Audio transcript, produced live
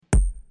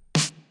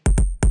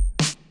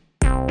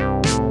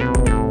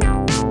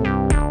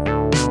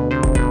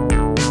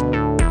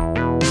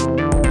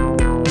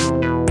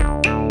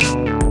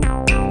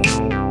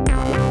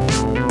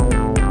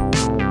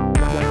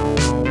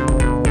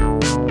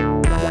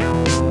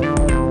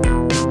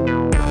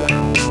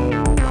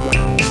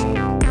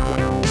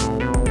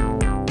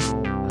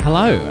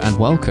Hello and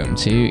welcome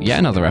to yet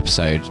another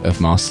episode of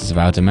Masters of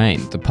Our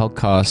Domain, the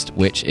podcast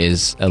which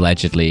is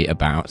allegedly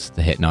about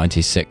the hit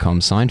 90s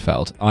sitcom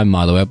Seinfeld. I'm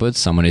Milo Edwards,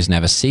 someone who's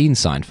never seen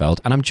Seinfeld,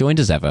 and I'm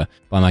joined as ever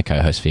by my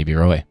co-host Phoebe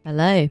Roy.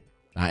 Hello.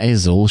 That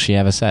is all she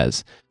ever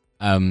says.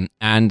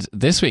 And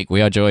this week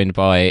we are joined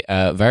by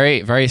a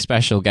very, very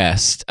special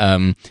guest,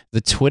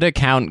 the Twitter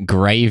account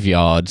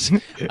Graveyard,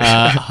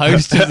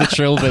 host of the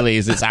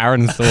Trillbillies. It's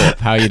Aaron Thorpe.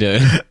 How are you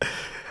doing?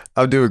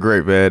 I'm doing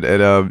great, man.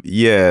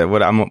 And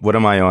what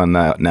am I on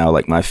now?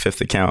 Like my fifth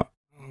account.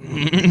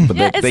 But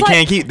Yeah, they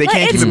can't keep the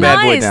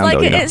bad boy down. Like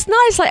though, it's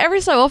nice. Like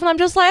every so often, I'm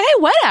just like, hey,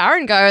 where'd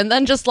Aaron go? And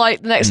then just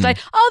like the next day,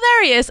 oh,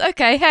 there he is.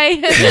 Okay, hey,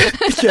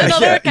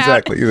 another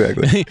account.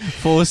 Exactly.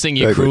 Forcing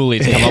you cruelly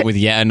to come up with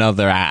yet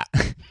another at.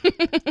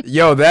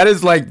 Yo, that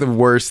is like the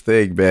worst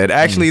thing, man.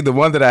 Actually, the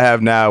one that I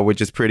have now, which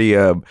is pretty,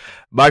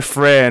 my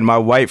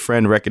white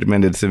friend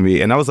recommended it to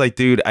me. And I was like,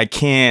 dude, I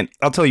can't,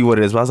 I'll tell you what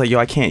it is. But I was like, yo,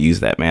 I can't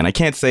use that, man. I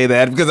can't say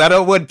that because I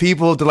don't want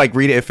people to like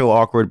read it and feel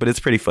awkward, but it's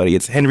pretty funny.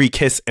 It's Henry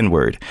Kiss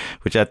N-word,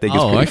 which I think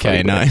is pretty funny.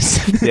 Okay,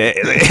 nice. Yeah,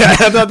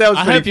 I thought that was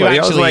I pretty hope you funny.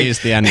 actually use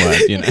the N-word,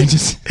 you know,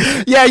 just...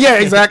 Yeah,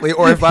 exactly.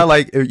 Or if I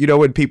like, you know,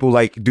 when people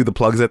like do the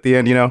plugs at the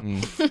end, you know,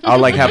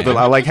 I'll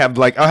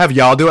have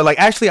y'all do it. Like,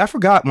 actually, I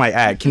forgot my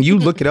ad. Can you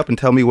look it up and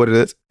tell me what it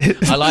is?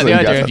 I like the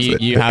idea of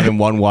you having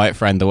one white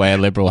friend the way a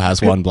liberal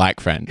has one black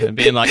friend and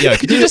being like, yo,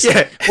 could you just,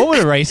 what would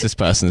a racist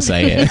person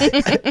say here?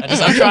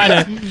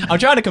 I'm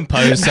trying to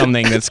compose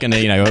something that's going to,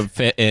 you know,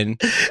 fit in.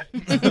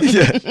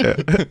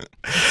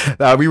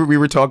 We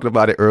were talking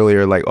about it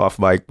earlier, like off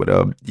mic, but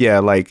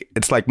like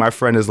it's like my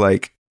friend is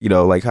like, you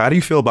know, like, how do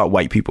you feel about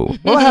white people?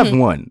 Well, I have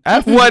one,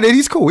 and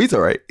he's cool. He's all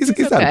right. He's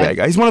not a bad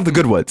guy. He's one of the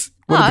good ones.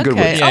 One of the good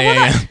ones.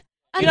 Yeah.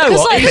 And you know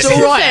what? like, He's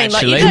all right,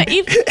 actually.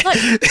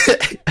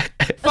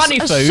 Funny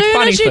food.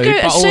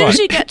 As soon as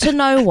you get to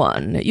know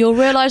one, you'll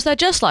realise they're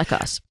just like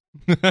us.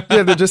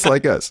 Yeah, they're just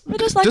like us. They're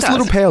just like us. A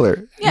little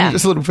paler. Yeah.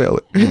 Just a little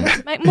paler.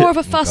 Make more of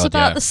a fuss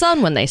about the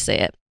sun when they see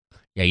it.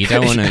 Yeah, you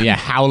don't want to.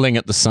 Howling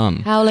at the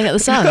sun. Howling at the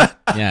sun.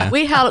 Yeah,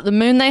 we howl at the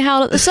moon. They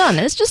howl at the sun.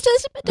 It's a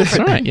bit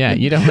different. That's right. Yeah,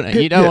 you don't want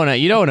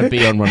to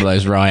be on one of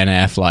those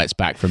Ryanair flights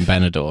back from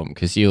Benidorm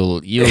because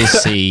you'll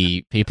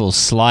see people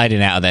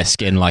sliding out of their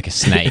skin like a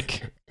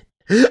snake.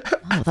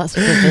 Oh, that's a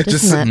good bit,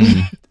 isn't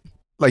it?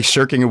 Like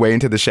shirking away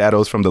into the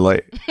shadows from the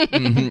light.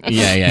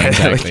 Yeah,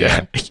 exactly.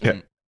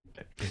 Yeah.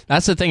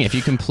 That's the thing. If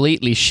you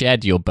completely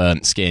shed your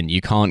burnt skin,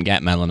 you can't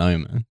get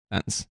melanoma.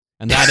 That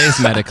is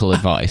medical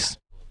advice.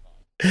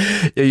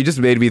 Yeah, you just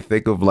made me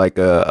think of like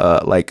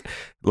a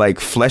like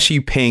fleshy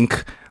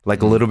pink,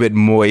 like a little bit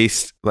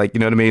moist, like, you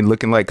know what I mean,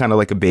 looking like kind of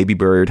like a baby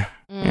bird.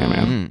 Yeah,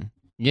 man.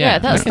 Yeah,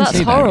 that's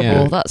horrible. That,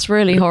 yeah. That's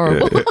really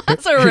horrible.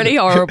 That's a really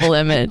horrible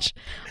image.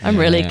 I'm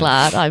really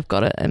glad I've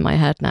got it in my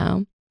head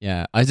now.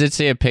 Yeah, I did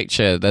see a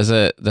picture. There's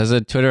a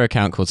Twitter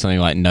account called something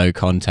like No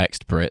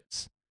Context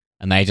Brits,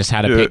 and they just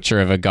had a picture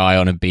of a guy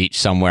on a beach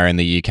somewhere in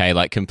the UK,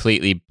 like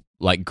completely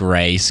like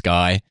grey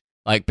sky,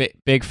 like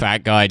big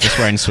fat guy just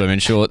wearing swimming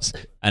shorts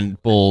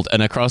and bald,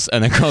 and across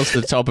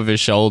the top of his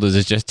shoulders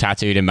is just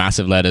tattooed in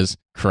massive letters,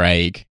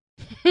 Craig.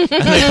 And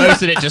they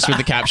posted it just with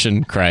the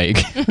caption,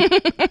 Craig.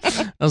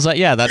 I was like,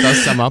 yeah, that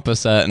does sum up a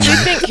certain...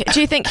 Do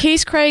you think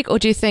he's Craig, or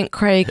do you think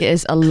Craig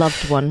is a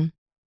loved one?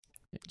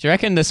 Do you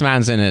reckon this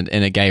man's in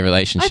a gay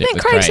relationship? I think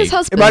with Craig's Craig? his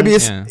husband. It might be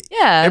his,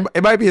 yeah.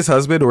 It might be his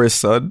husband or his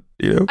son.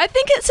 You know, I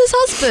think it's his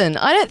husband.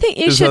 I don't think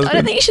you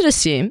should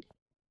assume.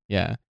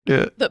 Yeah.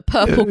 That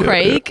Purple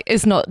Craig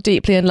is not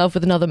deeply in love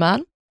with another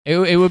man.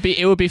 It would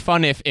be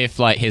fun if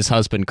like his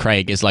husband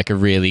Craig is like a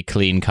really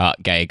clean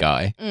cut gay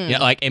guy,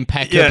 like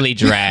impeccably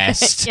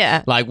dressed,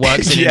 like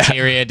works in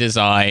interior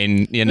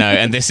design, you know,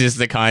 and this is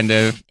the kind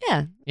of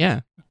this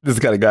is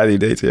the kind of guy he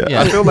dates.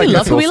 I feel like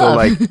that's also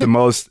like the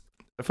most.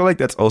 I feel like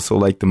that's also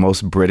like the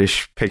most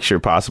British picture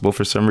possible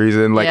for some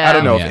reason. Like I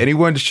don't know if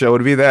anyone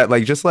showed me that,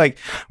 like just like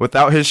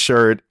without his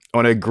shirt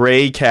on a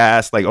gray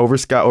cast, like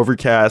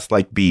overcast,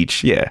 like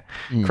beach. Yeah.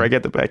 Craig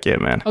at the back. Yeah,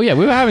 man. Oh yeah,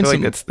 we were having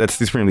some. Like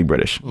that's extremely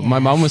British. My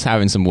mum was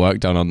having some work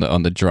done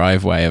on the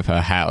driveway of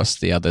her house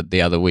the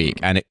other week,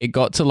 and it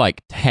got to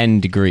like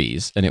 10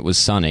 degrees, and it was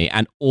sunny,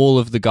 and all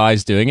of the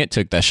guys doing it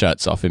took their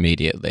shirts off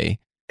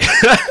immediately.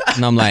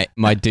 And I'm like,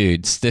 my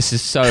dudes, this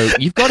is so...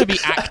 You've got to be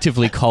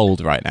actively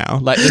cold right now.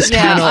 Like, this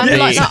cannot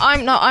be...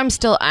 I'm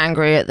still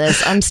angry at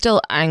this. I'm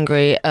still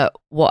angry at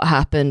what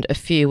happened a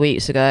few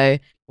weeks ago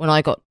when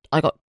I got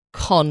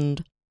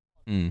conned.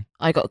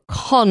 I got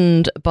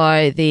conned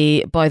by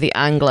the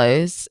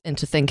Anglos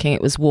into thinking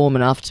it was warm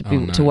enough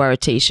to wear a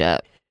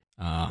t-shirt.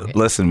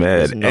 Listen,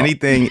 man,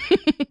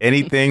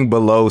 anything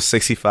below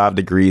 65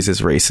 degrees is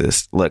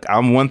racist. Look,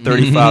 I'm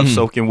 135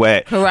 soaking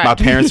wet. Correct. My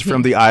parents are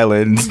from the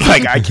islands.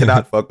 Like, I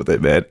cannot fuck with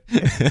it, man.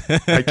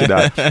 I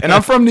cannot. And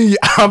I'm from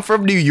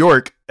New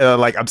York.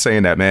 Like, I'm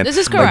saying that, man. This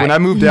is correct.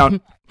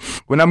 Like,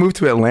 when I moved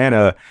to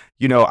Atlanta,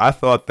 you know, I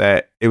thought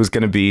that it was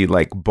going to be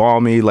like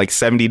balmy, like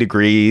 70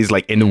 degrees,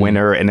 like in the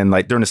winter. And then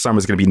like during the summer,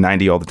 it's going to be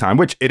 90 all the time,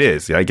 which it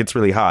is. Yeah, it gets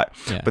really hot.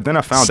 Yeah. But then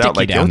I found out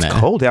like, yo, it's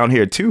cold down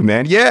here too,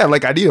 man. Yeah,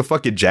 like I need a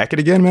fucking jacket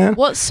again, man.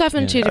 What's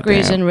 70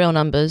 degrees in real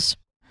numbers?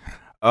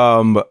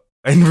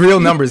 In real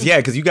numbers, yeah,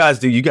 because you guys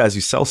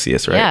do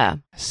Celsius, right? Yeah.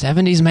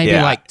 70s maybe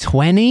like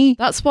 20?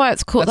 That's why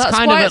it's called. That's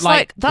kind why of it's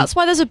like. That's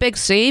why there's a big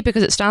C,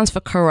 because it stands for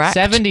correct.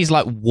 70s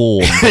like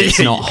warm, but it's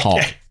not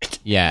hot.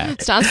 Yeah.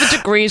 It stands for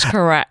degrees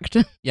correct.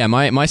 Yeah,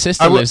 my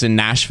sister lives in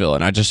Nashville,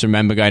 and I just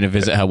remember going to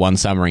visit her one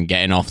summer and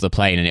getting off the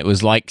plane, and it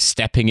was like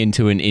stepping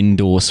into an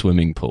indoor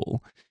swimming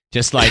pool.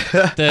 Just like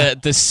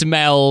the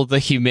smell, the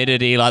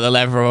humidity, like the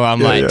level. I'm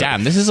like,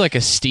 damn, this is like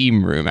a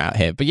steam room out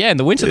here. But yeah, in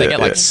the winter they get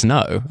like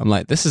snow. I'm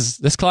like,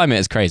 this climate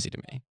is crazy to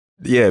me.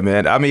 Yeah,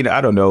 man. I mean, I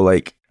don't know.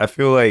 Like, I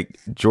feel like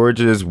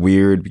Georgia is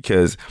weird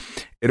because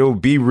it'll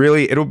be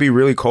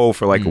really cold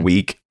for like a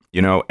week,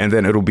 you know, and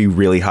then it'll be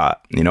really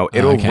hot. You know,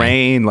 it'll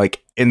rain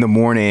like in the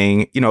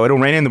morning. You know, it'll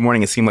rain in the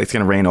morning. It seems like it's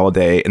gonna rain all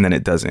day, and then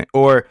it doesn't.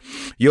 Or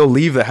you'll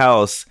leave the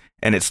house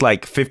and it's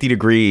like 50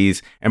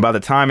 degrees, and by the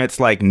time it's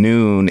like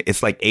noon,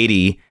 it's like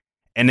 80,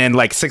 and then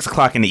like 6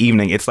 o'clock in the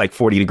evening, it's like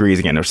 40 degrees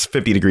again, or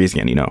 50 degrees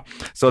again, you know?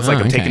 So it's like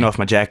I'm taking off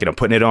my jacket, I'm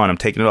putting it on, I'm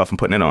taking it off, I'm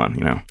putting it on,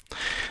 you know?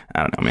 I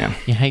don't know, man.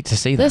 You hate to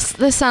see that.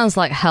 This sounds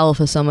like hell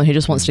for someone who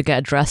just wants to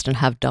get dressed and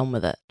have done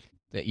with it.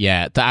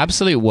 Yeah, the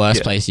absolute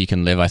worst place you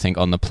can live, I think,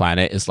 on the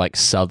planet is like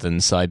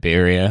southern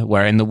Siberia,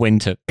 where in the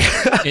winter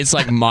it's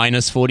like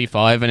minus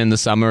 45, and in the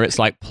summer it's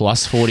like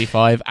plus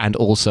 45 and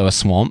also a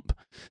swamp.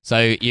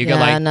 So you go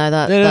like,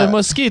 a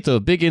mosquito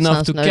big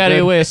enough to carry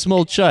away a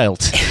small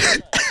child.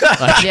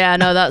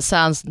 That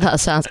sounds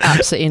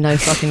absolutely no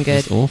fucking good.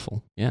 It's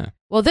awful. Yeah.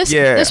 Well, this will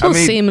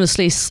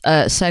seamlessly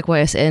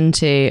segue us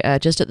into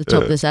just at the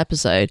top of this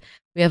episode.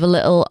 We have a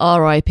little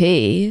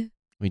R.I.P.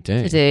 We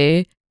do.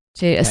 To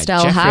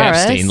Estelle Jeffrey Harris.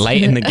 Epstein,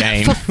 late in the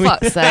game. For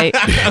fuck's sake.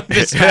 I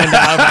just found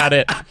out about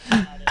it.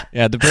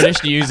 Yeah, the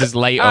British news is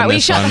late on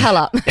this one. All right, we shut the hell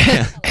up.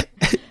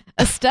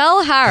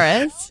 Estelle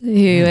Harris, who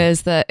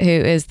is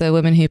the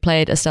woman who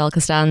played Estelle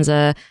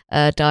Costanza,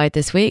 died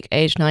this week,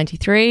 aged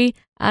 93,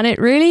 and it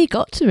really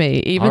got to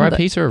me.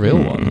 R.I.P. to a real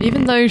one.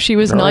 Even though she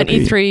was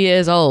 93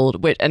 years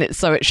old,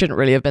 it shouldn't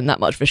really have been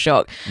that much of a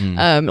shock.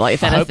 Like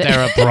if I hope there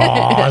are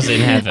bras in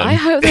heaven. I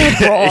hope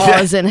there are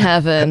bras in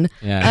heaven.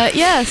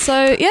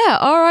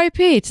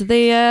 R.I.P. to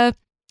the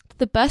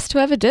best to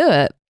ever do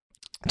it,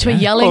 to a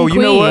yelling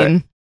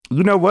queen.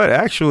 You know what?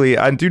 Actually,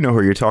 I do know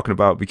who you're talking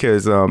about,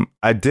 because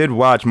I did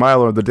watch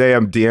Milo the day I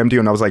DM'd you,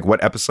 and I was like,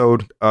 what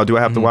episode do I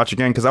have to watch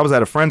again? Because I was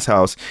at a friend's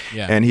house,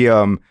 and he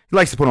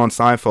likes to put on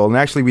Seinfeld, and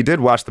actually we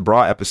did watch the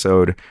bra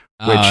episode,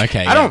 which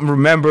I don't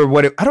remember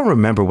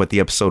what the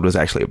episode was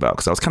actually about,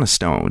 because I was kind of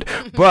stoned.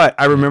 But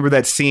I remember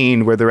that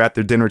scene where they're at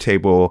their dinner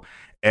table,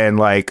 and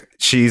like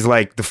she's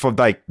like I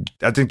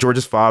think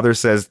George's father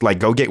says like,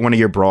 go get one of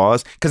your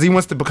bras, because he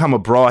wants to become a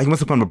bra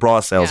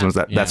salesman.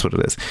 That's what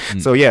it is.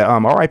 So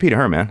R.I.P. to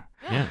her, man.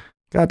 Yeah.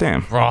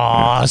 Goddamn.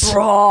 Bras.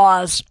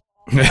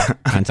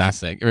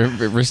 Fantastic.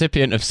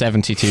 Recipient of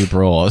 72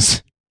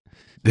 bras.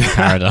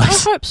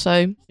 Paradise. I hope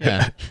so.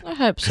 Yeah. I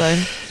hope so.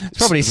 It's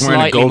probably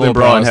slightly more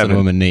bras than a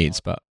woman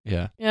needs, but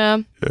yeah. Yeah.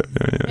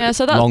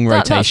 So long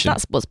rotation.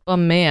 That's what's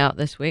bummed me out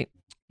this week.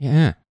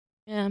 Yeah.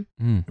 Yeah.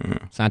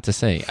 Sad to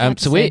see.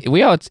 So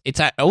we are. It's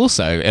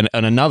also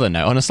on another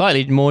note, on a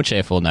slightly more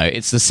cheerful note.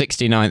 It's the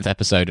 69th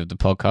episode of the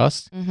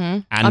podcast,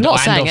 and I'm not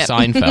saying of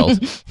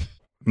Seinfeld.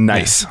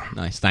 Nice. Yeah,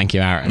 nice. Thank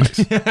you, Aaron. Not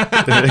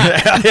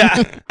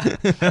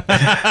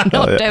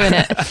doing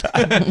it.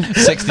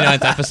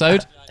 69th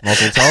episode.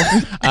 Mazel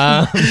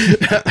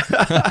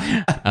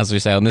tov. As we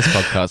say on this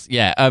podcast.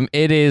 Yeah.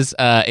 It is.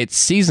 It's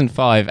season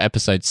 5,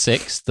 episode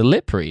 6, The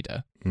Lip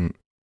Reader.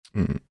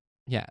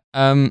 Yeah.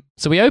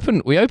 So we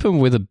open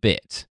with a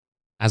bit,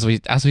 as we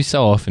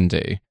so often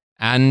do,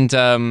 and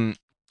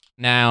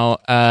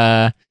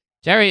now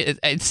Jerry,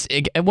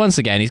 once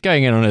again he's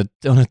going in on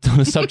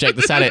a subject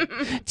that's had it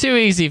too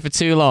easy for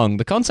too long.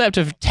 The concept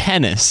of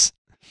tennis,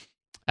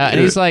 and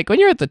he's like, when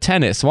you're at the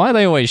tennis, why are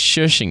they always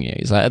shushing you?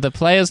 He's like, are the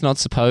players not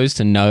supposed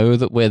to know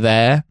that we're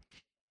there?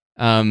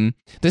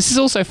 This is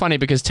also funny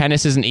because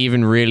tennis isn't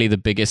even really the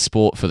biggest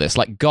sport for this.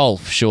 Like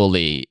golf,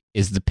 surely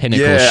is the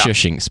pinnacle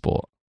shushing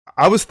sport.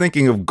 I was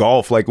thinking of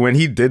golf, like when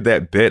he did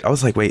that bit, I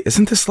was like, wait,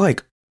 isn't this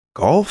like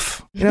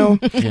golf? You know,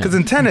 because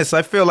in tennis,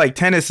 I feel like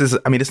tennis is,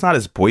 I mean, it's not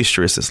as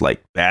boisterous as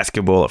like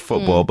basketball or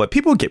football, but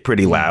people get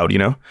pretty loud, you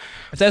know?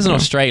 If there's an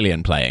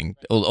Australian playing,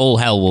 all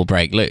hell will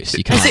break loose.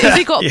 You can't. Has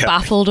he got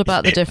baffled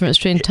about the difference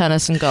between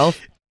tennis and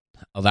golf?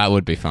 Oh, that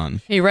would be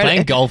fun.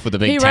 Playing golf with a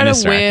big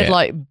tennis racket. He read a weird,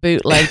 like,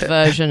 bootleg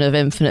version of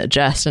Infinite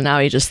Jest, and now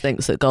he just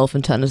thinks that golf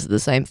and tennis are the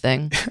same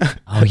thing.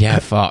 Oh, yeah,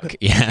 fuck.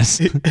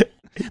 Yes.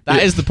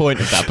 That is the point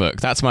of that book.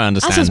 That's my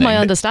understanding. That's my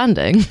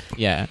understanding.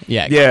 Yeah.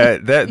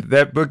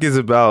 That book is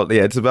about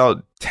it's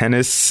about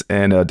tennis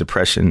and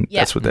depression.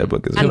 Yeah. That's what that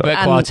book is about.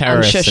 And while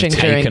terrorists have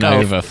taken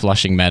over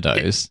Flushing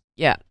Meadows.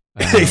 Yeah.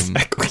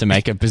 Exactly. To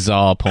make a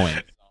bizarre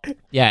point.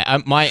 Yeah,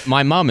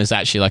 my mum is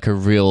actually like a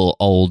real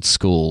old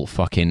school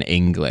fucking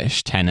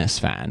English tennis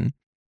fan,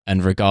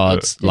 and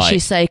regards Did she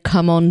say,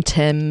 "Come on,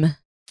 Tim"?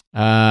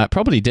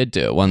 Probably did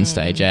do at one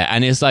stage, yeah,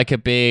 and is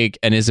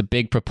a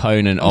big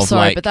proponent of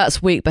but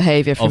that's weak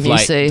behaviour from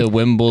the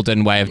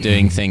Wimbledon way of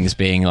doing things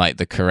being like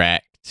the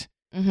correct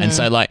And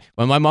so like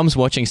when my mom's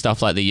watching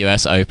stuff like the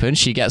US Open,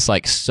 she gets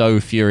like so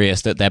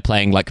furious that they're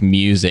playing like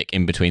music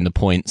in between the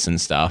points and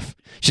stuff.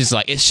 She's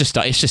like, it's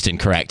just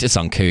incorrect. It's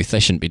uncouth. They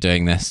shouldn't be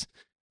doing this.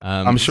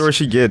 I'm sure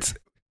she gets.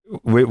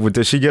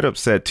 Does she get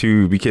upset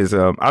too? Because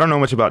I don't know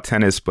much about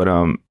tennis, but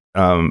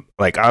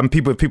like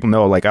people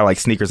know, like I like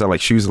sneakers, I like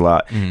shoes a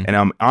lot.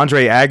 And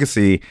Andre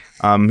Agassi,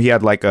 he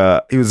had like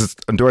he was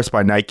endorsed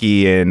by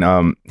Nike,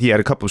 and he had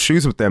a couple of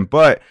shoes with them.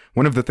 But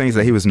one of the things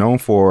that he was known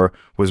for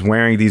was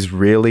wearing these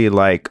really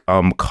like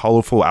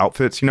colorful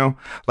outfits. You know,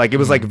 like it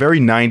was like very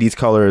 90s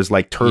colors,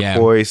 like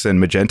turquoise and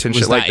magenta and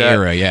shit like that.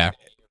 Era, yeah.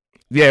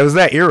 Yeah, it was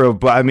that era,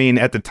 but I mean,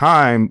 at the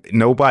time,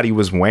 nobody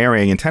was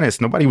wearing in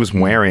tennis. Nobody was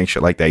wearing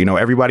shit like that. You know,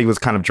 everybody was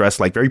kind of dressed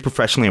like very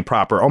professionally and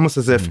proper, almost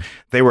as if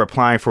they were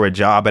applying for a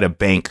job at a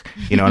bank.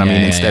 You know what I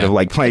mean? Instead of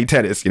like playing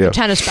tennis. You know,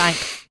 tennis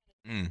bank.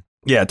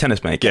 Yeah, tennis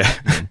bank. Yeah,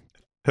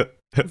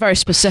 very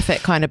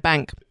specific kind of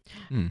bank.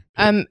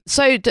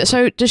 So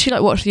does she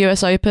like watch the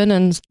US Open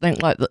and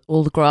think like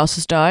all the grass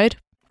has died?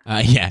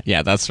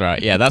 Yeah, that's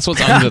right. Yeah, that's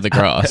what's under the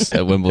grass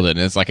at Wimbledon.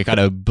 It's like a kind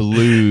of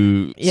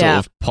blue sort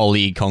of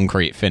poly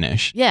concrete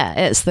finish. Yeah,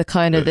 it's the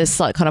kind of this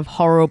like kind of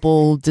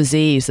horrible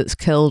disease that's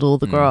killed all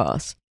the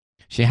grass.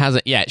 She has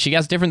it. Yeah, she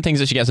has different things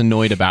that she gets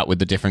annoyed about with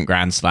the different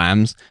Grand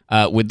Slams.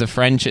 With the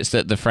French, it's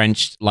that the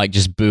French like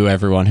just boo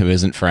everyone who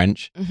isn't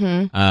French.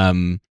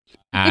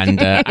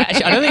 And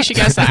actually, I don't think she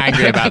gets that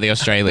angry about the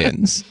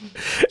Australians.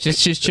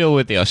 She's chill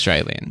with the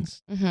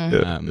Australians.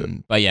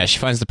 But yeah, she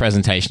finds the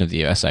presentation of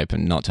the US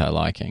Open not to her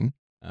liking.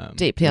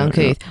 Deeply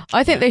uncouth.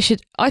 I think they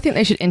should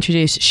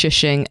introduce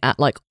shushing at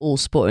like all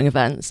sporting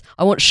events.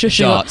 I want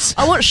shushing.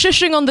 I want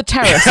shushing on the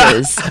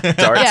terraces.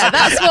 Yeah,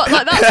 that's what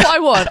I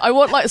want. I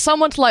want like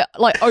someone to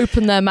like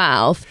open their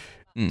mouth.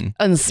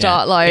 And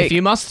start like, if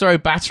you must throw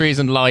batteries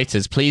and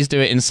lighters, please do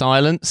it in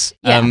silence.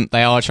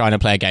 They are trying to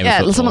play a game of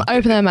football. Yeah, someone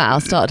open their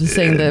mouth, start to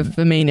sing the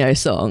Firmino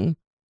song.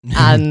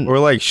 And or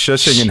like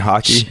shushing in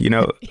hockey, you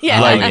know,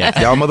 like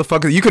y'all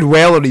motherfuckers, you could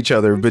wail at each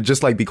other, but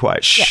just like be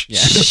quiet. Shh.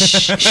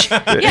 A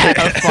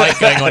fight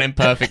going on in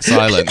perfect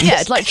silence.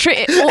 Yeah, like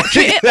treat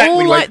it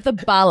all like the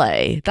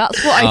ballet.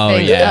 That's what I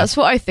think. That's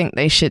what I think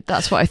they should.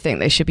 That's what I think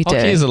they should be doing.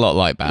 Hockey is a lot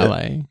like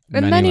ballet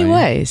in many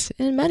ways.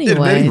 In many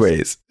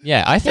ways.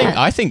 Yeah,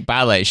 I think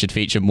ballet should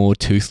feature more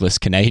toothless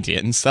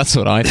Canadians. That's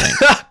what I think.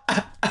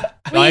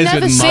 Well, you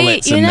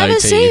never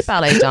see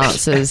ballet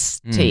dancers'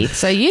 teeth,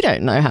 so you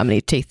don't know how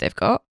many teeth they've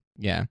got.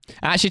 Yeah.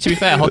 Actually, to be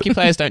fair, hockey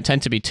players don't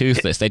tend to be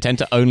toothless. They tend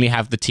to only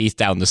have the teeth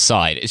down the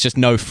side. It's just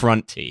no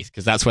front teeth,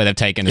 because that's where they've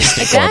taken a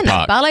stick or a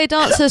puck. Ballet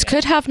dancers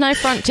could have no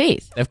front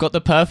teeth. They've got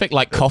the perfect,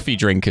 like, coffee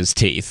drinker's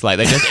teeth. Like,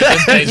 it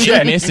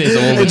just misses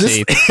all the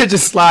teeth. It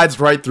just slides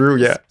right through,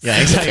 yeah.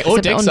 Yeah, exactly. Or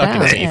dick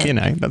sucking teeth, you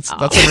know. That's a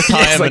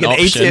retirement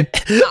option.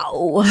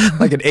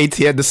 Like an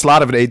ATM, the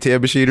slot of an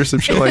ATM machine or some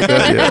shit like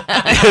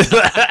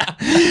that,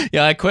 yeah.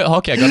 Yeah, I quit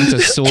hockey. I got into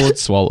sword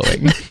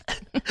swallowing.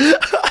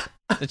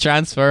 The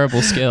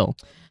transferable skill.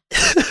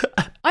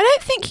 I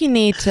don't think you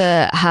need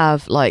to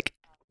have like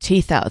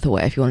teeth out of the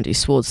way if you want to do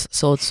sword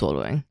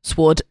swallowing.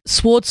 Sword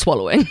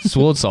swallowing.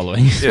 Sword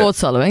swallowing. Sword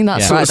swallowing.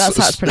 That's right. That's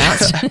how it's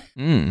pronounced.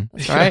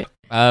 That's right.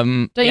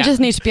 Don't you just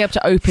need to be able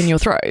to open your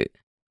throat?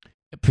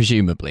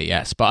 Presumably,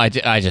 yes.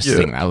 But I just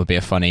think that would be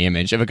a funny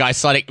image of a guy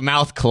sliding,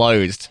 mouth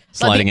closed,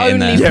 sliding it in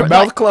there. Yeah,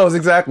 mouth closed,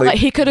 exactly. Like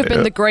he could have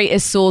been the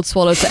greatest sword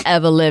swallower to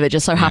ever live. It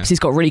just so happens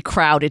he's got really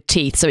crowded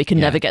teeth, so he can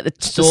never get the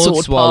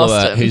sword swallower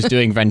past him. Who's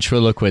doing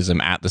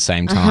ventriloquism at the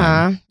same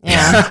time.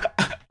 Yeah.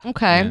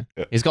 Okay.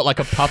 Yeah. He's got like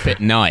a puppet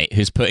knight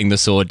who's putting the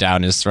sword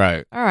down his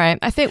throat. All right.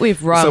 I think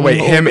we've run. So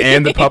wait, him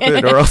and the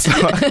puppet are also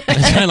like,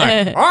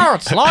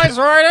 it slides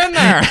right in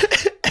there.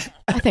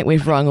 I think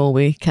we've rung all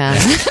we can.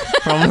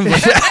 Probably.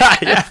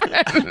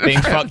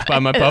 Being fucked by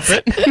my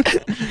puppet.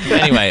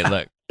 Anyway,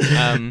 look.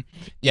 And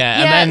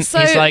then he's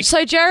like...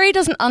 So Jerry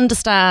doesn't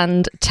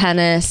understand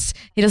tennis.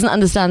 He doesn't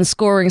understand the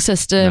scoring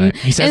system. No.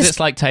 He says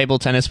it's like table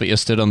tennis, but you're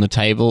stood on the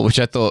table, which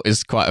I thought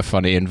is quite a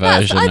funny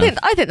inversion. I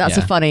think that's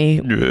a funny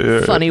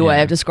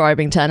way of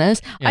describing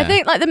tennis. Yeah. I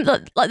think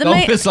the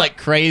golf is like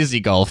crazy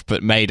golf,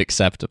 but made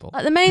acceptable.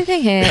 Like the main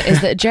thing here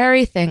is that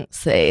Jerry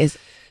thinks that it is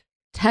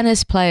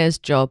tennis player's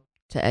job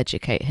to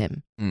educate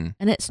him, and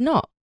it's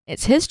not.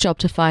 It's his job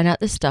to find out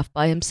this stuff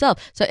by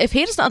himself. So if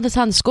he doesn't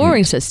understand the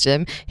scoring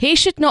system, he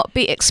should not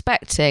be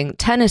expecting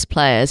tennis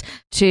players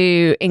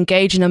to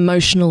engage in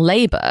emotional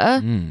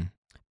labor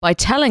by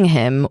telling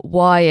him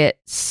why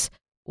it's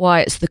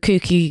the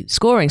kooky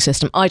scoring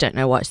system. I don't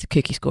know why it's the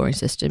kooky scoring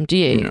system. Do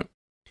you? No.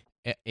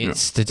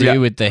 It's to do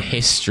with the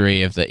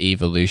history of the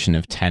evolution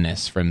of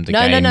tennis from the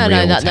game. No.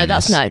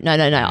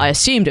 I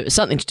assumed it was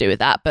something to do with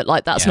that, but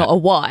like that's not a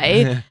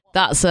why.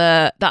 That's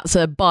a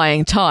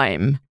buying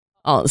time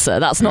answer.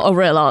 That's not a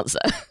real answer.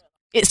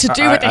 It's to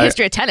do with the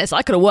history of tennis.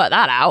 I could have worked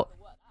that out.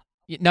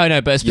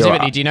 No, but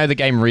specifically, do you know the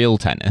game Real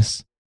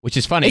Tennis? Which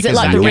is funny. Is it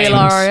like the real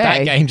RA?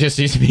 That game just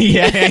used to be.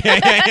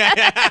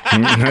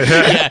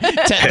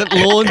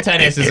 Lawn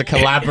tennis is a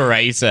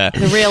collaborator.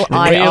 The real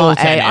IRA.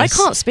 I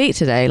can't speak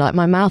today. Like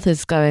my mouth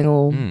is going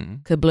all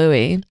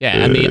kablooey.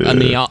 Yeah, and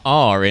the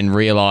R in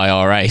real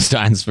IRA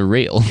stands for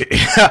real.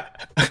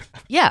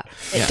 Yeah,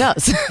 it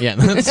does. Yeah,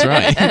 that's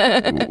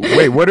right.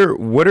 Wait, what are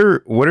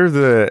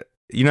the,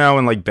 you know,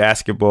 in like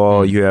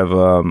basketball you have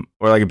or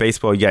like in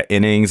baseball you got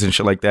innings and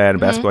shit like that. In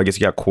basketball, I guess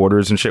you got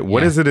quarters and shit.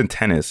 What is it in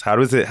tennis? How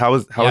is it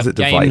divided?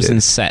 Games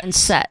and sets. And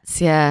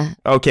sets, yeah.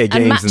 Okay,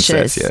 games and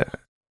sets, yeah.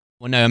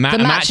 Well, no, a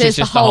match is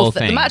just the whole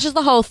thing. The match is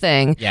the whole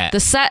thing. Yeah. The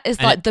set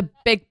is like the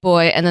big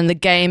boy, and then the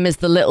game is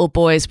the little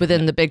boys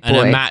within the big boy. And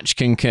a match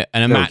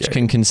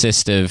can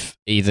consist of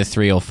either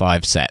 3 or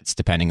 5 sets,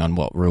 depending on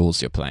what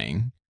rules you're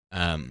playing.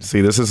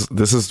 See, this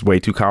is way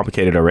too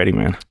complicated already,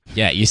 man.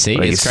 Yeah, you see,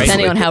 like, it's crazy.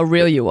 Depending on how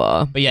real you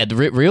are. But yeah, the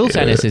real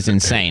tennis is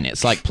insane.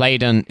 It's like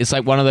it's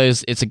like one of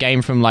those. It's a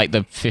game from like the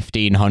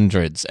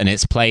 1500s, and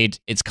it's played.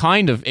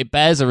 It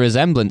bears a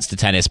resemblance to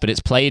tennis, but it's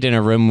played in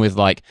a room with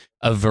like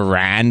a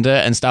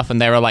veranda and stuff,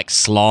 and there are like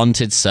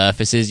slanted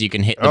surfaces. You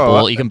can hit the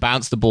ball. You can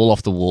bounce the ball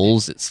off the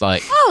walls. It's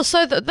like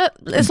so that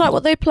it's like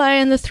what they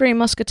play in the Three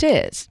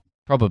Musketeers.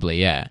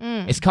 Probably, yeah.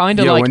 It's kind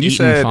of like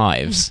Eaton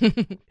Fives.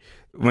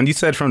 When you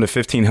said from the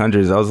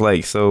 1500s, I was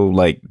like, so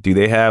like, do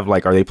they have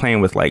like, are they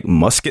playing with like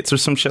muskets or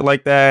some shit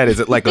like that?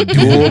 Is it like a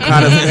duel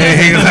kind of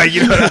thing? Like,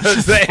 you know what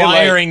I'm saying?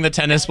 Firing the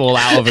tennis ball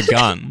out of a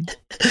gun.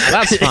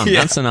 That's fun.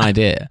 Yeah. That's an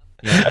idea.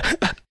 Yeah.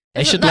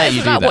 They should let you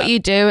do that. Is that what you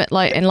do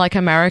like in like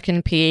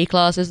American PE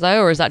classes though,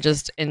 or is that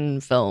just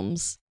in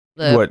films?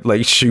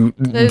 Like shoot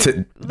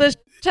the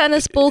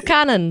tennis ball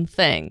cannon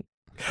thing?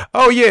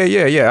 Oh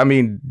yeah. I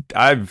mean,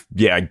 I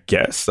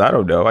guess I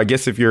don't know. I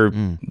guess if you're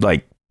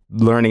like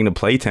learning to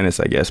play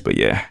tennis, I guess, but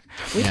yeah.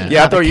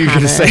 I thought you were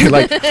going to say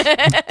like,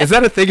 is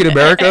that a thing in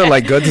America?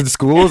 Like guns in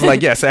schools?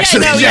 Like yes,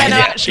 actually.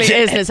 Actually it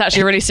is, and it's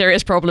actually a really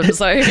serious problem.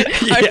 So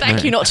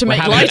thank you not to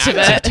make light of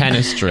it.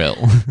 Tennis drill.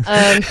 What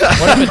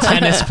if a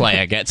tennis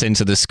player gets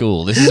into the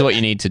school? This is what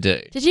you need to do.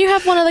 Did you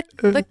have one of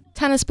the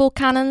tennis ball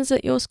cannons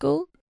at your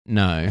school?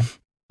 No.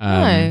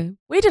 No,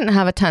 we didn't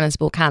have a tennis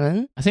ball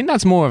cannon. I think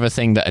that's more of a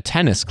thing that a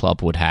tennis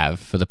club would have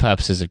for the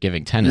purposes of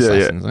giving tennis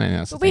lessons. I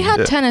think but we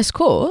had tennis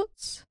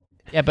courts.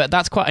 Yeah, but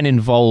that's quite an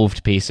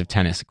involved piece of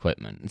tennis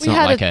equipment. It's we not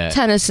had like a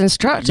tennis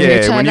instructor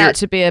who turned out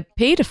to be a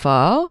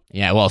paedophile.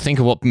 Yeah, well, think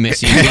of what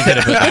misuse we did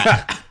about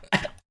that.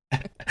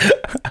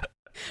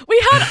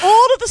 We had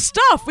all of the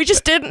stuff. We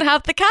just didn't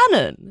have the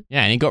cannon.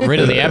 Yeah, and he got rid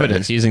of the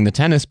evidence using the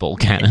tennis ball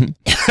cannon.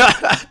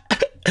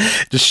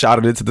 Just shot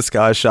it into the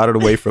sky, shot it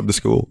away from the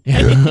school.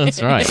 Yeah,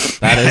 that's right.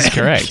 That is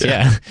correct.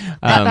 Yeah,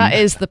 that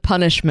is the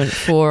punishment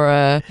for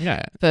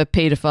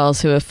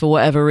paedophiles who have, for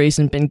whatever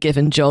reason, been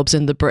given jobs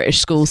in the British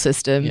school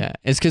system. Yeah,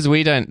 it's because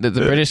we don't. The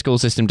British school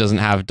system doesn't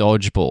have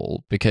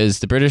dodgeball because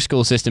the British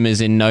school system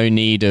is in no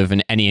need of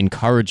any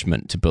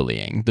encouragement to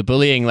bullying. The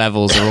bullying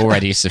levels are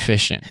already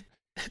sufficient.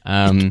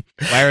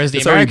 Whereas the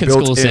American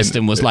school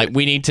system was like,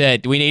 we need to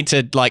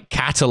like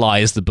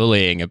catalyze the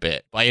bullying a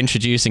bit by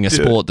introducing a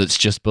sport that's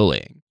just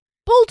bullying.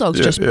 Bulldog's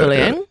just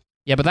bullying.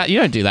 Yeah, but you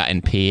don't do that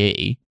in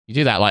PE. You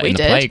do that like in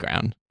the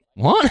playground.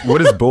 What?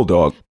 What is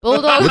bulldog?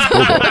 Bulldog. What's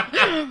bulldog?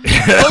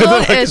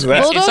 It's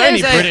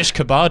only British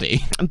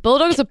kabaddi.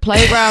 Bulldog's a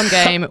playground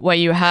game where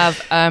you have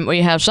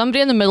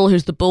somebody in the middle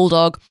who's the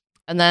bulldog.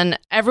 And then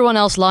everyone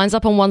else lines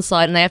up on one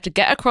side and they have to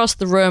get across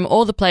the room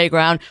or the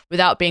playground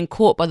without being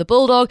caught by the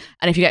bulldog.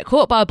 And if you get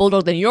caught by a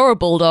bulldog, then you're a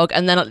bulldog.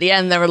 And then at the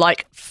end, there are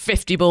like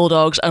 50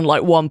 bulldogs and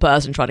like one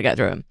person trying to get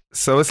through him.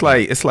 So it's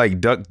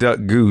like duck, duck,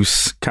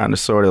 goose, kind of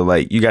sort of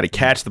like you got to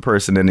catch the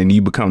person and then you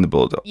become the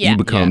bulldog. Yeah. You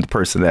become the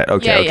person that,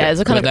 okay.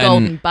 It's a kind of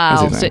golden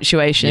bough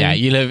situation. Yeah,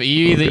 you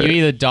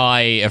either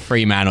die a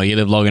free man or you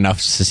live long enough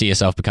to see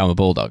yourself become a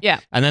bulldog. Yeah.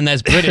 And then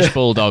there's British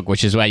bulldog,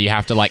 which is where you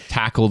have to like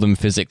tackle them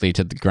physically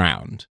to the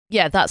ground.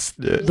 Yeah, that's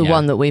the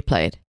one that we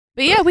played.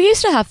 But yeah, we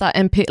used to have that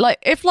in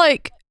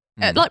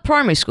at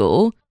primary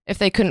school. If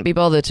they couldn't be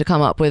bothered to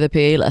come up with a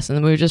PE lesson,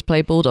 then we would just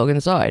play bulldog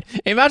inside.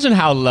 Imagine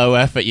how low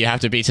effort you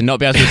have to be to not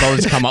be able to be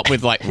bothered to come up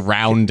with like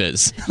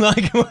rounders.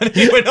 Like we're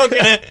not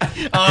gonna.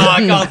 Oh,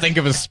 I can't think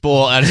of a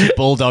sport and it's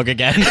bulldog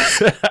again.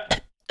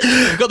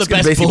 We've got the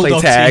best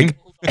bulldog team.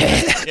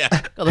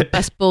 Got the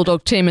best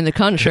bulldog team in the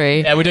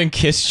country. Yeah, we're doing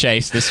kiss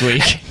chase this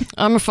week.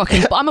 I'm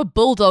a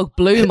bulldog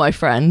blue, my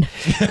friend.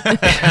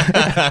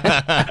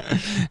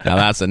 Now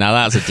that's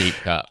a deep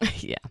cut.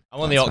 Yeah,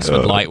 I'm on the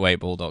Oxford lightweight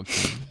bulldog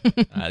team.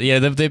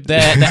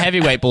 The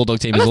heavyweight bulldog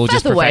team is all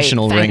just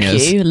professional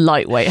ringers. Thank you,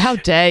 lightweight. How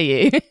dare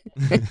you?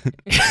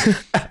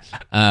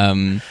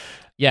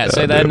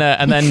 So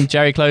then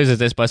Jerry closes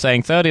this by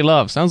saying 30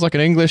 love sounds like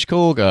an English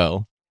call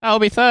girl. That'll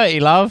be 30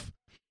 love.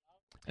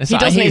 He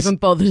doesn't even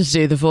bother to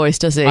do the voice,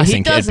 does he? I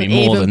think it'd be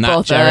more than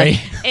that, Jerry.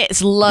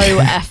 It's low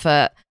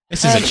effort.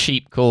 This is a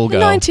cheap call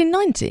girl.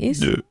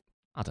 1990s?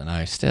 I don't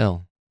know,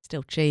 still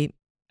cheap.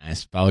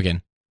 It's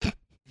bargain.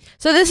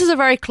 So this is a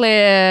very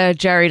clear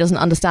Jerry doesn't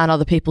understand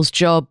other people's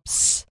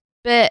jobs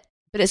bit,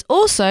 but it's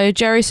also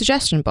Jerry's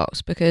suggestion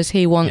box because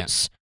he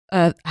wants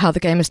how the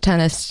game is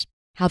tennis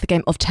how the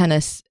game of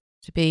tennis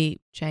to be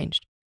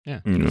changed. Yeah.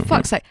 For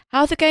fuck's sake,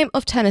 how the game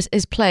of tennis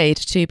is played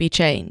to be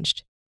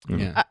changed.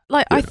 Yeah.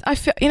 I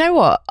feel, you know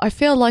what? I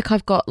feel like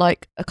I've got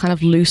like a kind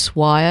of loose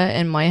wire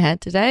in my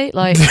head today.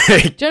 Like, do you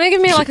want to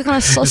give me like a kind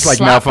of It's like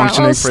slap on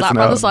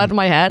malfunctioning the side of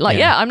my head? Like,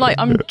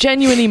 I'm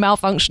genuinely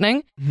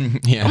malfunctioning.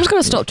 Yeah. I'm just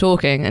going to stop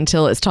talking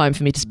until it's time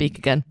for me to speak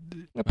again.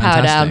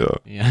 Power down.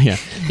 Yeah.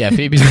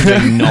 Phoebe's been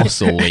doing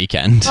NOS all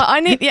weekend. But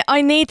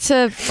I need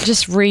to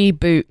just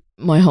reboot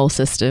my whole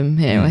system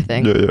here. I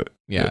think.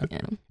 Yeah.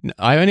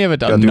 I only ever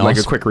done do NOS. like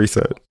a quick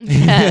reset.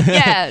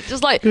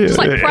 Just like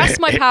press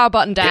my power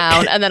button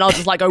down, and then I'll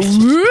just like go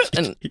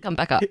and come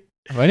back up.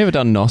 I've only ever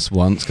done NOS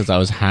once because I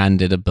was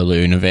handed a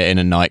balloon of it in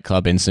a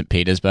nightclub in St.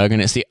 Petersburg,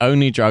 and it's the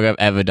only drug I've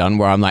ever done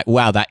where I'm like,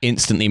 wow, that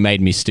instantly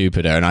made me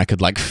stupider, and I could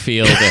like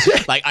feel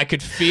I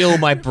could feel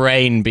my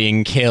brain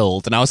being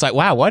killed, and I was like,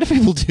 wow, why do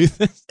people do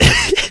this?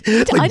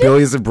 Like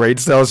billions of brain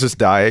cells just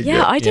dying.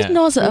 Yeah, I did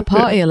NOS at a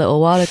party a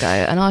little while ago,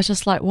 and I was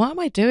just like, why am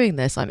I doing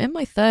this? I'm in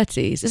my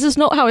 30s. This is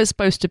not how it's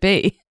supposed to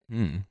be.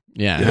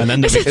 Yeah, and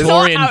then the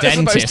Victorian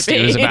dentist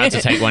who was about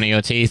to take one of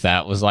your teeth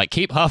out was like,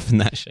 keep huffing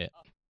that shit.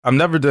 I've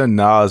never done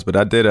NOS, but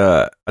I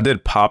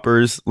did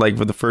poppers like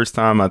for the first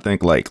time I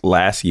think like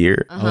last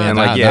year, and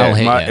like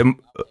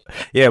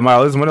it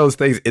was one of those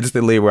things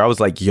instantly where I was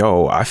like,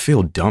 yo, I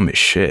feel dumb as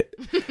shit.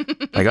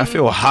 Like I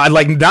feel high,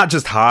 like not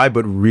just high,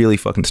 but really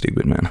fucking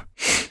stupid, man.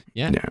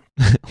 Yeah.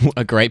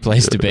 A great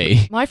place to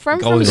be. My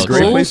friend from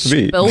school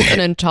spilled an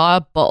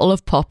entire bottle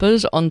of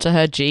poppers onto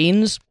her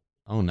jeans.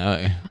 Oh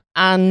no!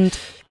 And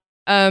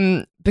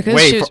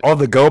because for all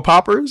the go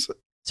poppers.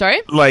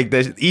 Sorry? Like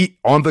the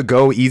on the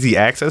go easy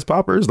access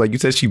poppers? Like you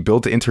said she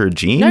built it into her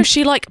jeans? No,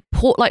 she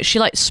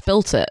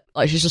spilt it.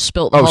 Like she just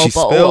spilt the whole bottle. She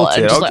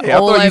spilled it. Okay,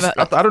 all over.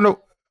 I don't know.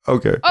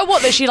 Okay. Oh,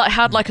 what? That she like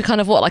had like a kind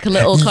of like a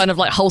little kind of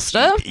like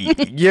holster?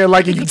 Yeah,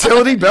 like a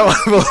utility belt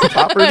of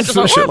poppers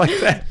or shit like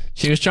that.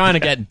 She was trying to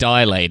get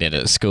dilated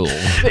at school.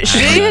 But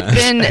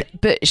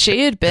she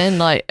had been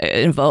like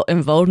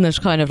involved in this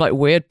kind of like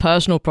weird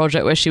personal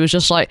project where she was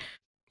just like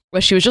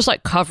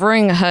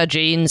covering her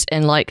jeans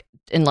in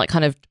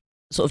kind of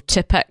sort of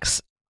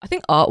Tipp-Ex. I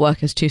think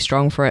artwork is too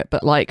strong for it,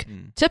 but like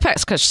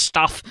Tipp-Ex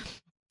stuff.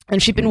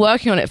 And she'd been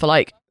working on it for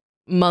like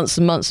months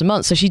and months and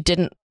months. So she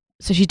didn't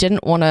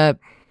want to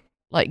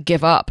like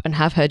give up and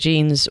have her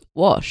jeans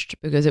washed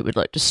because it would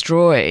like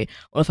destroy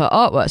all of her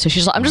artwork. So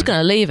she's like, I'm just going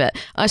to leave it.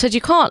 I said, you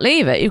can't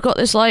leave it. You've got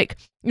these like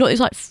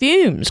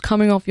fumes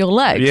coming off your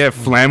legs. Yeah,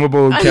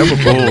 flammable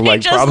chemical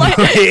like problem.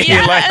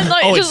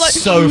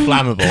 It's so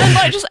flammable. And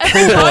like just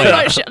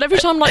every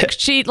time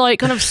she like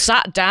kind of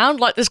sat down,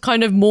 like this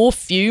kind of more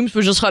fumes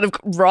would just kind of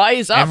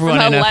rise up Everyone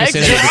from her in her legs.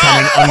 facility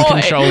becoming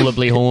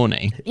uncontrollably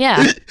horny.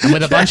 Yeah. And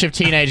with a bunch of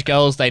teenage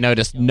girls, they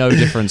noticed no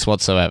difference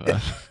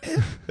whatsoever.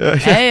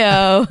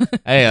 Heyo.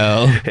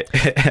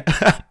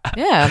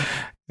 Yeah.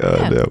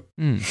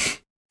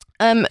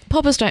 No.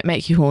 Poppers don't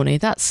make you horny.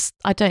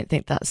 I don't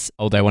think that's...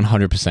 Oh, they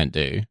 100%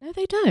 do. No,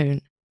 they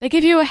don't. They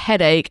give you a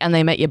headache and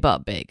they make your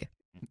butt big.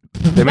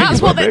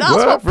 That's what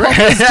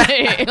poppers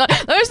do.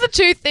 Like, those are the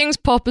two things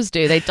poppers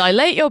do. They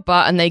dilate your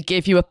butt and they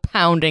give you a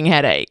pounding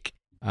headache.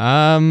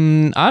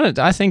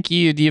 I think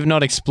you've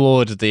not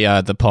explored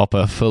the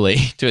popper fully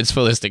to its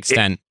fullest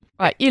extent.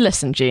 Right, you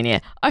listen, Junior.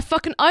 I've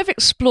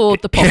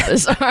explored the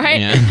poppers, all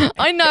right? Yeah.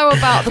 I know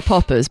about the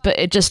poppers, but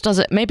it just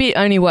doesn't, maybe it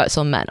only works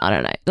on men. I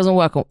don't know. It doesn't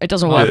work on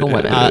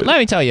women. Let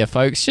me tell you,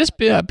 folks, just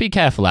be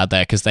careful out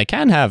there because they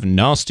can have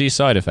nasty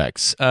side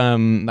effects.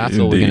 That's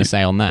all we're going to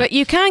say on that. But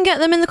you can get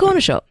them in the corner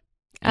shop.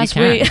 As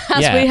we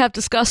have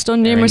discussed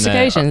on numerous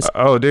occasions.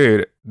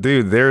 Dude,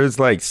 there's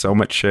like so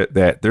much shit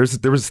that there was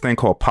this thing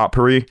called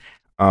potpourri.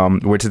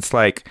 Which it's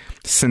like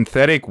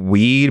synthetic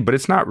weed, but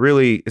it's not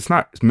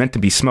meant to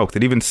be smoked.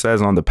 It even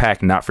says on the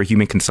pack, not for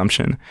human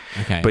consumption.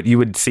 Okay. But you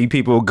would see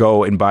people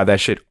go and buy that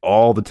shit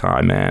all the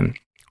time, man.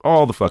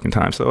 All the fucking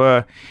time.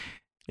 So,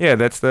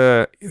 that's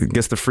I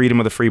guess the freedom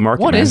of the free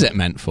market. What is it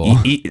meant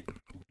for?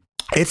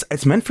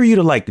 It's meant for you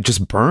to like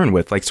just burn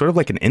with, like sort of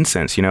like an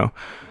incense, you know?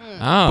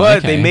 Oh, but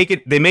okay.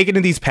 they make it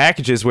in these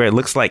packages where it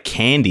looks like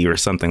candy or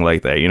something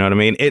like that. You know what I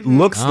mean? It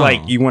looks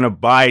like you want to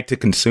buy to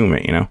consume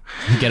it. You know,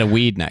 you get a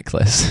weed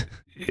necklace.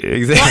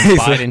 Exactly.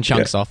 Buy it in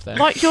chunks off there,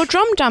 like your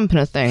drum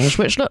dampener things,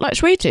 which look like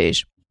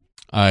sweeties.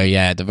 Oh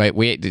yeah,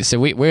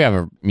 we have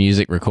a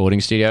music recording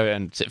studio,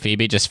 and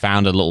Phoebe just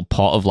found a little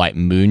pot of like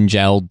moon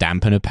gel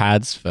dampener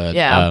pads for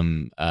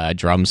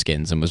drum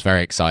skins, and was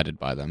very excited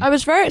by them. I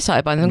was very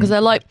excited by them because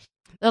they're like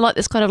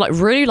this kind of like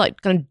really like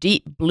kind of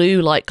deep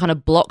blue like kind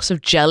of blocks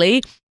of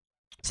jelly.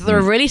 So they're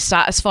a really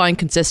satisfying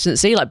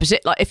consistency. Like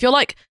if you're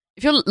like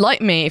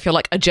me, if you're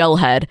like a gel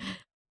head.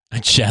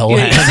 A gel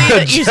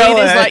head.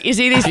 You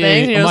see these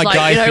things. And you're my like,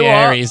 Guy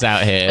Fieri's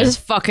out here. This is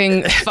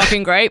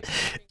fucking great.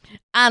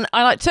 And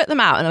I like took them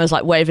out and I was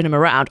like waving them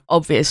around,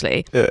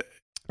 obviously. Yeah.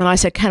 And I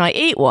said, can I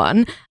eat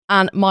one?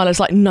 And Milo's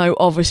like, no,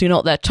 obviously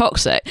not, they're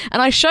toxic. And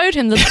I showed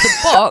him the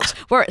box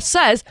where it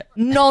says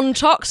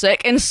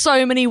non-toxic in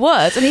so many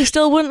words, and he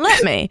still wouldn't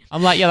let me.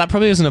 I'm like, yeah, that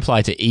probably doesn't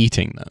apply to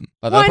eating them.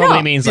 But Why that probably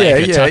not? means like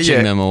if you're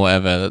touching them or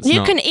whatever. That's you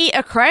not... can eat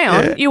a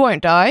crayon, you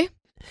won't die.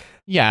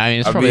 Yeah, I mean,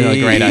 it's probably not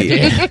a great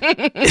idea.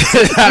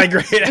 It's not a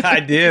great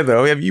idea,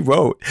 though. I mean, you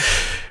won't.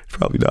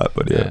 Probably not,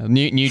 but yeah.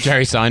 New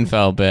Jerry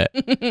Seinfeld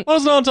bit.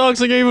 What's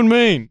non-toxic even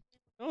mean?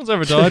 No one's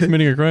ever died from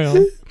eating a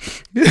crayon.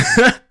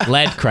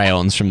 Lead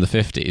crayons from the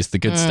 50s, the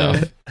good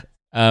stuff.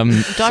 Die from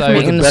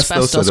eating an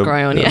asbestos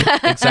crayon, yeah.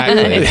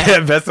 Exactly. Yeah,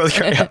 asbestos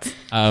crayons.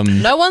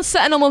 No one's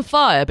setting them on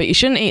fire, but you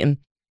shouldn't eat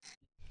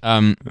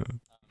them.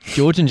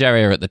 George and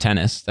Jerry are at the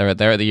tennis. They're at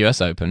the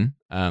US Open.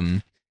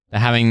 They're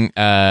having...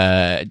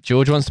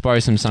 George wants to borrow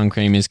some sun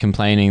cream. He's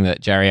complaining that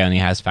Jerry only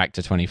has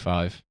factor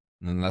 25.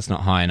 And that's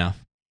not high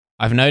enough.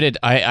 I've noted,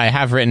 I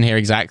have written here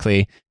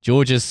exactly,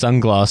 George's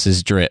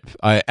sunglasses drip.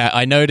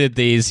 I noted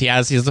these. He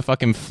has the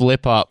fucking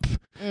flip up.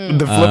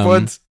 The flip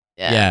ones?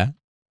 Yeah.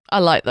 I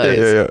like those.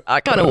 Yeah. I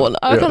kind of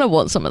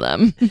want some of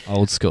them.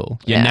 Old school.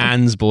 Your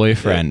nan's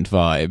boyfriend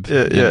vibe.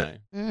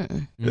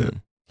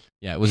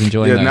 Yeah, was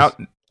enjoying those.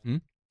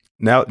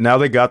 Now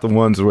they got the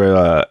ones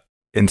where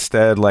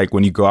instead, like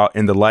when you go out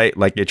in the light,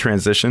 like it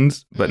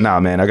transitions. But nah,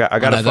 man, I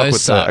gotta fuck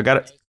with I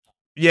gotta.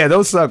 Yeah,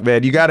 those suck,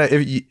 man. You gotta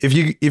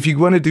if you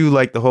want to do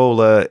like the whole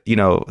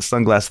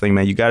sunglass thing,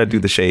 man, you gotta do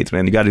the shades,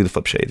 man. You gotta do the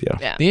flip shades,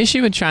 yeah. The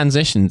issue with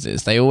transitions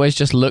is they always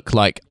just look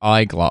like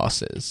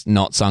eyeglasses,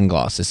 not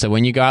sunglasses. So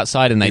when you go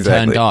outside and they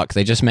turn dark,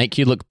 they just make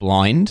you look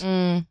blind.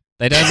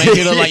 They don't make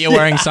you look like you're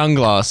wearing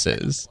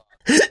sunglasses.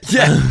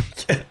 Yeah.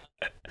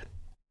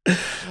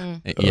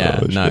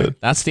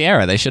 That's the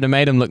error. They should have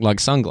made them look like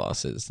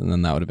sunglasses, and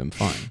then that would have been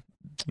fine.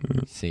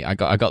 See, I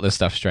got this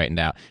stuff straightened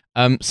out.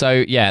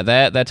 So yeah,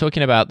 they're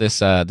talking about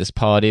this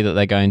party that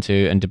they're going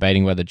to and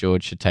debating whether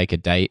George should take a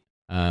date.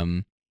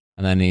 And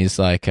then he's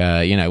like,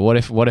 what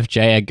if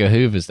J. Edgar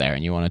Hoover's there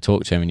and you want to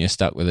talk to him and you're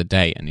stuck with a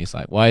date? And he's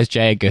like, why is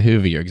J. Edgar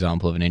Hoover your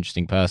example of an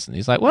interesting person?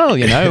 He's like, well,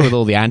 with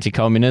all the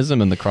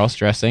anti-communism and the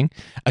cross-dressing,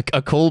 a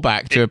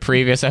callback to a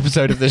previous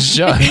episode of this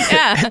show.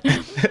 Yeah.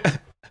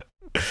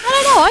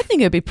 I don't know. I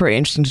think it'd be pretty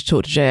interesting to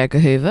talk to J. Edgar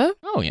Hoover.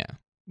 Oh yeah.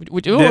 What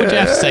would you have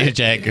to say to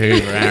J. Edgar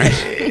Hoover,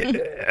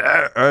 Aaron?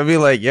 I'd be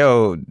like,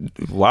 yo,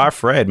 why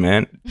Fred,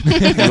 man?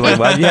 Like,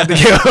 why'd you have to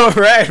kill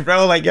Fred,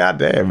 bro? Like,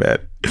 goddamn,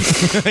 man.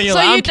 You're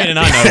like, I'm kidding,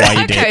 I know why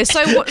you did. Okay,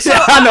 so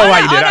I know why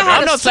you did.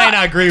 I'm not saying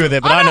I agree with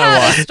it, but I know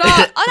why.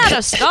 I know how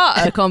to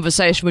start a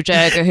conversation with J.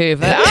 Edgar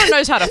Hoover. Aaron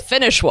knows how to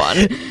finish one.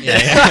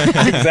 Yeah.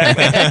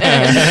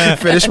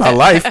 Exactly. Finish my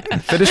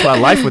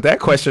life with that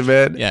question,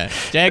 man. Yeah.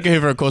 J. Edgar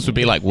Hoover, of course, would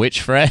be like,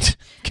 which Fred?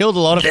 Killed a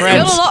lot of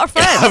friends.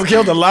 I've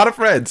killed a lot of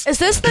friends. Is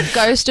this the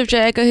ghost of J.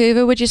 Edgar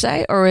Hoover, would you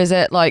say? Or is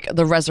it like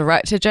the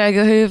resurrected J.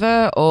 Edgar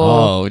Hoover?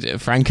 Or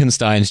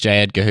Frankenstein's J.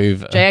 Edgar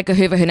Hoover. J. Edgar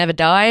Hoover who never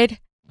died?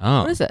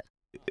 Oh. What is it?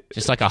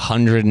 Just like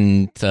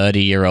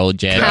 130-year-old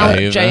J. Edgar Count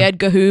Hoover. J.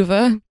 Edgar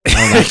Hoover.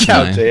 Oh, that's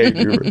Count J.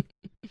 Edgar Hoover.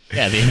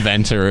 Yeah, the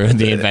inventor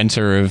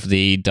of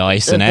the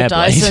Dyson Airblade. The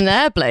Dyson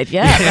Airblade,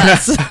 yeah,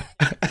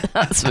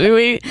 that's who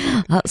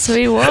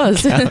he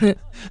was.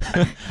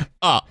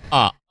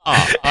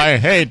 I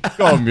hate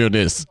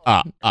communists.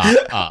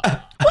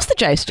 What's the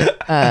J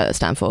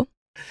stand for?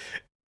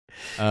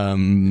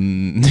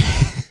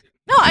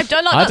 No, I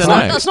don't know.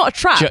 That's not a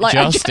trap.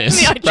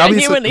 Justice. I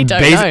genuinely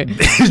don't know.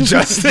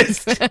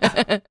 Justice.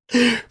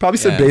 Probably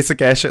some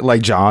basic ass shit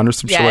like John or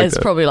some shit like that. Yeah, it's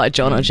probably like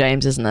John or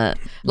James, isn't it?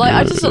 Like,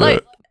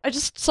 I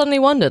just suddenly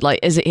wondered, like,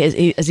 has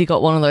he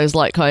got one of those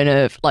like kind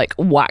of like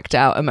whacked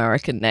out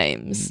American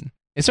names?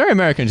 It's very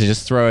American to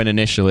just throw an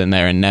initial in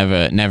there and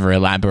never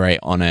elaborate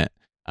on it.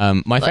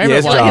 My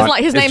favorite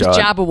one, his name's John.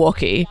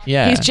 Jabberwocky.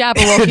 Yeah, he's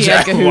Jabberwocky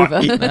Edgar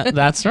Hoover.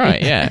 That's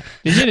right. Yeah.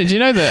 Did you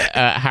know that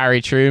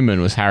Harry Truman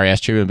was Harry S.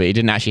 Truman, but he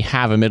didn't actually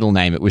have a middle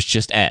name? It was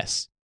just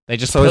S. They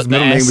just put his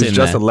middle name was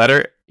just a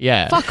letter.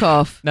 Yeah. Fuck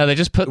off. No, they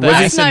just put the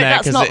S in there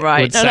because it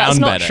would sound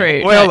better.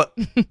 True.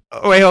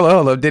 Wait,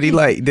 hold on. Did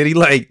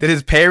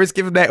his parents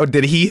give him that, or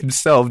did he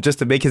himself just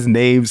to make his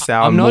name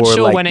sound more like, I'm not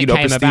sure when it came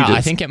prestigious? about.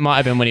 I think it might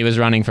have been when he was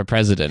running for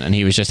president, and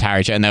he was just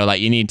Harry, and they were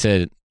like,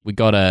 we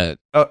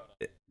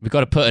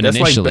gotta put an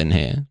initial in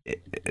here.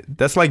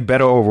 That's like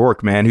Beto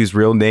O'Rourke, man, whose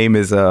real name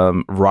is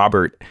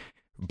Robert.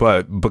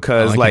 But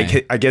because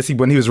I guess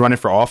when he was running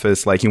for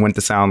office, like he wanted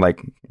to sound like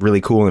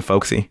really cool and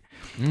folksy.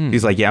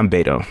 He's like, yeah, I'm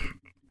Beto.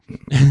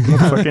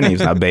 Fuck, your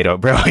name's not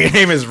Beto, bro. Your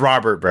name is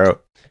Robert, bro.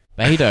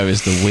 Beto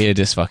is the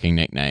weirdest fucking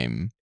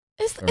nickname.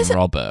 Is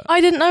Robert.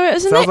 I didn't know it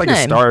was a nickname.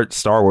 Sounds like a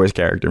Star Wars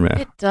character,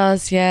 man. It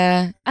does,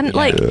 yeah. And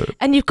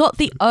and you've got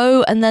the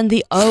O and then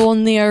the O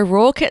on the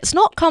O'Rourke. It's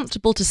not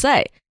comfortable to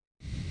say.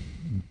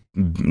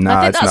 Nah,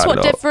 I think that's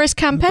what did for his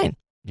campaign.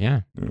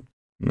 Yeah.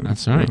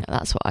 That's right. Yeah,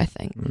 that's what I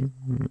think.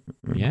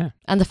 Yeah.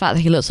 And the fact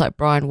that he looks like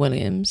Brian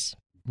Williams.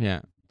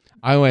 Yeah.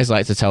 I always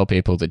like to tell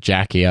people that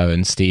Jackie O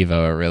and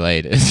Steve-O are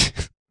related.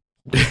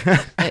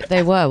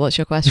 They were. What's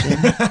your question?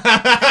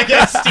 I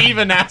guess Steve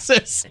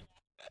Onassis.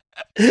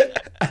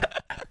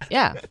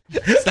 Yeah.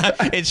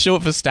 It's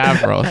short for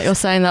Stavros. You're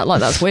saying that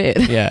like that's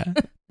weird. Yeah.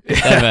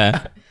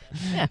 Yeah.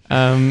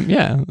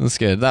 Yeah, that's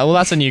good.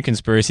 That's a new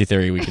conspiracy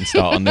theory we can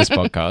start on this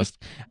podcast.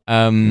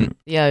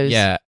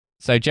 Yeah.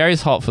 So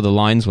Jerry's hot for the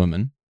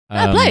lineswoman.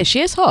 Play.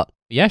 She is hot.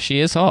 Yeah, she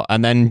is hot.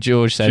 And then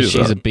George says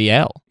she's a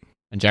BL.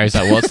 And Jerry's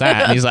like, what's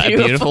that? And he's like,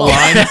 Beautiful. a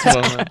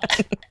beautiful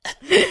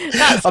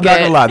lineswoman. I'm not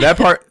gonna lie, that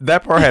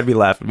part had me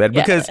laughing, man.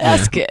 Because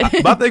that's good.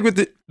 my thing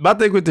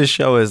with this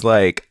show is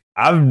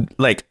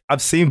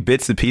I've seen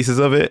bits and pieces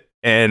of it,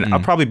 and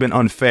I've probably been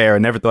unfair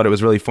and never thought it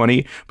was really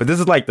funny. But this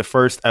is like the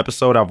first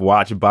episode I've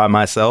watched by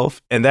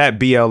myself, and that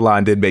BL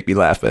line did make me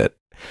laugh at.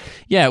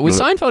 Yeah, with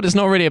Seinfeld, it's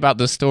not really about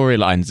the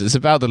storylines; it's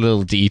about the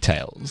little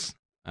details.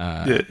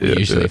 We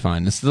usually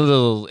find it's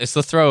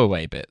the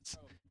throwaway bits.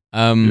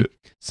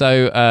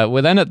 So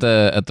we're then at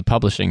the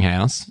publishing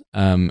house,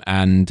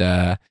 and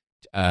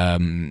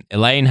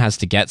Elaine has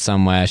to get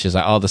somewhere. She's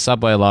like, "Oh, the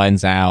subway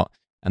line's out,"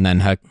 and then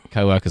her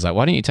coworker's like,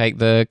 "Why don't you take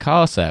the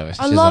car service?"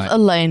 I love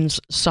Elaine's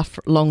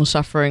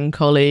long-suffering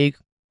colleague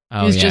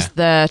who's just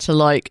there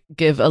to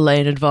give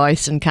Elaine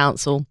advice and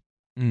counsel,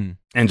 and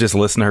just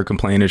listen to her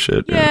complain and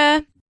shit.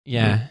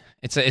 Yeah.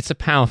 It's a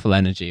powerful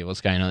energy.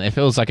 What's going on? It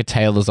feels like a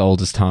tale as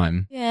old as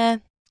time. Yeah.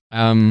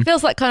 It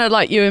feels like kind of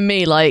like you and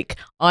me. Like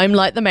I'm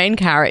like the main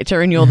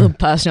character, and you're the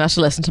person who has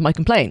to listen to my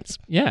complaints.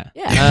 Yeah.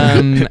 Yeah.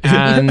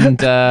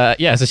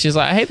 So she's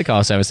like, I hate the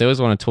car service. They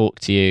always want to talk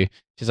to you.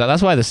 She's like,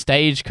 that's why the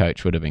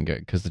stagecoach would have been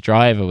good, because the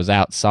driver was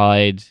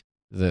outside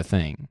the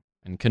thing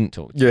and couldn't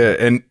talk to you. Yeah,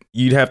 and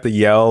you'd have to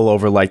yell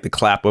over the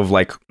clap of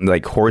like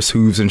horse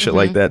hooves and shit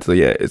like that. So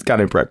yeah, it's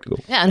kind of impractical.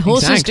 Yeah, and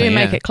horses do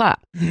make it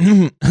clap.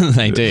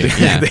 They do.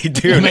 Yeah. They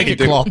do. They make it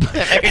clop.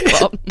 They make it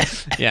clop.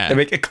 Yeah. They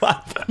make it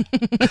clap.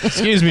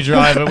 Excuse me,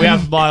 driver. We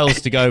have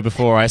miles to go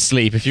before I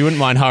sleep. If you wouldn't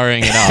mind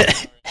hurrying it up.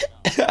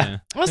 Yeah.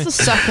 What's the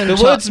second?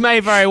 The woods may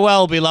very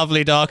well be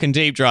lovely, dark, and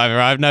deep, driver.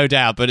 I have no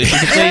doubt. But if you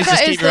could please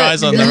just keep your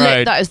eyes on the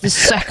road. That is the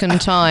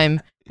second time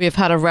we have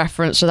had a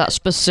reference to that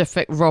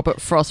specific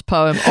Robert Frost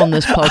poem on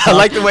this podcast. I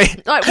like the way.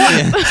 What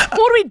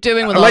are we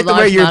doing with I like our the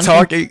way lives, you're man?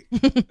 talking.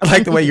 I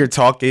like the way you're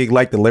talking.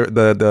 Like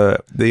the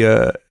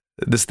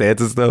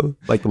stanzas though,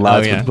 like the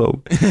lines of the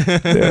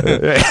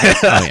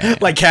poem.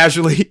 Like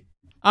casually.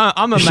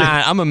 I'm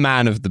a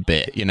man of the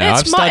bit. You know,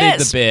 I've studied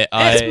the bit.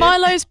 It's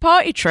Milo's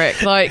party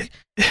trick. Like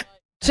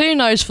 2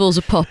 nosefuls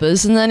of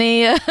poppers, and then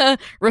he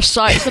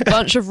recites a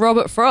bunch of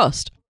Robert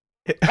Frost.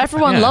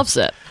 Everyone loves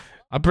it.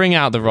 I bring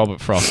out the Robert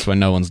Frost when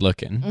no one's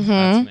looking. Mm-hmm.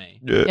 That's me.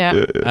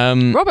 Yeah.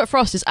 Robert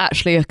Frost is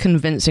actually a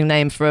convincing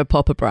name for a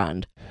popper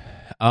brand.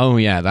 Oh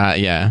yeah,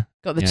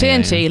 Got the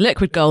TNT,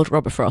 Liquid Gold,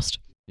 Robert Frost.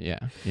 Yeah.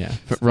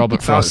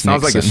 Robert Frost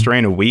sounds like a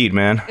strain of weed,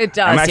 man. It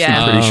does. I'm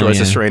actually pretty sure it's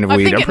a strain of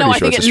weed. I think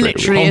it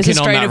literally is a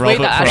strain of weed.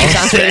 That actually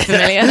sounds really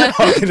familiar.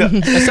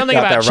 There's something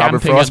about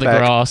champing at the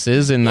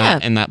grasses in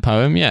that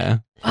poem. Yeah.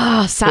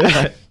 Ah,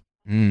 Saturday.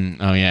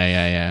 Oh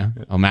yeah.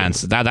 Oh man,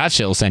 so that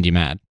shit'll send you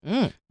mad.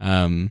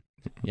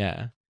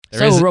 Yeah.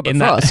 So Robert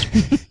Frost.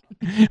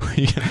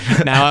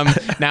 now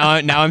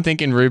I'm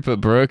thinking Rupert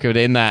Brooke, but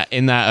in that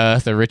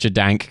earth a Richard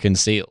Dank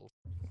concealed.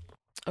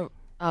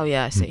 Oh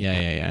yeah, I see.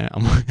 Yeah.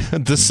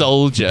 The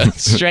Soldier.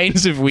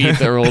 Strains of weed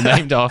that are all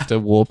named after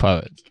war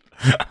poets.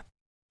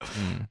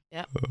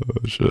 Yeah.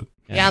 Oh shit.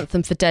 The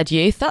Anthem for Dead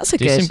Youth. That's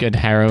Do some good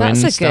heroin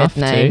stuff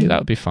name. too.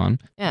 That would be fun.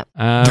 Yeah.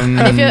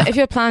 And if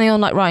you're planning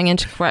on writing in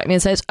to correct me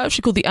and say it's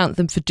actually called the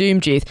Anthem for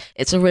Doomed Youth,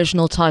 its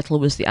original title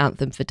was the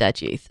Anthem for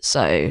Dead Youth.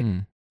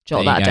 So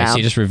jot that down. So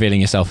you're just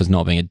revealing yourself as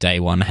not being a day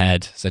one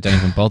head, so don't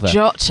even bother.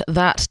 Jot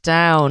that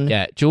down.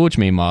 Yeah. George,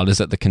 meanwhile,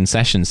 is at the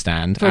concession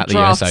stand for at the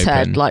US Open.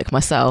 Head, like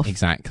myself.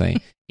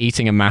 Exactly.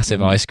 Eating a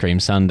massive ice cream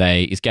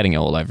sundae. He's getting it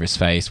all over his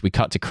face. We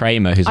cut to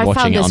Kramer, who's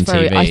watching it on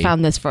TV. I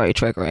found this very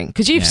triggering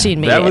because you've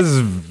seen me. That was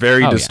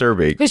very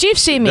disturbing. Because you've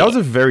seen me. That was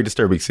a very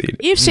disturbing scene.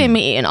 You've seen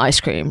me eating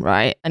ice cream,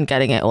 right, and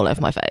getting it all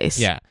over my face.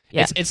 Yeah.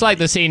 It's like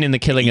the scene in The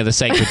Killing of the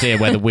Sacred Deer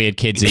where the weird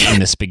kid's eating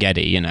the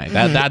spaghetti. You know,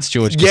 that's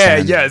George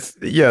Costanza.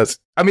 Yes.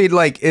 I mean,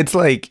 it's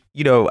like,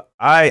 you know,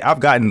 I've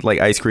gotten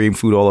ice cream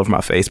food all over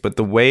my face, but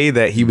the way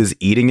that he was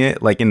eating it,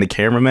 in the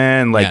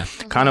cameraman,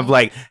 kind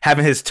of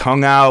having his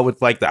tongue out with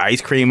the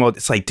ice cream,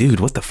 it's like, dude,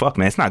 what the fuck,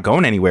 man? It's not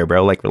going anywhere,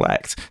 bro.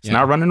 Relax. It's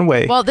not running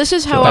away. Well, this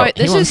is how I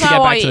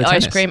eat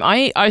ice cream. I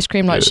eat ice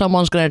cream like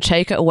someone's going to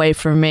take it away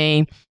from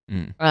me.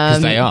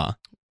 Because they are.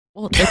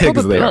 Well, they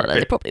probably will.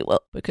 They probably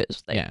will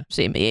because they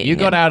see me eating. You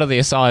got out of the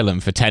asylum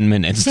for 10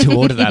 minutes to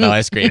order that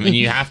ice cream, and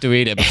you have to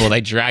eat it before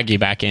they drag you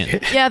back in.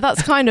 Yeah,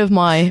 that's kind of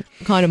my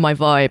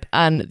vibe,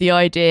 and the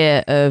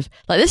idea of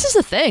this is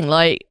the thing.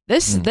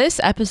 This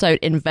episode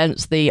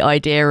invents the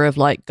idea of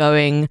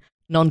going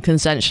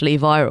non-consensually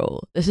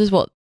viral. This is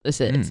what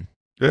this is.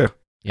 Yeah.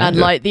 Yeah, and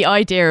the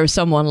idea of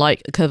someone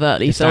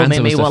covertly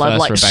filming me while I'm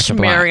Rebecca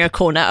smearing Black. a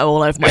cornetto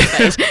all over my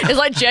face is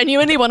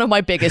genuinely one of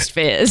my biggest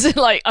fears.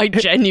 I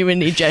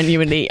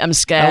genuinely am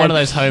scared. And one of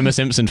those Homer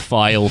Simpson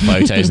file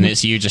photos, and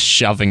it's you just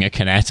shoving a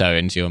cornetto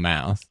into your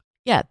mouth.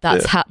 Yeah,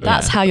 that's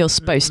how you're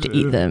supposed to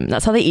eat them.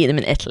 That's how they eat them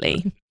in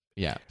Italy.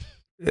 Yeah.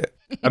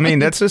 I mean,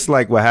 that's just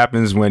like what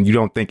happens when you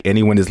don't think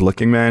anyone is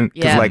looking, man.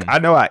 Because like I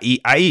know I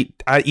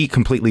eat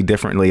completely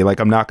differently. Like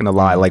I'm not gonna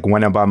lie. Like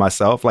when I'm by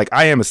myself, like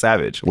I am a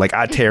savage. Like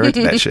I tear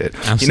into that shit.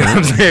 You know what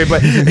I'm saying?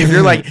 But if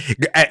you're like,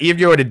 if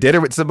you're at a dinner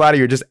with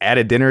somebody or just at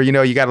a dinner, you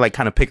know, you gotta like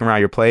kind of pick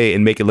around your plate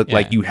and make it look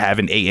like you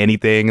haven't ate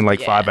anything in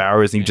like 5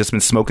 hours and you've just been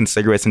smoking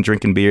cigarettes and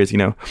drinking beers. You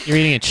know, you're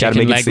eating a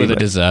chicken leg with a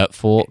dessert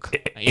fork.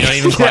 You're not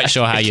even quite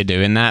sure how you're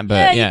doing that,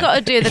 but you got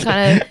to do the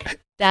kind of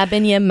dab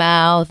in your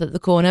mouth at the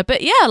corner.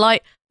 But yeah,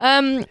 like.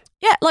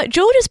 Like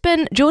George has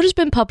been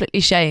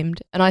publicly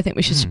shamed, and I think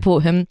we should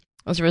support him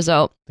as a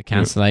result. The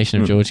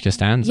cancellation of George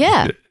Costanza.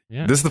 Yeah.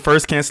 This is the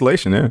first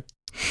cancellation. Yeah.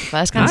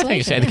 First cancellation. I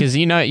think so because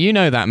you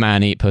know that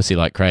man eat pussy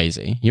like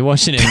crazy. You're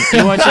watching him.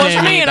 You're watching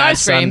him eat that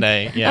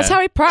Sunday. Yeah. That's how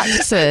he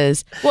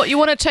practices. What, you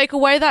want to take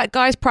away that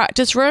guy's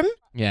practice room?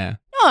 Yeah.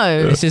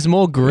 No. This is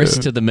more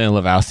grist to the mill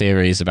of our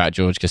theories about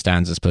George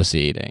Costanza's pussy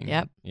eating.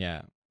 Yep.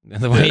 Yeah.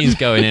 The way he's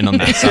going in on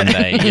that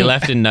Sunday, you're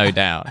left in no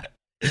doubt.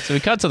 So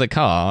we cut to the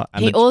car.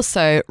 And he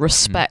also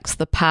respects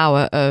the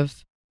power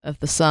of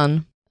the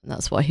sun. And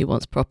that's why he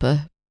wants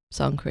proper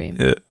sun cream.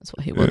 Yeah. That's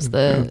what he wants.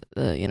 The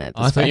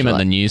I thought you meant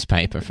the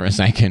newspaper for a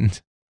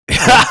second.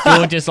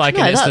 George is like,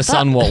 it's the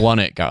sun what won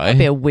it, guy. That'd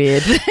be a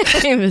weird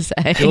thing to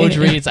say. George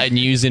reads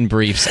news in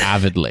briefs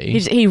avidly.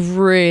 He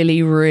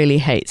really, really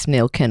hates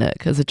Neil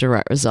Kinnock as a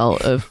direct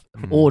result of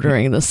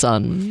ordering the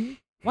sun.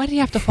 Why do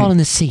you have to fall in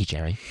the sea,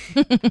 Jerry?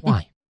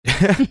 Why?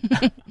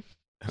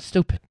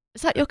 Stupid.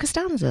 Is that your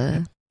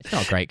Costanza? It's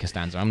not a great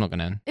Costanza. I'm not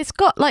gonna. It's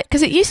got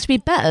because it used to be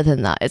better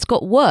than that. It's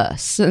got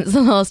worse since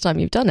the last time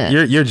you've done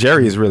it. Your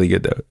Jerry is really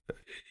good though.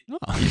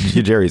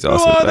 Your Jerry's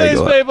awesome. Who are these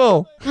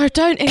people? No,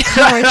 don't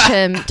encourage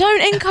him.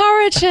 Don't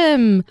encourage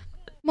him.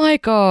 My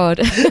God.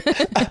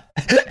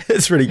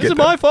 It's pretty good. Is it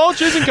my fault?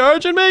 She's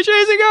encouraging me.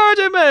 She's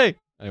encouraging me.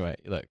 Anyway,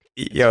 look.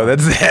 Yo,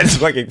 that's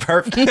fucking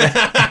perfect.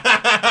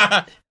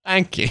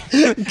 Thank you,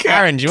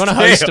 Aaron. Do you want to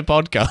host a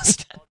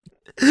podcast?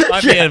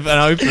 Might be an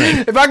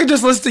opening. If I could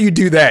just listen to you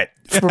do that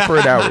for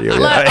an hour.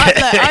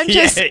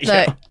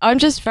 I'm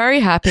just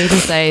very happy to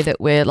say that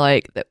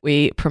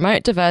we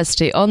promote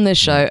diversity on this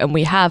show, and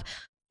we have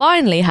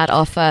finally had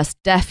our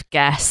first deaf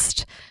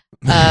guest.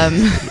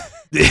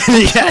 Yes.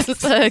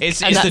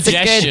 It's the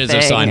gestures of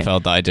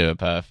Seinfeld that I do are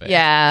perfect.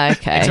 Yeah,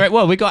 okay. It's right.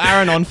 Well, we got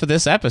Aaron on for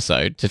this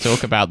episode to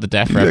talk about the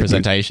deaf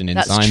representation in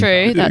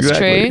Seinfeld. That's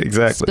true.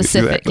 Exactly.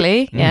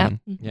 Specifically, yeah.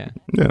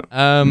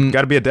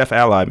 Got to be a deaf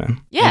ally,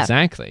 man. Yeah,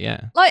 exactly.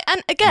 Yeah.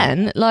 And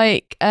again,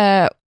 when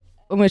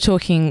we were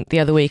talking the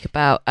other week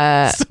about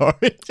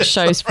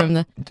shows from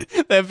the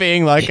there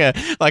being like a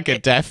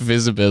deaf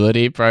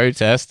visibility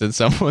protest, and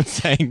someone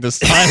saying the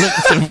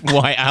silence of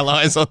white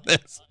allies on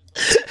this.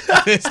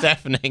 It's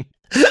deafening.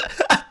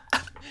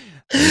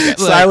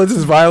 Silence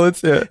is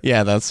violence.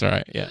 Yeah, that's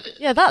right. Yeah,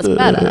 that's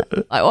better.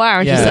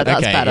 Aaron just said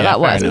that's better. That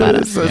works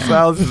better. So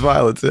silence is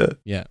violence.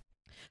 Yeah.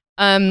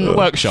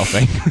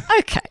 Workshopping.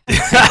 Okay.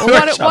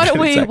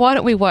 Why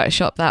don't we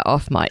workshop that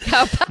off, Mike?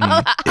 How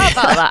about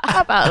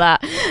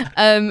that?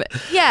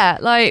 Yeah,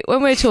 like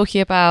when we're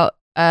talking about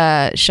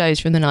shows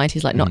from the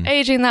 90s, like not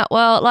aging that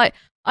well, like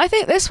I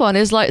think this one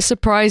is like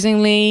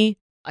surprisingly.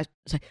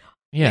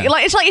 Yeah,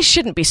 it's like it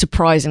shouldn't be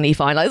surprisingly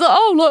fine.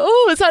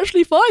 It's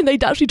actually fine. They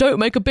actually don't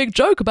make a big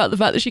joke about the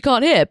fact that she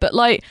can't hear. But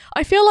like,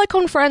 I feel like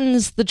on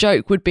Friends, the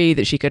joke would be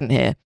that she couldn't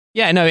hear.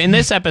 Yeah, no, in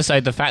this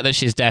episode, the fact that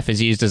she's deaf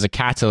is used as a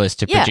catalyst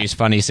to produce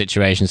funny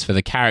situations for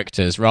the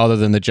characters rather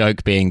than the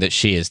joke being that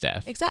she is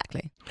deaf.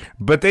 Exactly.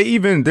 But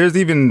there's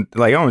even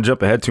like, I don't want to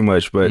jump ahead too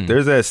much, but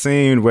there's that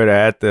scene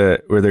where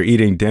they're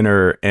eating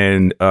dinner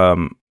and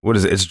what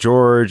is it? It's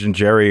George and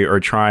Jerry are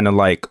trying to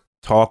like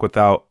talk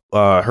without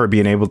her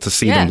being able to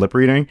see them lip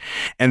reading,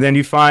 and then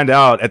you find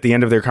out at the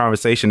end of their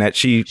conversation that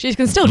she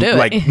can still do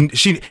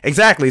it.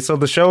 Exactly. So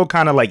the show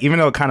kind of like, even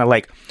though it kind of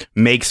like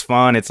makes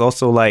fun, it's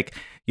also like,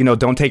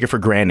 don't take it for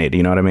granted.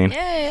 You know what I mean?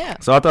 Yeah.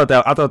 So I thought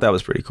that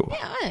was pretty cool.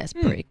 Yeah, it's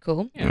pretty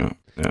cool. Yeah.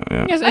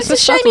 It's a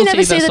shame you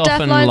never see the deaf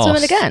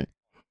lineswoman again.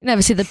 You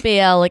never see the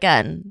BL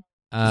again.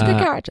 It's a good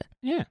character.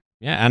 Yeah,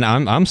 and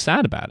I'm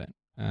sad about it.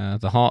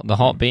 The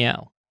hot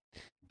BL.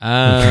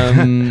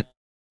 We're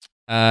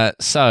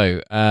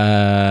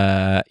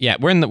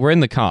in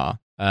the car.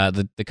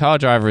 The car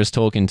driver is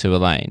talking to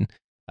Elaine.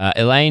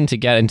 Elaine, to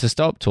get him to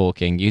stop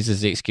talking, uses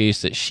the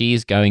excuse that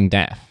she's going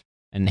deaf.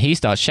 And he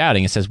starts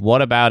shouting and says,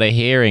 "What about a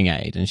hearing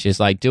aid?" And she's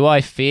like, "Do I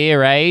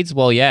fear aids?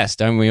 Well, yes,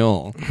 don't we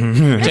all?"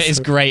 It's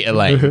great,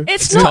 Elaine.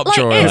 It's not like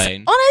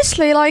Elaine.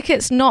 Honestly, like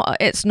it's not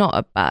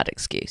a bad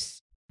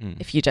excuse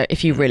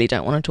if you really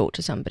don't want to talk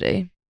to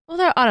somebody.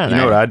 Although I don't know.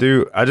 You know what I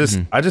do? I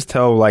just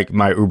tell like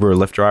my Uber or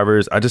Lyft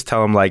drivers. I just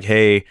tell them like,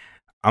 "Hey,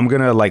 I'm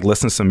gonna like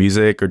listen to some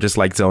music or just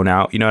like zone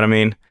out." You know what I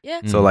mean? Yeah.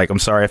 So like, I'm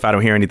sorry if I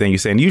don't hear anything you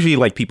say. And usually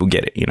like people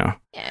get it. Yeah.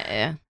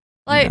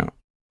 Like I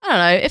don't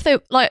know if they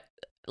like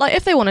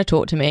if they want to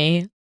talk to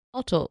me,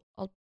 I'll talk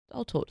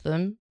to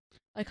them.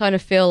 I kind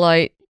of feel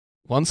like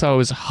once I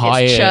was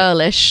higher, it's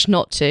churlish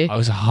not to. I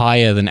was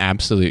higher than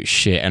absolute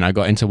shit, and I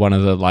got into one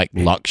of the like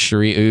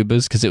luxury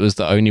Ubers because it was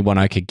the only one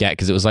I could get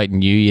because it was like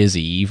New Year's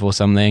Eve or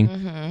something,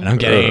 and I'm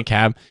getting a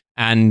cab.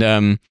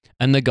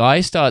 And the guy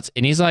starts,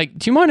 and he's like,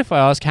 do you mind if I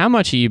ask, how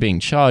much are you being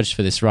charged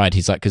for this ride?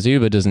 He's like, because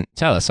Uber doesn't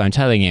tell us, so I'm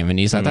telling him. And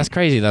he's like, that's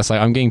crazy. That's like,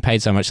 I'm getting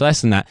paid so much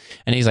less than that.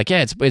 And he's like,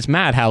 yeah, it's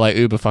mad how like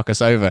Uber fuck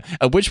us over.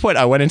 At which point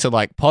I went into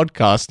like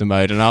podcaster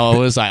mode, and I'm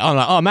like,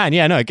 oh man,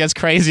 yeah, no, it gets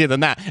crazier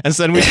than that. And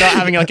so then we start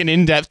having like an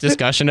in-depth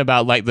discussion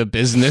about like the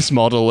business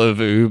model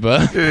of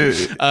Uber.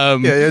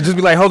 Yeah, just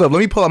be like, hold up, let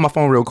me pull out my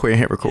phone real quick and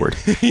hit record.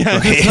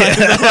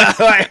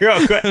 Like,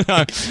 real quick.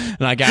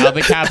 And I get out of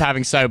the cab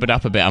having sobered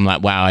up a bit. I'm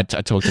like, wow, I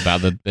talked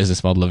about the business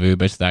model of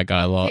Uber to that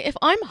guy a lot. If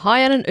I'm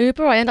high on an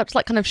Uber, I end up just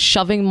like kind of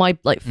shoving my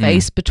like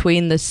face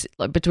between the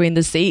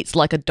seats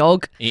like a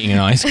dog Eating an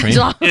ice cream.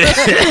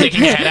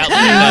 Sticking your head out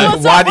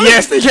the window.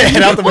 Yes, they can't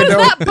head out the window.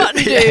 What does that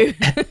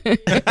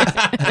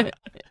button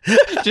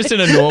do? Just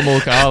in a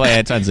normal car, like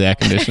it turns the air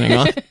conditioning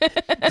on.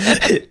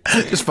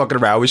 Just fucking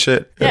around with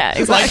shit. Yeah,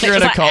 It's like you're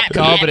in a cop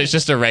car, but it's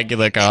just a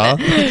regular car.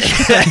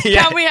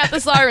 Can we have the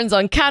sirens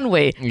on? Can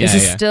we? This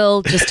is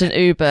still just an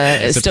Uber.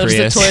 It's still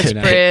Prius, just a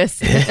Toyota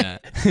Prius. Yeah.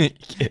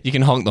 You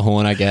can honk the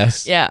horn, I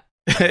guess. Yeah.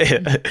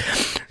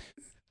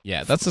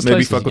 Yeah, that's as Maybe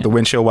close fuck as with you the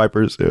windshield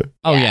wipers. Yeah.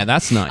 Oh yeah,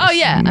 that's nice. Oh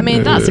yeah. I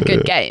mean, that's a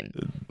good game.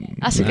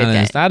 That's a good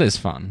game. That is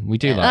fun. We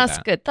do like that's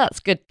that. good. That's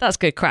good. That's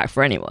good crack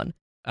for anyone.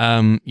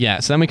 Yeah.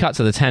 So then we cut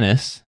to the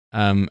tennis.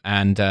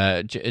 And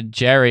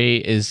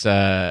Jerry's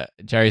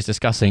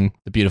discussing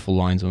the beautiful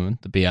lineswoman,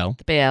 the BL.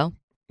 The BL.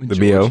 The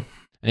BL.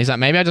 And he's like,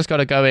 maybe I just got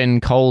to go in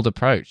cold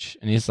approach.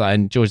 And he's like,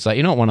 and George's like,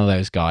 you're not one of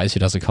those guys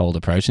who does a cold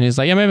approach. And he's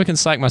like, yeah, maybe I can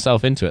psych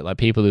myself into it, like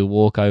people who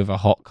walk over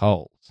hot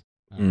coals.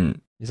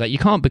 He's like, you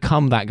can't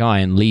become that guy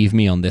and leave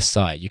me on this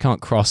side. You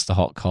can't cross the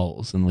hot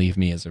coals and leave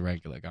me as a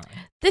regular guy.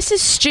 This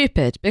is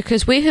stupid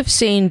because we have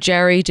seen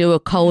Jerry do a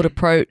cold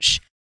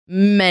approach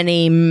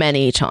many,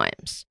 many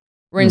times.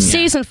 We're in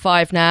season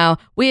 5 now.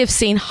 We have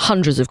seen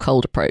hundreds of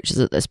cold approaches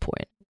at this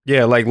point.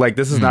 Yeah, like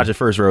this is not your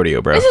first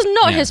rodeo, bro. This is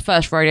not his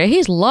first rodeo.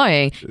 He's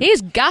lying. He's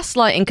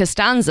gaslighting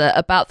Costanza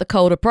about the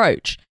cold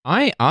approach.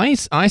 I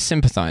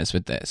sympathize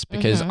with this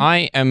because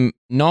I am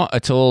not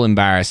at all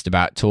embarrassed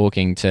about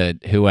talking to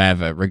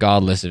whoever,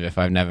 regardless of if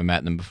I've never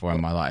met them before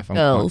in my life.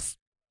 Girls.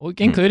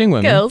 Including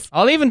women. Girls.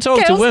 I'll even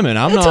talk to women.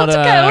 I'm I'll not. talk to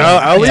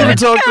girls. I'll even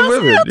talk to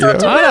women.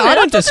 I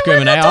don't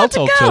discriminate. I'll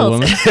talk to a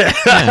woman.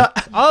 Yeah.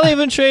 I'll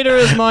even treat her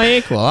as my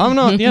equal. I'm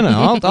not.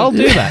 I'll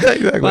do that.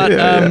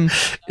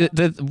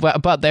 Exactly.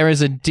 But but there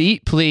is a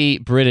deeply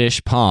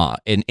British part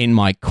in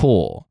my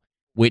core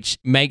which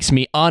makes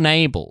me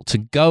unable to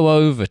go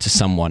over to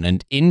someone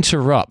and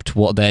interrupt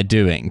what they're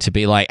doing to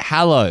be like,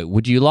 "Hello,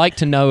 would you like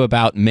to know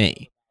about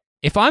me?"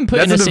 If I'm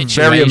put in a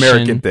situation, very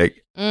American thing.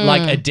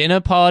 like a dinner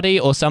party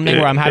or something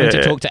where I'm having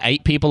to talk to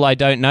 8 people I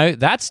don't know,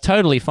 that's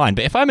totally fine.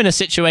 But if I'm in a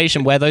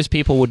situation where those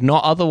people would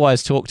not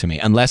otherwise talk to me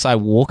unless I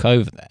walk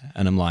over there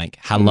and I'm like,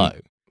 hello,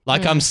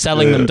 like I'm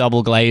selling them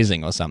double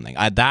glazing or something,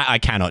 I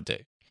cannot do.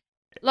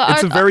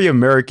 It's a very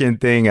American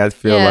thing, I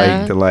feel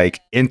like, to like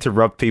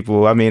interrupt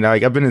people. I mean,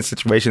 like I've been in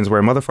situations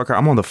where, motherfucker,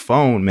 I'm on the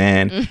phone,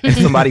 man, and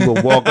somebody will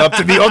walk up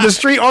to me on the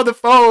street on the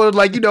phone,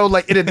 like,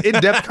 like in an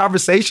in-depth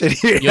conversation.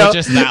 You're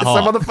just that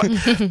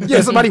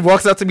hot. Somebody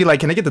walks up to me like,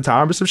 can I get the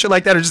time or some shit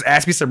like that, or just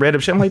ask me some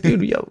random shit. I'm like,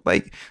 dude,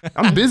 like,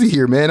 I'm busy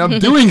here, man. I'm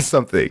doing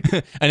something.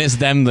 And it's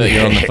them that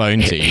you're on the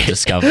phone to, you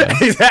discover.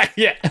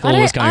 Exactly. Yeah. I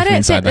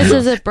don't think this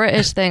is a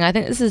British thing. I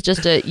think this is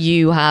just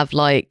you have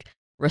like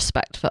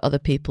respect for other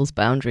people's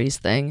boundaries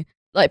thing.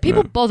 Like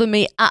people bother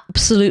me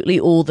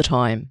absolutely all the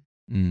time.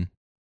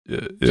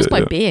 Just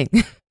by being.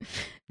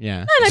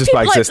 Yeah. No, just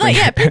by existing.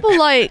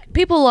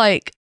 People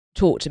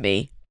talk to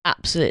me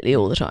absolutely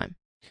all the time.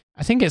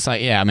 I think it's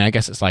like, I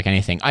guess it's like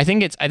anything. I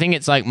think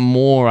it's like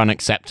more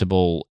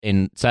unacceptable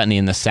certainly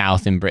in the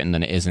South in Britain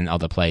than it is in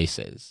other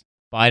places.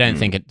 But I don't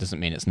think it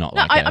doesn't mean it's not.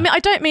 No, I mean I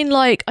don't mean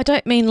like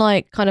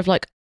kind of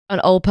like an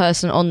old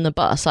person on the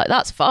bus. Like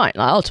that's fine.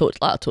 Like I'll talk to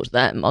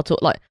them. I'll talk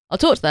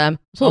to them.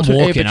 Talk to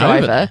an Uber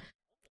driver.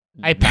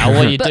 Hey pal,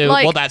 what you do?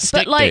 What that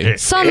stick do?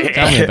 Tell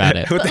me about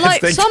it.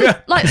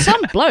 But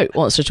some bloke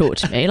wants to talk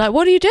to me. Like,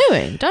 what are you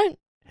doing? Don't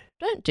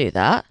do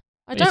that.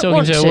 I don't talking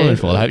want to a woman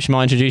for? I hope she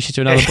might introduce you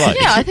to another bloke.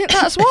 Yeah, I think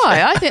that's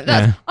why.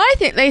 I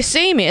think they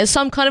see me as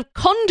some kind of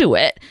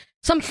conduit,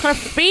 some kind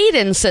of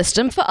feed-in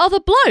system for other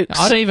blokes.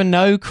 I don't even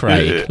know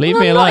Craig. Leave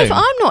me alone.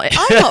 I'm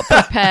not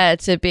prepared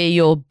to be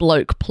your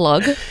bloke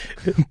plug.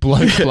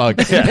 Bloke plug.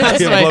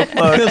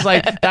 It's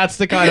like that's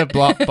the kind of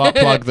butt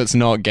plug that's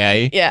not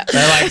gay. Yeah,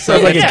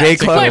 sounds like a gay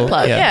club.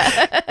 Plug,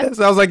 yeah. It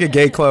sounds like a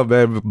gay club,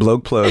 man.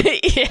 Bloke plug.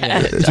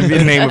 Yeah, it should be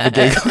the name of a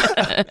gay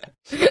club.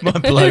 My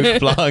bloke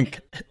plug.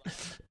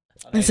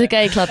 It's a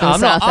gay club in I'm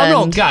Southend. I'm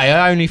not gay.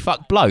 I only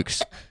fuck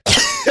blokes.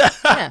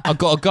 I've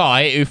got a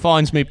guy who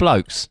finds me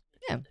blokes.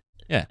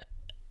 Yeah.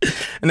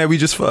 And then we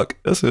just fuck.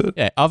 That's it.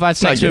 Yeah, I've had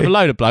sex with a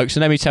load of blokes,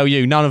 and let me tell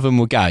you, none of them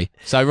were gay.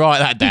 So write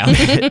that down,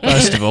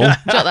 first of all.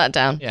 Jot that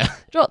down. Yeah.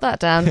 Jot that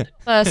down,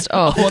 first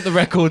off. I want the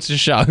record to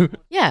show.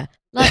 Yeah.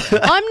 Like,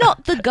 I'm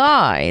not the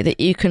guy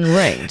that you can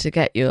ring to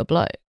get you a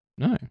bloke.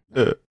 No.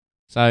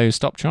 So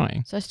stop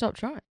trying. If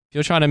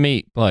you're trying to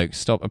meet blokes,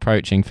 stop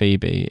approaching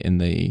Phoebe in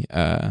the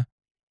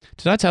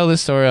Did I tell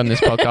this story on this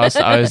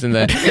podcast? I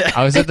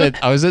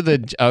was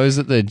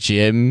at the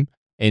gym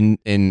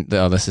in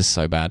oh, this is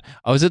so bad.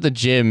 I was at the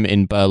gym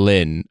in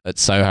Berlin at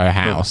Soho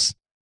House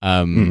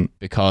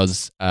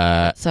because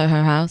Soho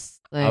House.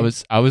 I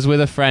was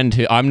with a friend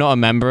who, I'm not a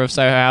member of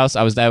Soho House.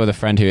 I was there with a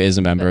friend who is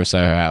a member of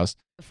Soho House.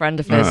 A friend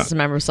of his is a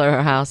member of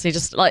Soho House. He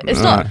just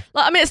it's not.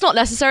 Like, I mean, it's not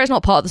necessary. It's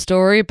not part of the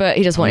story, but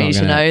he just wanted you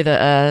to know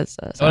that.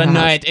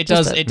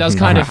 It does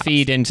kind of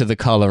feed into the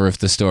color of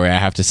the story. I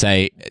have to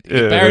say.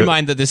 Bear in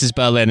mind that this is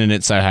Berlin and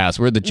it's Soho House.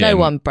 We're at the gym. No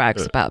one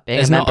brags about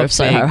being a member of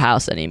Soho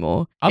House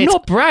anymore. I'm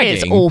not bragging.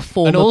 It's all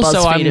former and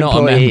also BuzzFeed I'm not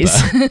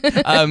employees.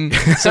 a member.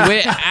 So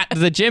we're at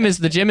the gym.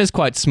 The gym is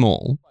quite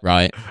small,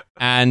 right?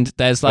 And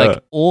there's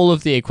like all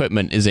of the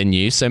equipment is in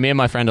use. So me and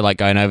my friend are like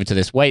going over to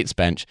this weights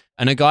bench,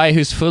 and a guy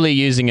who's fully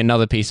using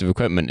another piece of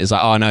equipment is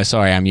like, "Oh no,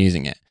 sorry, I'm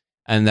using it."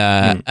 And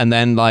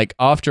then like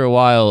after a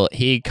while,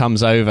 he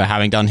comes over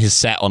having done his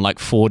set on like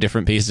 4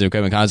 different pieces of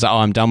equipment. I was like, "Oh,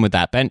 I'm done with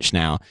that bench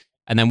now."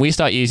 And then we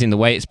start using the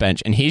weights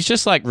bench, and he's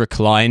just like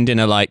reclined in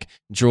a like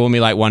draw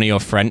me like one of your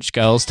French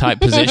girls type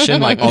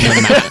position, like on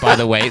the mat by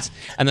the weights.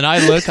 And then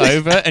I look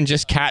over and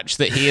just catch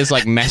that he is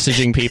like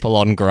messaging people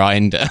on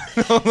Grindr.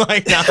 I'm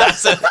like,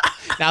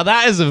 now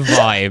that is a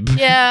vibe.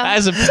 Yeah, that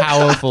is a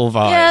powerful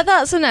vibe. Yeah,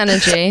 that's an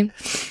energy.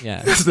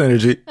 Yeah, that's an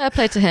energy. Fair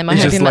play to him. I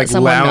hope he met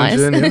someone nice.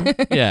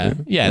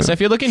 Yeah. So if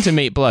you're looking to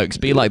meet blokes,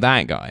 be like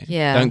that guy.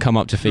 Yeah. Don't come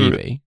up to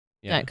Phoebe.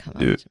 Yeah. Don't come up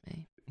to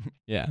me.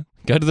 Yeah.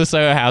 Go to the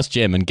Soho House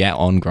gym and get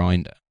on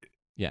Grindr.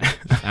 Yeah.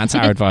 That's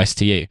our advice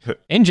to you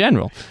in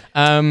general.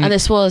 And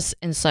this was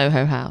in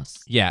Soho House.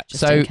 Yeah.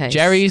 So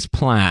Jerry's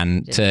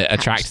plan to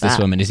attract this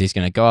woman is he's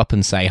going to go up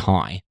and say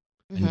hi.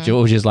 And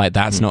George is like,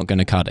 that's not going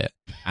to cut it.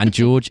 And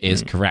George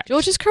is correct.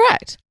 George is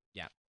correct.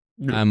 Yeah.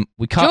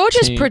 George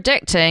is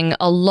predicting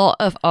a lot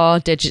of our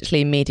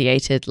digitally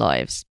mediated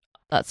lives.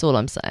 That's all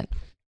I'm saying.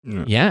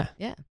 Yeah.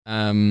 Yeah.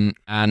 And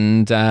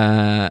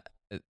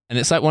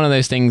it's like one of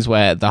those things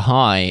where the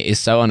high is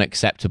so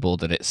unacceptable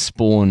that it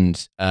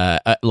spawned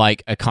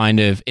like a kind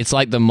of, it's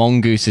like the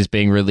mongoose is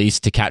being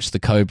released to catch the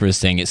cobras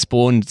thing. It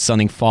spawned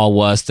something far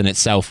worse than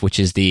itself, which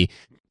is the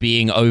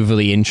being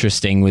overly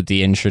interesting with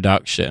the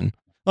introduction.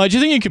 Like, do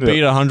you think you could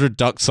beat 100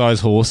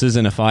 duck-sized horses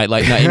in a fight?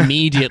 Like, no,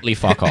 immediately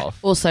fuck off.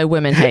 Also,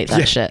 women hate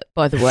that shit,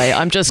 by the way.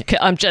 I'm just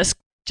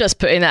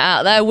putting that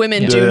out there.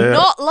 Women do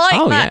not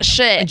like that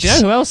shit. And do you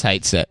know who else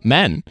hates it?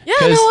 Men. Yeah,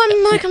 no,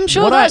 I'm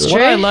sure that's true.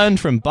 What I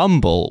learned from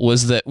Bumble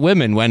was that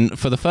women, when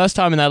for the first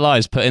time in their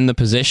lives put in the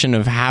position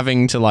of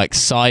having to like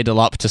sidle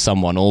up to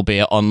someone,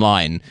 albeit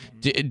online,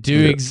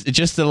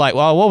 just to like,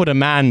 well, what would a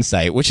man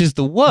say? Which is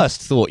the worst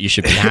thought you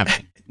should be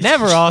having.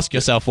 Never ask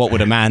yourself what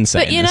would a man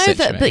say.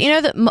 But you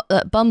know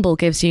that Bumble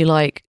gives you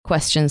like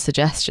question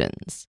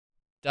suggestions.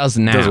 Does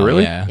now? Does it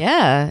really?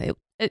 Yeah.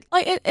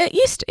 It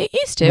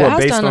used to.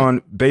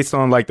 Well, based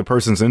on like the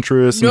person's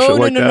interests and shit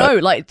like that? No.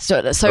 Like so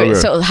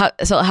it'll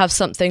have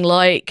something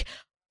like,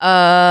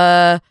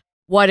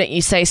 why don't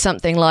you say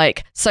something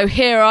like, so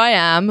here I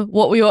am,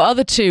 what were your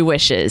other 2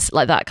 wishes?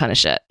 Like that kind of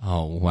shit.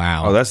 Oh,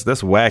 wow. Oh,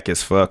 that's whack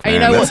as fuck, man. You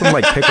know that's some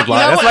like pickup line.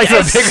 That's like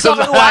some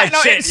pickup line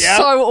shit, it's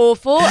so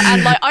awful.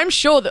 And like I'm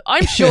sure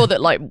that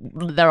like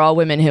there are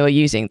women who are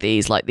using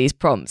these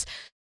prompts.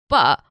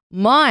 But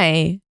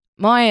my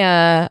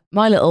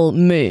little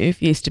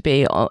move used to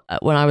be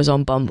when I was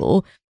on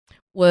Bumble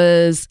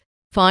was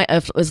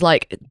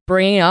like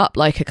bringing up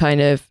like a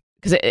kind of,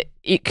 because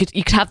you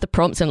could have the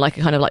prompts in like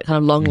a kind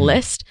of long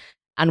list,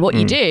 and what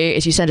you do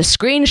is you send a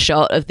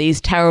screenshot of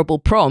these terrible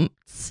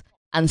prompts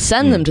and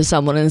send them to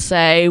someone and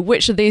say,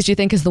 which of these do you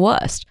think is the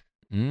worst?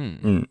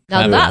 Now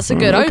that's a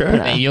good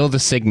opener. You're the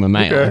Sigma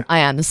male. Okay. I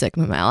am the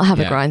Sigma male. I have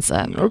a grind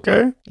set.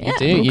 Okay. Yeah.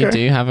 You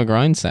do have a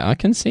grind set. I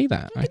can see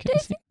that. I can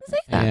see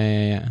that.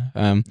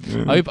 Yeah.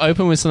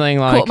 Open with something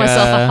like... Caught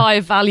myself a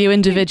high value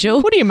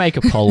individual. What do you make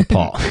a Pol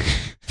Pot?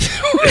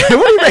 What do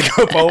you make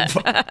a Pol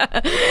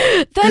Pot?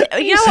 Then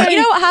you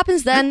know what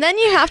happens then? Then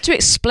you have to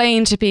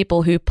explain to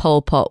people who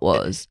Pol Pot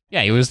was.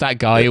 Yeah, he was that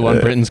guy who won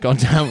Britain's Got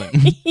Talent.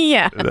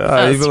 Yeah.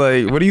 You'd be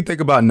like, what do you think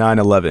about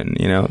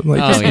 9/11? You know, like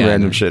just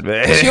random shit,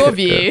 man. What's your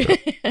view?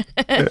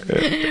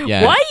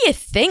 Yeah. Why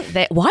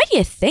do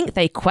you think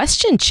they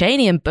questioned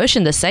Cheney and Bush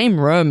in the same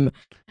room?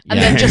 And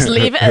then just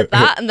leave it at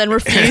that and then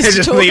refuse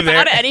to talk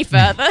about it any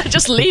further.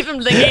 Just leave them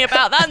thinking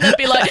about that and then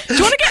be like, do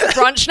you want to get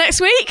brunch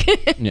next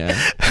week?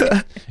 Yeah.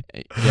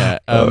 Yeah.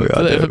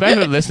 For the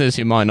benefit of listeners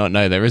who might not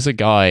know, there is a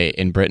guy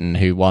in Britain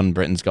who won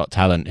Britain's Got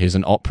Talent who's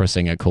an opera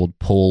singer called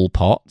Paul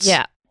Potts.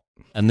 Yeah.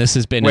 And this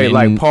has been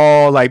like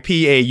Paul, like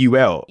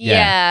Paul.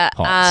 Yeah.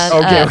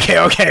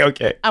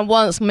 Okay. And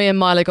once me and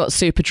Milo got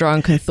super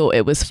drunk and thought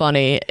it was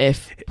funny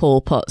if Paul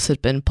Potts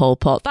had been Pol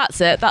Pot.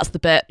 That's it. That's the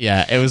bit.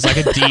 Yeah, it was like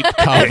a deep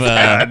cover.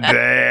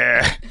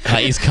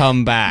 Like he's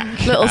come back.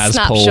 Little as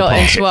snapshot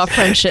into our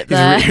friendship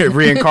there. He's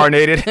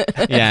reincarnated.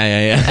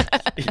 Yeah.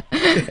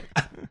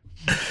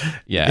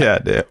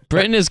 Yeah.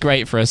 Britain is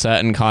great for a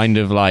certain kind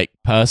of like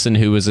person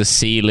who was a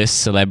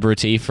C-list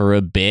celebrity for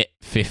a bit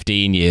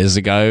 15 years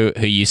ago,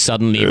 who you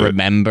suddenly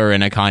remember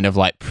in a kind of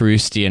like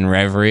Proustian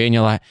reverie, and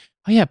you're like,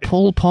 Oh yeah,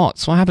 Paul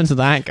Potts. What happened to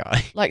that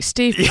guy? Like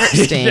Steve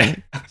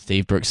Brookstein.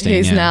 Steve Brookstein.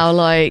 He's yeah. now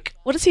like,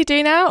 what does he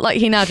do now? Like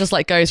he now just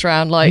like goes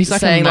around like He's like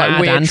saying a like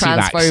mad weird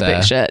anti-vaxxer.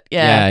 transphobic shit.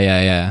 Yeah.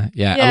 Yeah.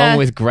 Yeah. Along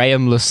with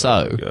Graham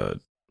Lasso. Oh, God.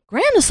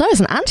 Graham Lasso is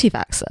an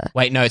anti-vaxxer.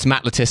 Wait, no, it's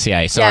Matt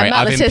Letizia. Sorry,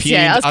 Matt I've Letizia. impugned,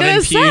 I was I've gonna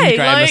impugned say,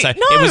 Graham like, Lasso.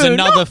 no, It was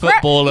another not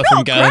footballer not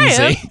from Guernsey.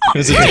 Graham. It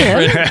was a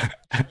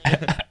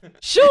different.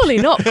 Surely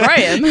not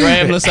Graham.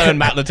 Graham Lasso and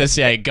Matt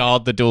Letizia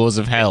guard the doors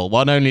of hell.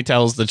 One only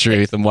tells the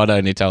truth and one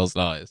only tells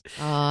lies.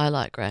 Oh, I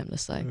like Graham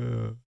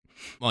Lasso.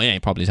 Well, yeah, he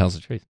probably tells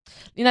the truth.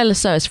 You know,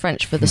 Lasso is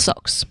French for the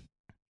socks.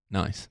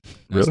 Nice.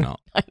 No, Really? it's not.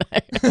 I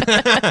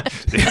know.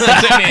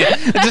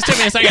 It just took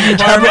me a second.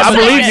 I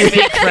believe you.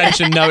 Speak French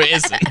and no, it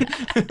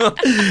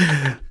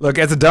isn't. Look,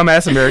 as a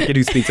dumbass American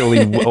who speaks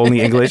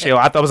only English, I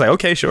thought I was like,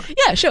 okay, sure.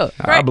 Yeah, sure.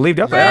 I believed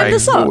you. Graham the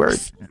socks. Word.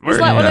 It's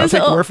like one of those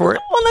Take little, word for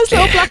it. one of those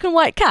little black and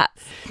white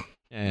cats.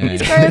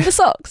 He's Graham the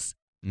socks.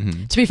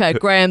 Mhm. To be fair,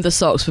 Graham the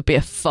socks would be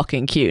a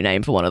fucking cute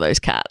name for one of those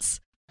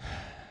cats.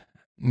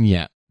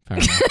 Yeah, fair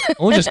enough.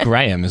 Or just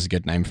Graham is a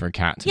good name for a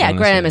cat. to be Yeah, honest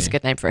Graham with is a you.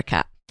 good name for a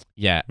cat.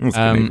 Yeah. That's a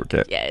good name for a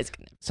cat. Yeah, it's a good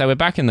name. So we're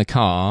back in the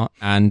car,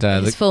 and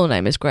His full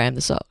name is Graham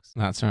the socks.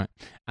 that's right.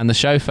 And the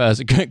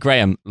chauffeur's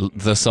Graham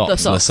the socks.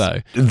 The socks.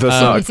 So The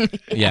socks.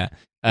 yeah.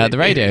 The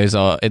radios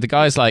are the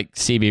guys like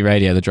CB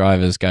Radio. The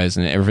drivers goes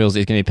and it reveals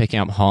he's going to be picking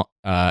up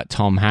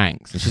Tom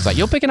Hanks, and she's like,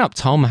 "You're picking up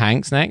Tom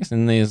Hanks next?"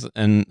 And he's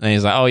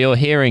like, "Oh, your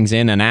hearing's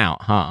in and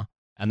out, huh?"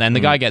 And then the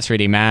guy gets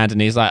really mad, and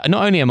he's like,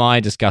 "Not only am I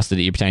disgusted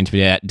that you pretend to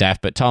be deaf,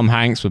 but Tom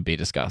Hanks would be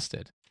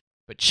disgusted.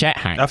 But Chet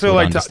Hanks, I feel would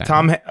like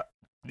understand."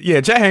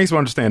 Chet Hanks will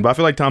understand, but I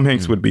feel like Tom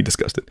Hanks would be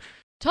disgusted.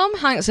 Tom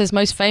Hanks'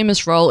 most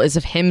famous role is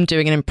of him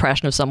doing an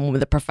impression of someone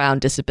with a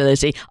profound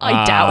disability.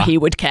 I doubt he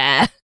would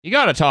care. You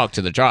got to talk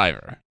to the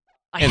driver.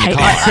 I In the hate,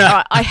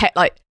 car. I hate,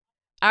 like,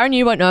 Aaron,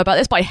 you won't know about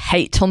this, but I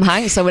hate Tom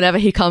Hanks. So whenever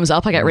he comes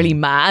up, I get really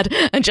mad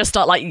and just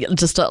start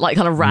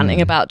kind of ranting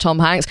about Tom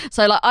Hanks.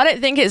 So like, I don't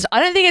think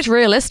it's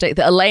realistic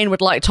that Elaine would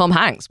like Tom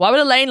Hanks. Why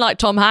would Elaine like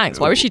Tom Hanks?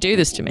 Why would she do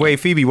this to me?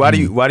 Wait, Phoebe, why do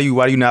you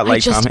not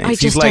like Tom Hanks? I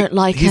just he's like, don't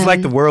like he's him.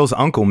 like the world's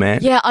uncle, man.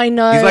 Yeah, I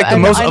know. He's like the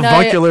most I know.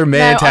 avuncular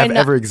man No, to I have know.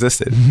 ever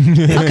existed.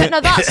 Okay,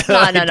 no, that's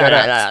no.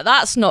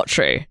 That's not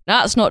true.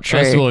 That's not true.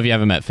 First of all, have you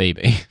ever met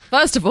Phoebe?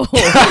 First of all,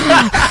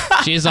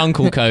 She is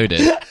uncle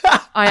coded.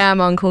 I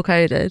am uncle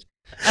coded.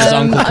 She's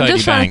Uncle I'm Cody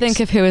just trying to Banks.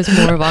 think of who is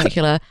more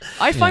avuncular.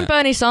 I find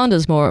Bernie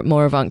Sanders more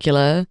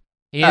avuncular.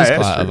 He is that's quite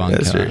true, that's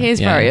avuncular. true. He is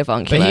very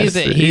avuncular. But he's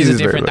He's a very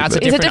different. That's a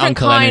avuncular. He's a different different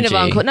uncle kind energy.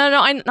 of uncle.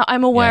 No,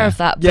 I'm aware Yeah. of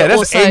that. Yeah, but that's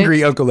also,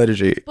 angry uncle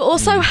energy. But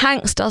also,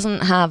 Hanks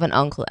doesn't have an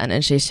uncle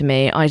energy to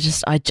me. I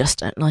just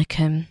don't like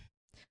him.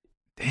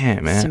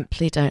 Damn, man.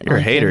 Simply don't. You're a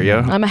like hater, him. yo.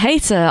 I'm a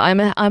hater. I'm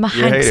a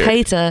You're a Hanks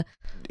hater.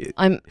 hater.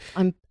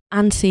 I'm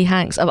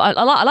anti-Hanks. I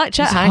like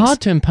Chet It's Hanks.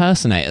 hard to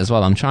impersonate as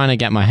well. I'm trying to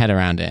get my head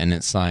around it, and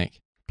it's like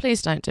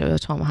Please don't do a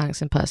Tom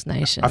Hanks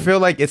impersonation. I feel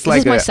like it's This like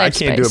is my I safe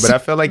can't do it, space. but I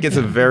feel like it's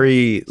a very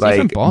he from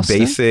like Boston?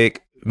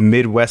 basic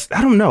Midwest.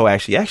 I don't know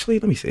actually. Actually,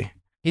 let me see.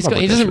 he Love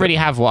doesn't that really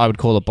have what I would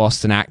call a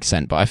Boston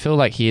accent, but I feel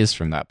like he is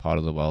from that part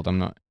of the world. I'm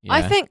not. Yeah.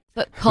 I think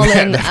that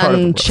Colin That part of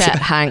and the Chet world.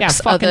 Hanks yeah,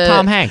 are fucking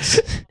Tom the, Hanks.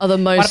 are the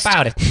most. What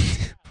about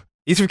it?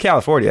 He's from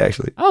California,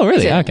 actually. Oh, really?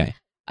 Is it? Okay.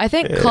 I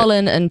think Yeah.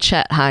 Colin and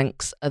Chet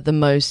Hanks are the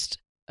most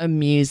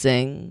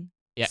amusing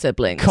Yeah.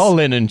 siblings.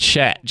 Colin and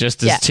Chet,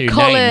 just as two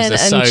names, are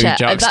so Chet.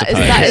 juxtaposed.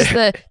 That is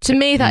the to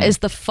me that is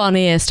the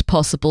funniest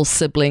possible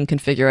sibling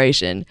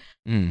configuration.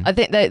 Mm. I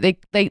think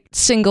they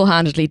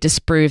single-handedly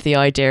disprove the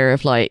idea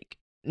of like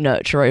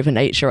nurture over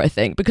nature. I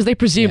think because they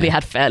presumably Yeah.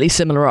 had fairly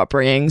similar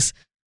upbringings.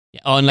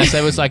 Oh, unless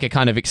there was like a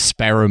kind of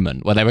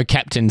experiment where they were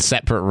kept in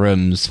separate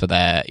rooms for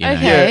their, you know.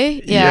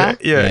 Okay. Yeah.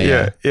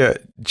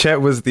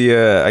 Chet was the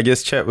I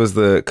guess Chet was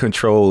the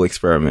control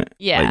experiment.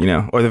 Yeah. Like, you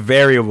know, or the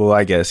variable,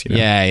 I guess, you know.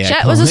 Yeah.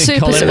 Chet was a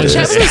super. Colin Chet was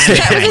was just-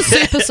 a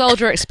super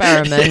soldier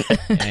experiment.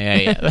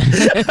 Yeah.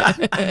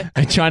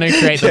 They're trying to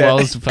create the Yeah.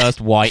 world's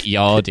first white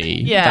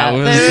yardie. Yeah,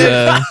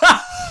 That was.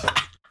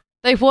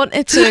 They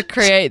wanted to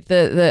create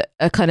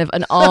a kind of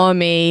an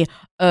army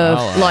of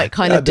Oh, like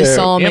kind of goddamn.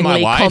 Me and my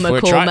disarmingly wife, comical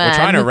we're trying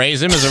men. to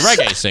raise him as a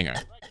reggae singer.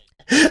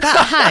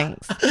 That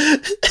Hanks.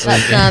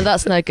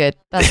 That's no good.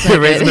 That's no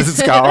Raise good. him as a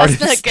ska That's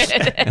no artist.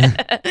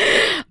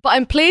 good. But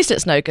I'm pleased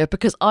it's no good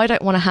because I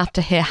don't want to have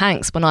to hear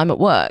Hanks when I'm at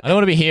work. I don't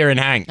want to be hearing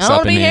Hanks. I don't want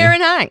up to be in here.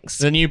 hearing Hanks.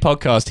 The new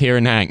podcast,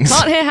 Hearing Hanks.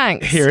 Can't hear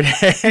Hanks.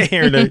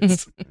 Here it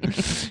is.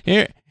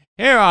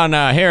 Here on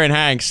Hearing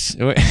Hanks.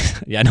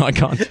 Yeah, no, I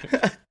can't.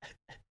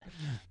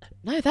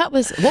 No, what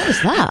was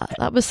that?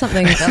 That was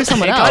something. That was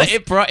someone else.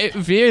 It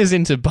veers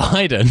into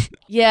Biden.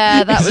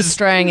 Yeah, that was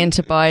straying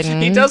into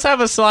Biden. He does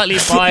have a slightly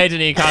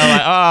Biden-y kind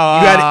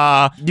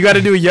of like, You got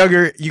to do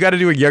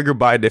a younger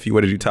Biden if you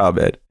want to do Tom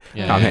Hanks.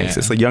 Yeah.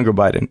 It's a younger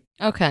Biden.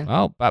 Okay.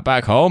 Well,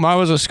 back home, I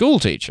was a school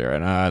teacher,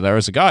 and there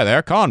was a guy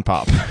there, Con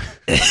Pop.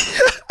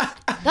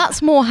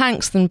 That's more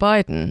Hanks than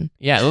Biden.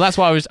 Yeah, well, that's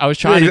why I was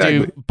trying Yeah, to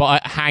do exactly.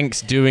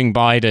 Hanks doing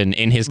Biden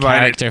in his Right.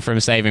 character from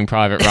Saving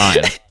Private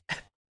Ryan.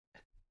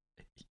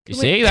 You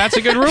see, that's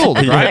a good rule.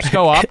 The gripes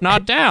go up,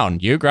 not down.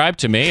 You gripe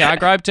to me, I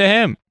gripe to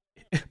him.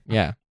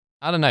 Yeah.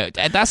 I don't know.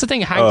 That's the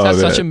thing. Hanks has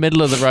such a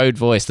middle of the road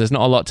voice. There's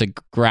not a lot to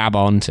grab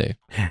onto.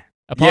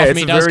 Apart from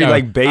it's a very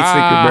like basic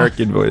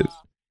American voice.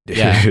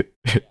 Yeah.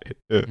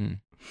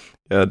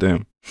 Yeah,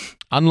 damn.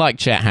 Unlike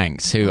Chet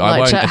Hanks, who I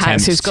won't Chet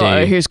attempt Hanks,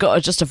 to... who's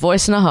got just a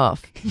voice and a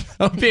half.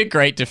 That would be a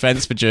great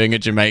defense for doing a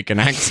Jamaican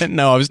accent.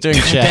 No, I was doing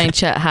Chet. Doing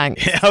Chet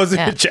Hanks. I was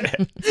doing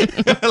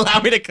Chet.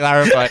 Allow me to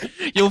clarify.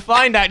 You'll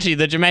find actually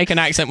the Jamaican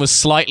accent was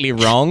slightly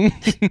wrong,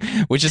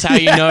 which is how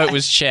you know it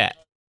was Chet.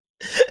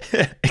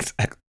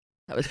 Exactly.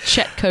 That was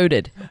Chet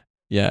coded.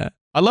 Yeah.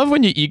 I love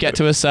when you get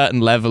to a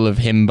certain level of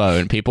himbo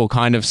and people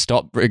kind of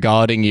stop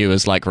regarding you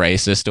as like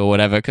racist or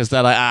whatever because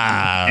they're like,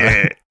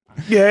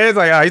 Yeah, it's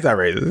like, he's not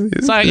racist.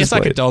 It's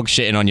like a dog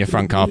shitting on your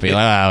front carpet. You're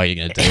like, what are you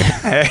going to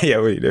do? Yeah,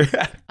 what are you doing?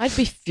 I'd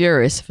be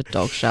furious if a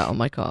dog shat on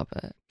my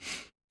carpet.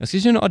 That's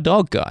because you're not a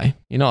dog guy.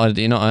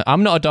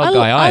 I'm not a dog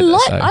guy either.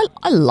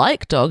 I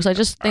like dogs. I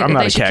just think I'm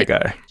not a cat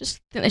guy.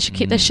 Just think they should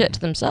keep their shit to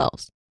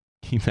themselves.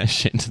 Keep their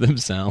shit to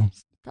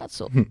themselves.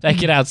 That's all.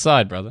 Take it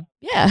outside, brother.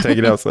 Yeah. Take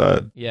it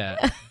outside. Yeah.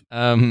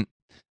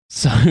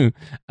 So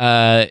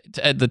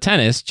at the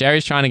tennis,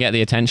 Jerry's trying to get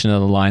the attention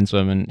of the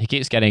lineswoman. He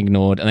keeps getting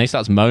ignored, and then he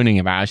starts moaning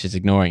about how she's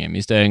ignoring him.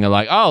 He's doing a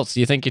like, oh, so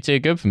you think you're too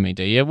good for me,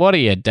 do you? What are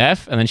you,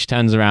 deaf? And then she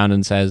turns around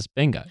and says,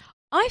 bingo.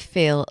 I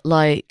feel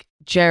like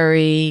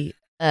Jerry's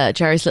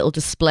little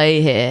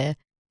display here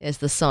is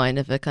the sign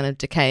of a kind of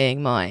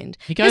decaying mind.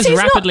 He goes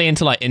rapidly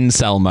into like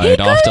incel mode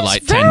after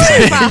like 10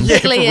 seconds.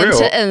 Rapidly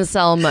into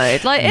incel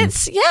mode. Like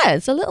it's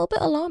a little bit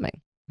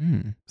alarming.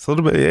 It's a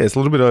little bit.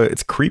 Yeah,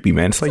 it's creepy,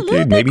 man. It's like,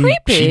 dude, maybe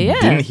creepy, she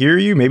didn't hear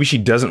you. Maybe she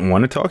doesn't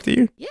want to talk to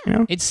you. Yeah. You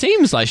know? It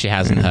seems like she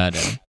hasn't heard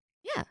him.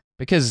 Yeah.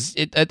 Because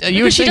she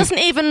doesn't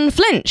even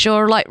flinch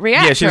or like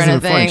react or anything.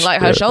 Flinch,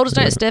 like her shoulders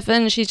don't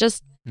stiffen. She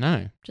just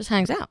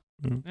hangs out.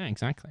 Yeah,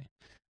 exactly.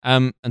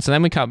 And so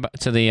then we cut back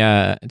to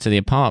the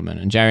apartment,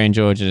 and Jerry and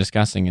George are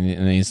discussing,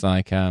 and he's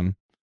like,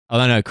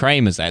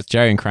 Kramer's there. It's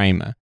Jerry and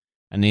Kramer,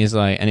 and he's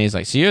like,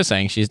 so you're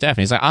saying she's deaf?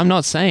 And he's like, I'm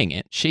not saying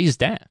it. She's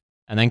deaf.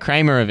 And then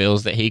Kramer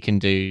reveals that he can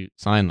do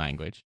sign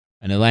language,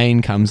 and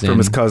Elaine comes in from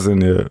his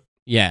cousin. Yeah.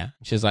 Yeah,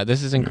 she's like,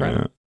 this is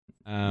incredible.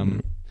 Yeah.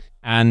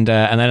 And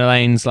then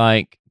Elaine's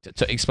like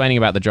explaining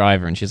about the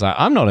driver, and she's like,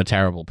 I'm not a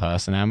terrible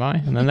person, am I?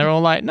 And then they're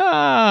all like,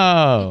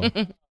 no.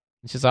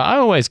 She's like, I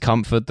always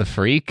comfort the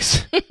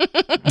freaks.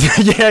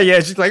 yeah.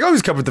 She's like, I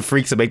always comfort the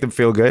freaks to make them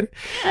feel good.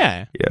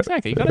 Yeah,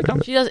 exactly. You gotta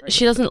comfort.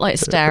 She doesn't like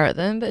stare at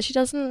them, but she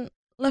doesn't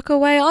look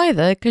away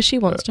either because she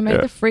wants to make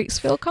the freaks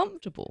feel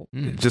comfortable.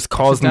 Just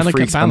calls them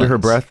freaks under her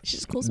breath.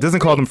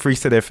 Doesn't call them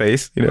freaks to their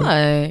face. You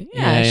know?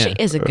 No, she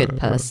is a good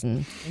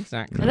person.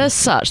 Exactly. And as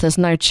such, there's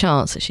no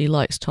chance that she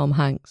likes Tom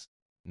Hanks.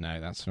 No,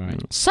 that's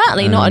right.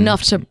 Certainly not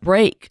enough to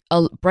break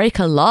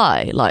a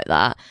lie like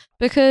that.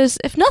 Because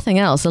if nothing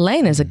else,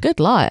 Elaine is a good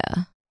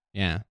liar.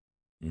 Yeah.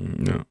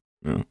 No.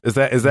 Is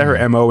that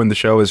her MO in the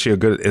show? Is she a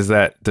good? Does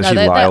she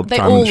lie all the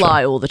time? They all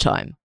lie all the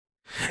time.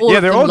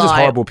 They're all just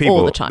horrible people.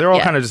 All the time. They're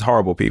all kind of just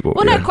horrible people.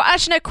 Well, no,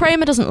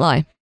 Kramer doesn't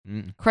lie.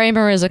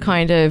 Kramer is a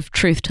kind of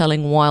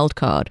truth-telling wild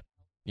card.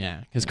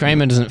 Yeah, because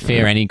Kramer doesn't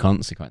fear any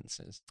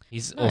consequences.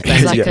 He's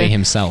authentically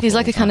himself. He's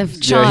like a kind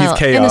of child,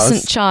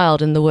 innocent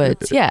child in the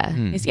woods. Yeah,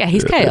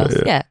 he's chaos.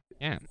 Yeah.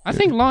 I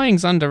think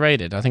lying's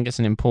underrated. I think it's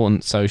an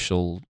important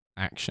social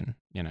action.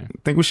 You know,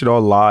 I think we should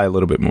all lie a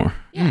little bit more.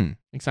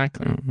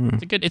 Exactly.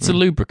 It's a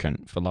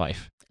lubricant for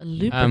life. A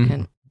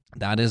lubricant.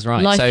 That is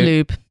right. Life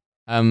lube.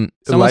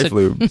 Life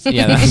lube.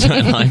 Yeah, that's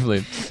right. Life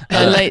lube.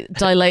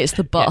 Dilates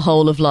the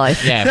butthole of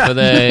life. Yeah, for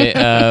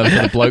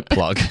the bloke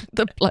plug.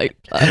 The bloke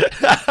plug.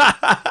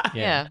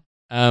 Yeah.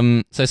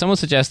 So someone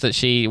suggests that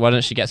why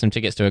don't she get some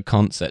tickets to a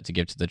concert to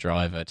give to the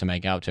driver to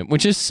make out to him,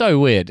 which is so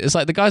weird. It's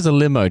like the guy's a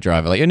limo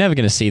driver. Like, you're never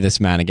going to see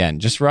this man again.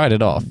 Just write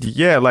it off.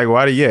 Yeah, like,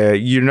 why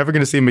you're never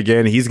going to see him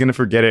again. He's going to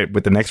forget it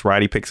with the next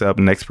ride he picks up,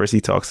 the next person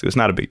he talks to. It's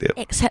not a big deal.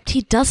 Except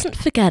he doesn't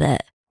forget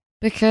it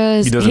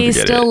because he's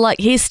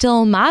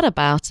still mad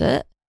about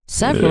it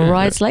several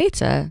rides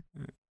later.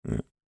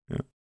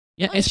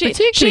 Yeah, it's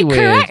particularly weird.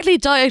 She correctly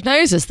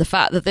diagnoses the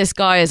fact that this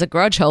guy is a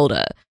grudge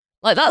holder.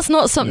 Like, that's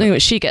not something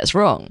which she gets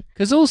wrong.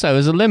 Because also,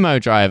 as a limo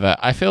driver,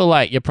 I feel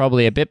like you're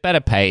probably a bit better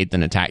paid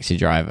than a taxi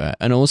driver.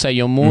 And also,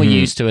 you're more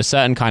used to a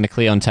certain kind of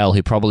clientele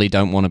who probably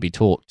don't want to be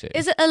talked to.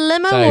 Is it a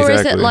limo or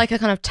is it like a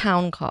kind of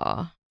town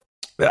car?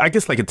 I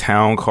guess like a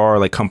town car,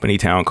 like company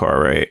town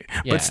car, right?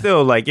 Yeah. But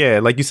still, like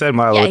you said,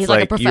 Milo, yeah, it's he's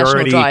like a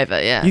professional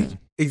driver,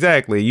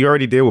 Exactly. You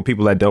already deal with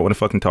people that don't want to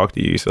fucking talk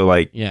to you. So,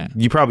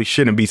 you probably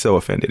shouldn't be so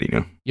offended, you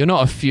know? You're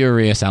not a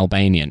furious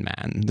Albanian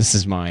man. This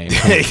is my...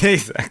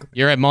 Exactly.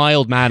 You're a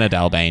mild-mannered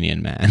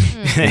Albanian man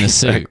in a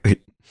suit.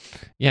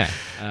 Yeah.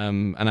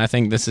 And I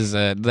think this is...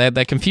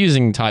 They're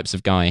confusing types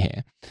of guy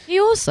here. He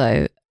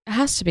also, it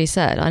has to be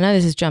said, I know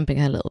this is jumping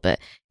ahead a little bit,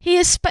 he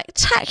is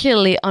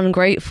spectacularly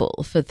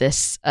ungrateful for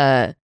this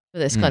kind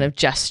of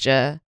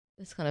gesture,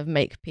 this kind of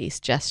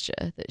make-peace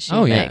gesture that she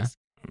makes. Yeah.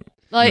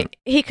 Like,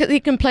 he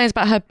complains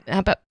about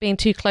about being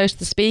too close to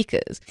the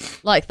speakers.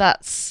 Like,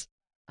 that's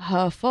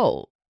her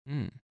fault.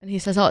 And he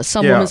says, oh, it's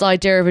some woman's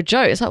idea of a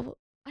joke. It's like, well,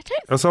 I I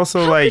don't. It's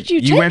also how like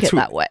did you went take to it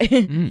that way.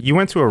 you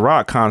went to a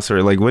rock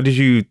concert. Like, what did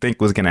you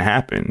think was gonna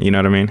happen? You know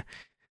what I mean?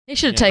 He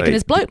should have taken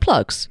his bloke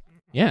plugs.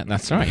 Yeah,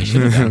 that's right. You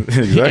should have done.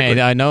 Exactly.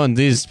 Yeah, I know, and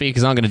these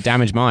speakers aren't going to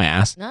damage my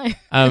ass. No,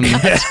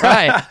 That's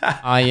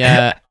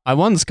right. I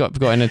once got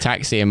in a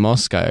taxi in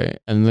Moscow,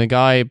 and the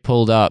guy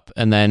pulled up,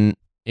 and then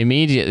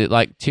immediately,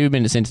 like 2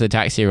 minutes into the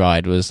taxi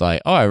ride, was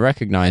like, "Oh, I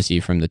recognize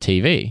you from the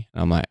TV."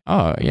 And I'm like,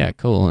 "Oh, yeah,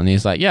 cool." And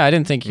he's like, "Yeah, I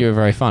didn't think you were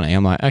very funny."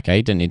 I'm like, "Okay,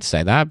 you didn't need to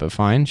say that, but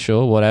fine,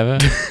 sure, whatever."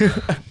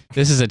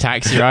 This is a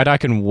taxi ride. I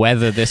can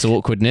weather this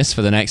awkwardness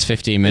for the next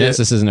 15 minutes.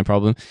 Yeah. This isn't a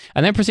problem.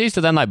 And then proceeds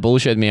to then like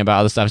bullshit me about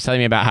other stuff. He's telling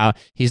me about how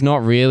he's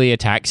not really a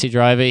taxi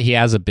driver. He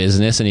has a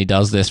business and he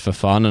does this for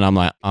fun. And I'm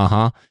like,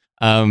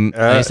 and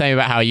he's saying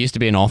about how he used to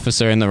be an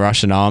officer in the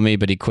Russian army,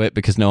 but he quit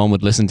because no one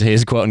would listen to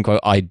his quote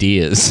unquote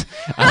ideas.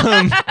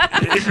 And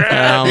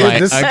I'm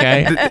like,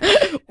 okay.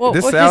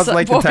 This sounds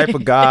like the type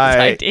of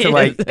guy to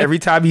like every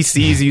time he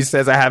sees you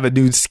says, "I have a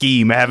new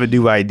scheme, I have a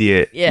new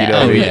idea." Yeah, you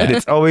know, and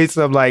it's always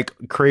some like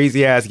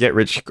crazy ass get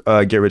rich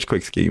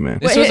quick scheme, man.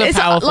 This was a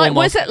powerful.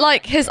 Was it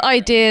like his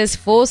ideas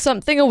for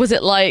something, or was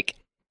it like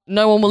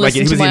no one will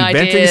listen to my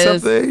ideas?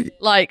 Something?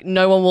 Like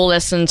no one will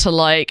listen to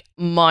like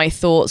my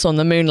thoughts on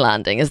the moon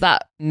landing. Is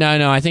that?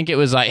 No. I think it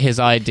was like his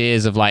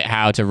ideas of like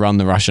how to run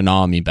the Russian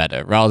army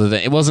better, rather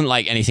than it wasn't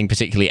like anything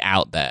particularly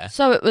out there.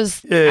 So it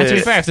was. And to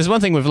be fair, if there's one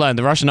thing we've learned,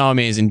 the Russian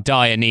army is in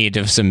dire need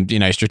of some,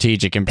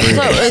 strategic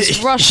improvement. So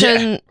it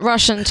was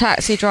Russian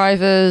taxi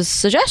drivers'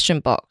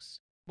 suggestion box.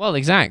 Well,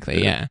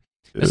 exactly, yeah.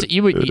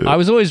 I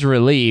was always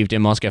relieved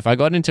in Moscow if I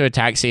got into a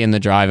taxi and the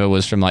driver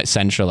was from like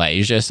Central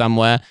Asia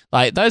somewhere.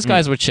 Like those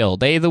guys were chill.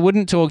 They either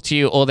wouldn't talk to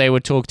you or they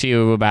would talk to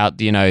you about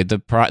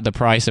the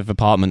price of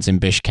apartments in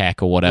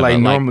Bishkek or whatever. Like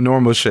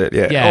normal shit,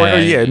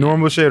 yeah.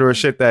 Normal shit or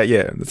shit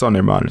that's on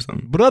their mind or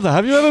something. Brother,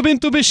 have you ever been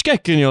to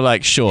Bishkek? And you're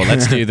like, sure,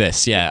 let's do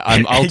this. Yeah,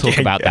 I'll talk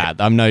about that.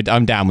 I'm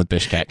down with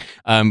Bishkek.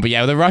 But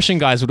yeah, the Russian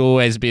guys would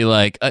always be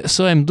like,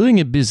 so I'm doing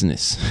a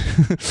business.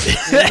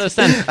 You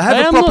understand? I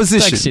have a proposition.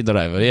 Not a taxi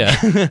driver.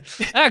 Yeah.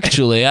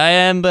 Actually, I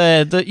am,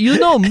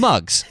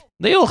 mugs.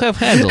 They all have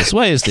handles.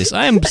 Why is this?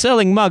 I am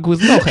selling mug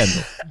with no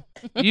handle.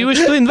 You wish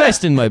to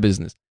invest in my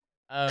business.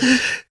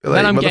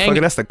 Then I'm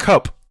getting... That's the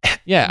cup.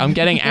 Yeah, I'm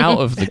getting out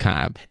of the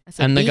cab.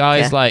 And the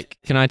guy's like,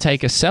 "Can I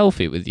take a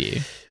selfie with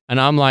you?"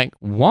 And I'm like,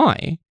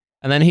 "Why?"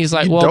 And then he's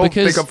like, "Well, don't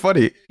because think I'm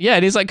funny." Yeah,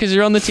 and he's like, "Because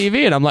you're on the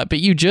TV." And I'm like, "But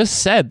you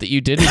just said that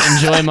you didn't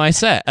enjoy my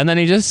set." And then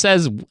he just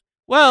says,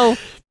 "Well,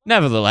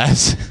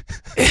 nevertheless."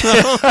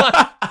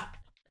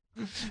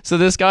 So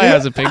this guy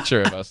has a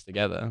picture of us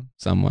together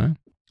somewhere.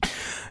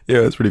 Yeah,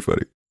 it's pretty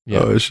funny. Yeah.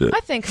 Oh, shit.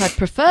 I think I'd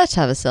prefer to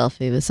have a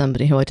selfie with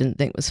somebody who I didn't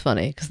think was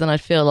funny, because then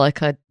I'd feel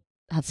like I'd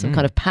had some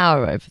kind of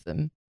power over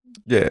them.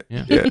 Yeah.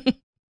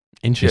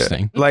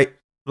 Interesting. Yeah.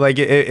 Like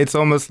it's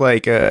almost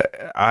like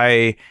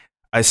I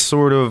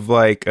sort of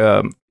like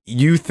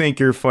you think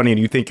you're funny and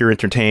you think you're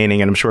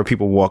entertaining, and I'm sure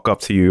people walk up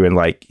to you and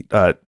like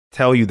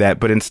tell you that,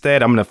 but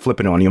instead I'm gonna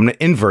flip it on you. I'm gonna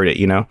invert it,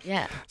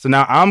 Yeah. So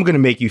now I'm gonna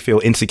make you feel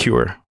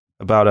insecure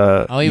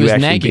about he was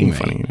nagging being me.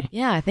 Funny.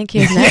 Yeah, I think he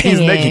was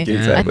nagging you.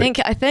 Exactly.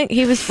 I think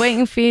he was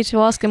waiting for you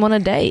to ask him on a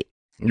date.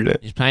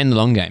 He's playing the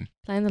long game.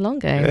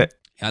 Yeah,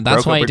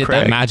 that's why he did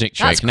that magic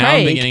trick. That's now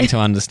Craig. I'm beginning to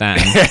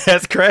understand.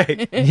 That's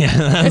Craig. Yeah,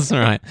 that's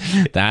right.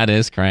 That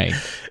is Craig.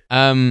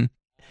 Then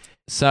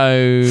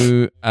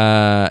we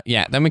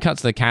cut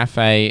to the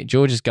cafe.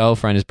 George's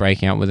girlfriend is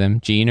breaking up with him.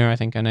 Gina, I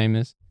think her name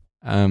is.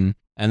 And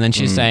then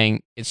she's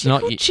saying it's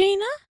not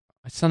Gina.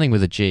 It's something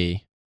with a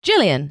G.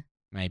 Jillian.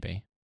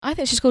 Maybe. I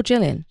think she's called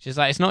Jillian. She's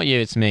like, "It's not you,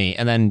 it's me."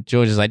 And then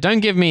George is like, "Don't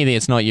give me the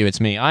 'it's not you, it's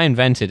me.' I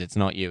invented 'it's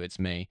not you, it's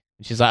me.'"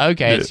 And she's like,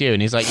 "Okay, it's you."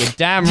 And he's like, "You're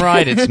damn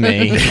right, it's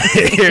me."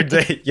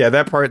 Yeah,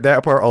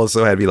 that part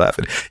also had me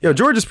laughing. Yo,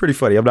 George is pretty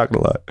funny. I'm not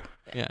gonna lie.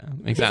 Yeah,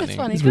 exactly.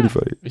 He's really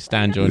funny. We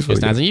stand George for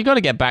stands, and you got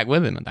to get back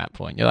with him at that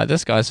point. You're like,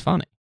 "This guy's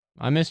funny.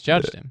 I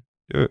misjudged him."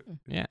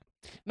 Yeah.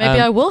 Maybe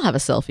I will have a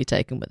selfie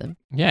taken with him.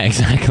 Yeah,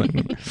 exactly.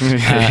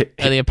 At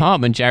the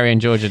apartment, Jerry and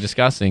George are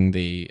discussing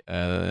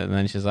and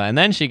then she's like, and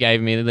then she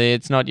gave me the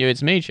 "it's not you,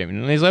 it's me" treatment.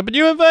 And he's like, "But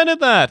you invented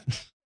that."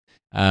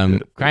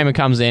 Kramer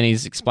comes in,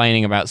 he's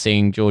explaining about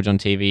seeing George on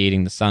TV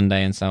eating the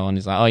sundae and so on.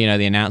 He's like, "Oh,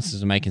 the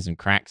announcers are making some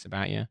cracks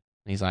about you."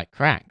 And he's like,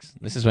 "Cracks?"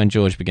 This is when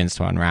George begins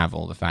to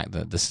unravel the fact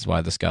that this is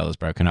why this girl has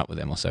broken up with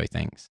him, or so he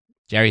thinks.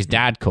 Jerry's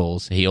dad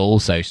calls. He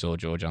also saw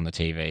George on the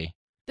TV.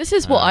 This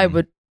is what I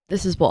would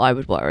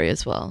worry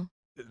as well.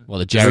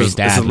 Well, Jerry's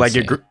dad. Is like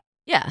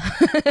yeah.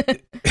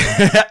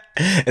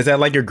 Is that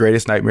like your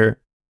greatest nightmare?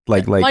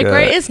 Like my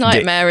greatest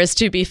nightmare is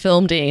to be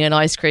filmed eating an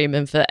ice cream,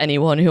 and for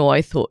anyone who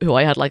I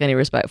had like any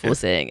respect for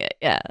seeing it.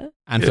 Yeah.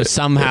 And for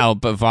somehow,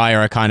 but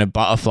via a kind of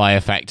butterfly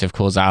effect of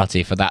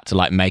causality, for that to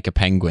like make a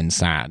penguin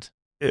sad.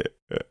 Yeah.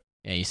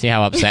 Yeah. You see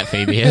how upset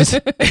Phoebe is?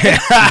 You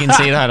can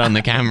see that on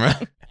the camera.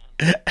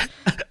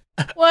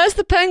 Why is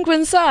the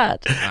penguin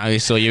sad? I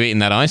saw you eating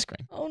that ice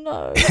cream. Oh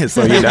no!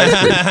 So you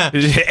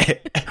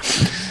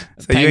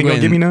ain't gonna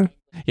give me none?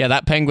 Yeah,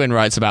 that penguin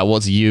writes about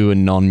what's you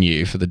and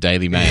non-you for the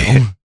Daily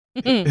Mail,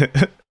 and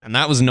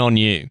that was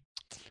non-you.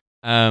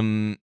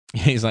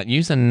 He's like,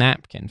 use a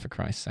napkin for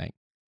Christ's sake.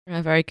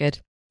 Very good.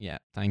 Yeah,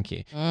 thank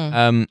you.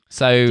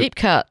 So deep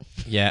cut.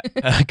 Yeah,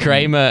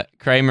 Kramer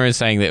is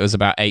saying that it was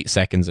about 8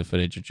 seconds of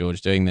footage of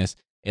George doing this.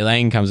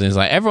 Elaine comes in and is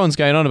like, everyone's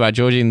going on about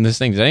George eating this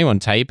thing. Did anyone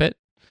tape it?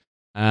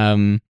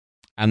 And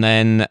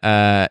then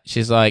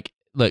she's like,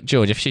 look,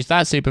 George, if she's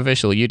that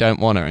superficial, you don't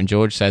want her. And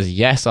George says,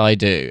 yes, I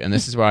do. And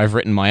this is where I've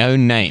written my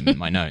own name in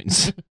my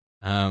notes.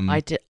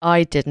 I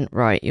didn't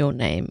write your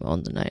name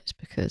on the notes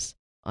because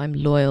I'm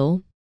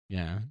loyal.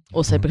 Yeah.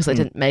 Also because I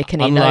didn't make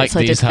any Unlike notes.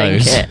 I did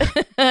think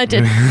it.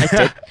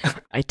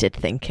 I did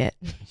think it.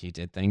 You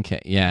did think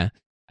it, yeah.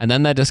 And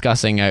then they're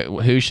discussing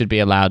who should be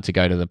allowed to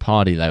go to the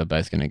party they were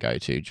both going to go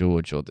to,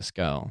 George or this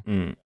girl.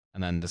 And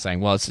then they're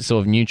saying, well, it's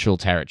sort of neutral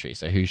territory,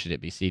 so who should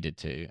it be ceded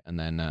to? And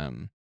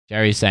then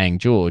Jerry's saying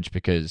George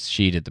because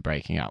she did the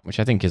breaking up, which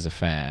I think is a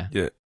fair.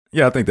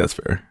 Yeah, I think that's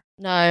fair.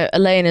 No,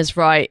 Elaine is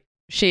right.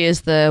 She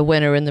is the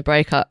winner in the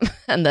breakup,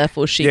 and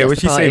therefore she gets the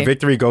party. Yeah, when she say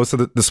victory goes to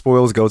the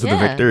spoils go to the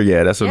victor.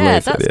 Yeah, that's what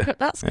Elaine said.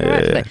 That's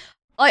correct.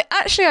 Yeah.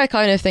 I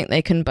kind of think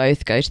they can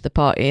both go to the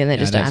party, and they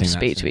just don't have to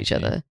speak to each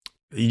other.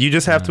 You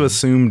just have to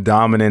assume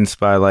dominance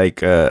by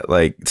like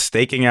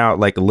staking out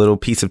like a little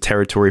piece of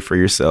territory for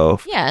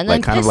yourself. Yeah, and then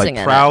like kind of like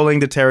prowling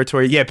the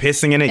territory. Yeah,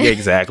 pissing in it. Yeah,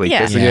 exactly.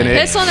 Pissing in it.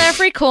 Piss on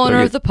every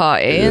corner of the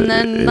party, and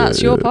then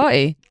that's your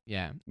party.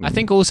 Yeah. I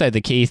think also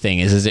the key thing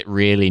is it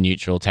really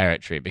neutral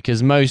territory?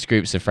 Because most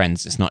groups of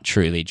friends, it's not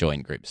truly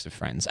joint groups of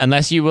friends.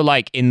 Unless you were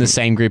like in the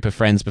same group of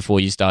friends before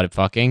you started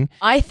fucking.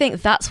 I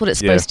think that's what it's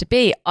supposed to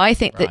be. I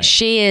think that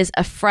she is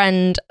a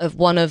friend of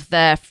one of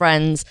their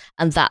friends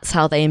and that's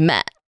how they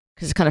met.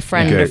 Because it's kind of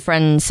friend of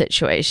friend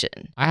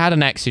situation. I had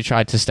an ex who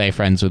tried to stay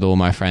friends with all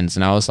my friends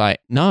and I was like,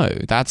 no,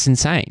 that's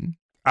insane.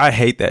 I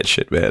hate that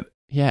shit, man.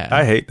 Yeah.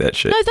 I hate that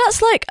shit. No,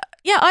 that's like,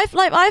 yeah,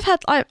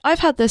 I've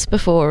had this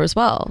before as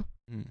well.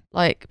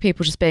 Like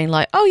people just being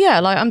like, oh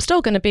yeah, like I'm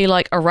still going to be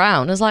like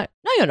around. It's like,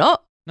 no, you're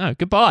not. No,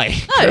 goodbye.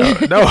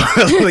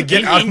 No,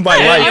 get out of my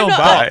life.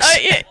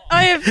 Bye.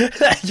 I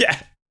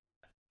have.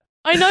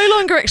 I no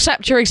longer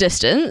accept your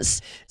existence.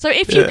 So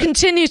if you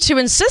continue to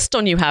insist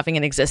on you having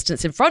an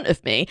existence in front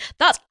of me,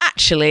 that's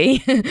actually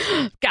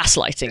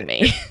gaslighting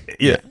me.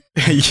 Yeah.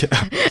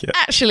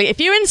 Actually,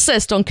 if you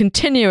insist on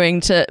continuing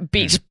to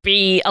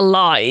be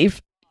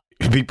alive.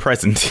 Be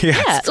present.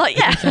 Yes.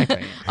 Yeah.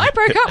 Exactly. I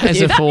broke up with As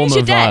you. a form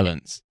of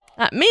violence.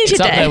 That means it's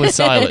you're up dead. there with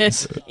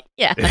silence.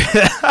 Yeah.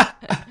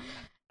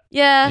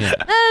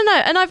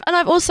 No. And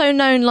I've also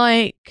known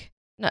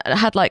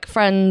had like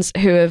friends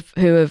who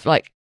have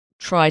like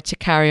tried to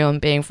carry on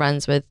being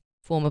friends with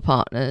former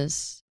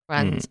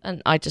friends,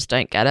 and I just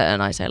don't get it.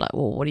 And I say like,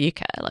 well, what do you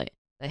care? Like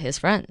they're his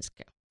friends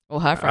or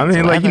her friends.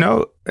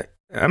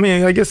 I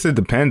mean, I guess it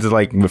depends.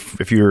 Like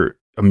if you're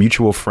a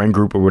mutual friend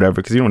group or whatever,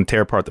 because you don't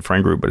tear apart the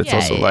friend group, but it's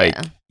also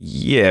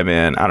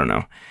man, I don't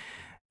know.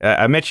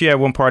 I met you at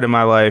one part in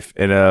my life,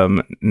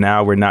 and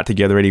now we're not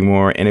together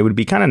anymore. And it would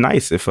be kind of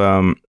nice if,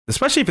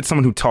 especially if it's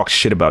someone who talks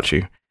shit about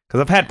you,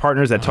 because I've had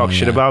partners that talk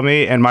shit about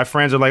me, and my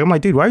friends are like, I'm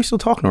like, dude, why are you still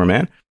talking to her,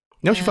 man?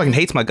 You know, she fucking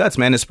hates my guts,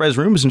 man. It spreads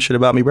rumors and shit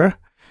about me, bro.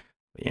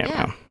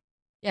 Yeah,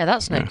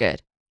 that's no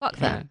good. Fuck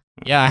that.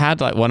 Yeah, I had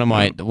like one of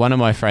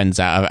my friends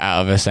out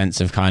of a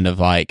sense of kind of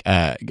like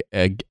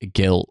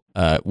guilt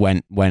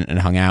went and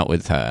hung out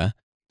with her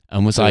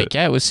and was like,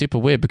 yeah, it was super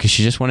weird because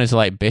she just wanted to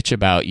like bitch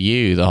about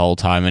you the whole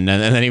time, and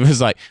then he was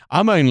like,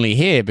 I'm only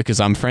here because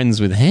I'm friends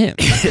with him.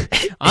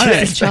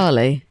 It's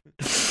Charlie.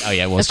 Oh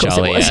yeah, it was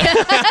Charlie. It was. Yeah.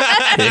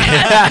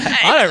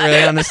 I don't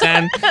really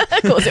understand.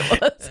 Of course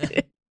it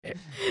was.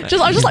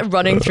 I'm just like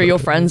running through your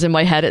friends in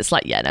my head. It's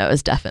like, yeah, no, it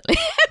was definitely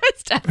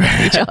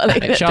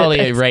Charlie.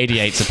 Charlie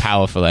radiates a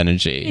powerful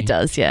energy. He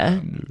does, yeah.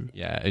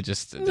 It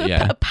just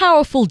a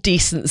powerful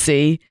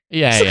decency.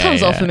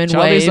 Comes off him in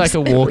Charlie's waves.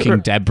 Like a walking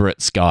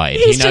Deborah's guide.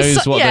 He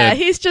knows what. Yeah,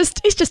 he's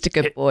just a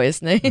good boy,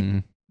 isn't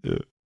he?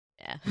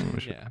 Yeah.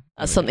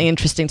 That's something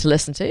interesting to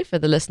listen to for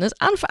the listeners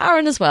and for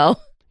Aaron as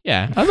well.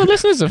 Yeah, the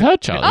listeners have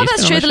heard Charlie. Oh,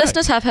 that's true. The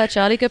listeners have heard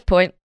Charlie. Good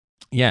point.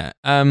 Yeah.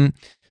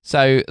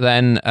 So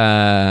then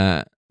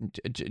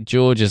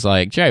George is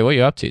like, Jerry, what are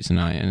you up to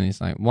tonight? And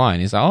he's like, why?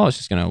 And he's like, I was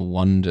just going to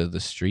wander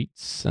the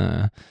streets.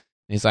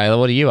 He's like,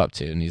 what are you up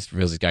to? And he's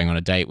realizes he's going on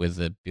a date with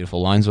the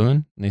beautiful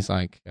lineswoman. And he's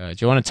like, do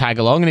you want to tag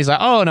along? And he's like,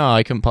 oh, no,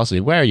 I couldn't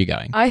possibly. Where are you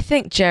going? I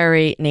think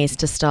Jerry needs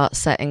to start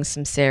setting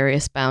some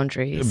serious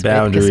boundaries.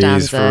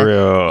 Boundaries, for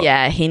real.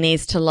 Yeah, he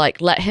needs to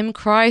like let him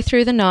cry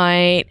through the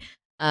night.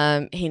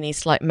 He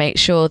needs to like make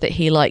sure that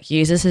he like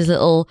uses his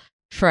little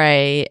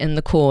tray in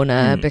the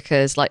corner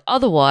because like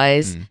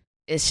otherwise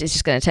it's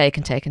just going to take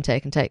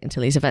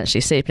until he's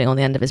eventually sleeping on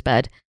the end of his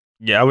bed.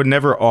 Yeah, I would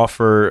never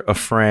offer a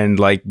friend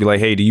be like,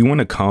 hey, do you want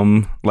to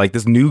come? Like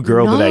this new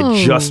girl that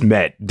I just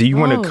met. Do you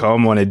want to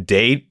come on a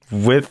date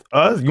with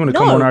us? You want to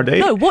come on our date?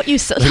 No, what you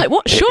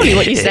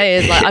say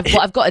is like,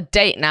 I've got a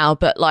date now,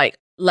 but like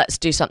let's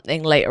do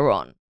something later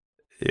on.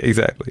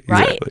 Exactly.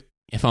 Right?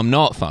 If I'm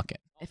not fucking.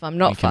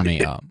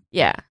 Meet up.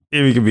 Yeah.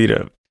 We can meet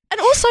up. And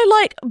also,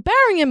 like,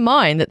 bearing in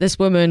mind that this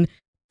woman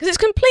because it's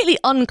completely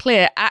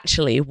unclear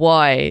actually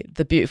why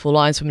the beautiful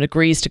lines woman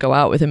agrees to go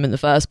out with him in the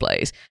first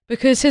place,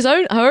 because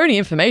her only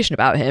information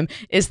about him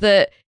is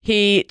that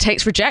he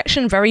takes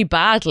rejection very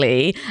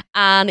badly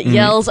and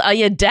yells, "Are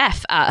you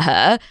deaf?" at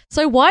her.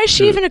 So why is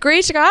she even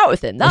agreed to go out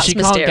with him? That's she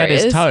mysterious. Can't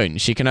get his tone.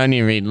 She can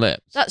only read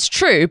lips. That's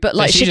true, but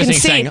like so she can see,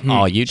 saying,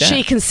 "Are you deaf?"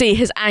 She can see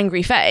his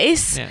angry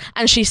face,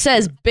 and she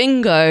says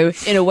 "bingo"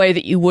 in a way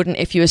that you wouldn't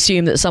if you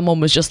assume that someone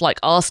was just like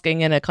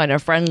asking in a kind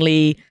of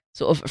friendly,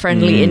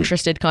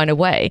 interested kind of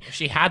way.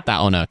 She had that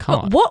on her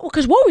card.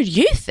 Because what would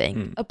you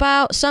think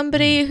about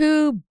somebody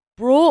who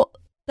brought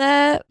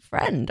their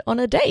friend on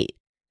a date?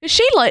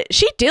 She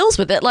deals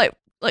with it like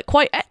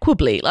quite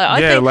equably.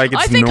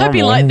 I think I'd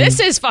be like,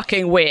 this is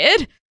fucking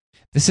weird.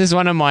 This is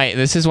one of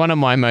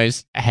my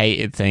most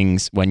hated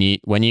things when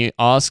you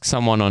ask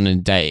someone on a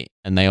date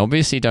and they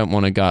obviously don't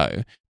want to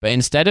go, but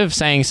instead of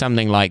saying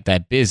something like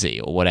they're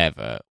busy or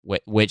whatever,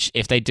 which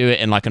if they do it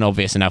in like an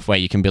obvious enough way,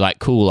 you can be like,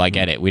 cool, I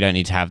get it. We don't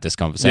need to have this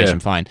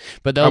conversation. Fine.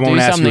 But they'll do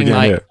something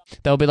like,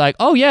 they'll be like,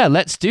 oh yeah,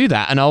 let's do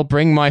that. And I'll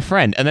bring my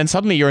friend. And then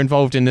suddenly you're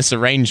involved in this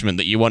arrangement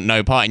that you want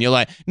no part. And you're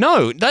like,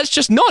 no, let's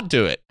just not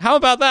do it. How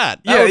about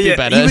that? That would be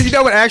better. You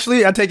know what?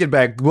 Actually, I take it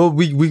back. Well,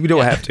 we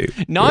don't have to.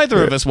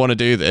 Neither of us want to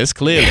do this,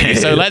 clearly.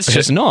 So let's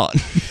just not.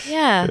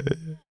 Yeah.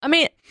 I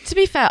mean, to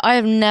be fair, I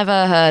have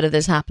never heard of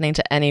this happening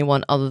to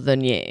anyone other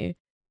than you.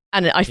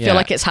 And I feel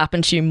like it's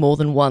happened to you more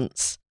than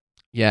once.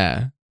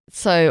 Yeah.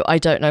 So I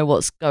don't know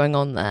what's going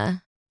on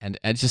there. And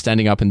it's just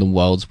ending up in the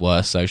world's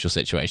worst social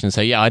situation.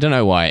 So yeah, I don't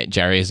know why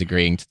Jerry is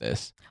agreeing to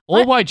this.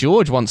 Or why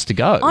George wants to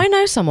go. I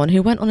know someone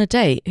who went on a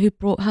date who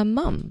brought her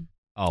mum.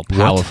 Oh,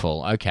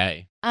 powerful. What?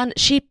 Okay. And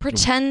she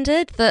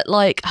pretended that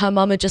like her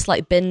mum had just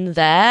like been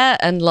there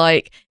and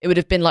like it would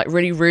have been like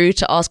really rude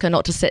to ask her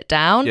not to sit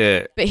down.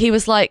 Yeah. But he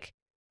was like,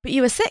 but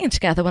you were sitting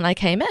together when I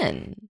came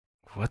in.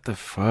 What the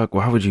fuck?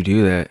 Why would you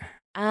do that?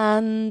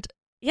 And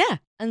yeah,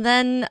 and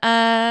then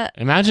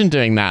imagine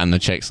doing that and the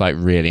chick's like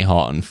really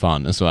hot and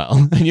fun as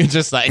well, and you're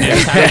just like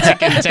having to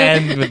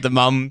contend with the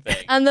mum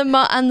thing. And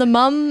the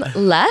mum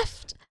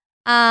left,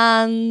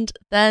 and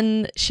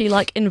then she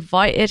like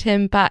invited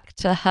him back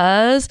to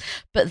hers,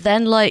 but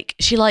then like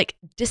she like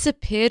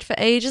disappeared for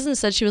ages and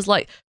said she was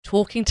like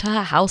talking to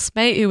her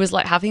housemate who was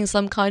like having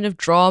some kind of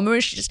drama,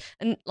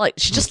 and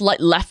she just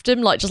left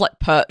him like just like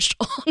perched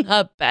on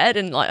her bed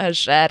in like her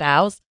shared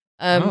house.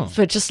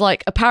 For just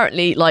like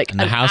apparently like an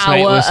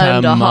hour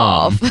and a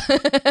half.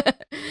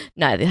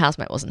 No, the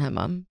housemate wasn't her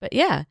mum. But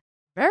yeah,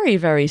 very,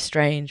 very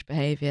strange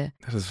behaviour.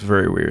 That is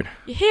very weird.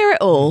 You hear it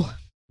all.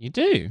 You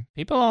do.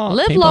 People are...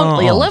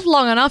 You live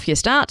long enough, you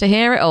start to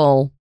hear it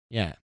all.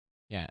 Yeah.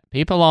 Yeah.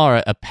 People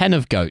are a pen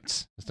of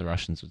goats, as the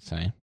Russians would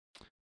say.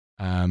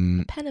 A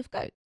pen of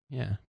goats?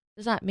 Yeah.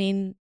 Does that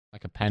mean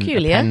like a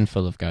pen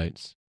full of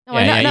goats? No,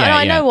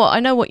 I know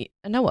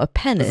what a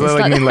pen is. Does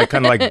that mean like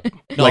kind of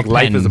like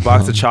life is a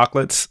box of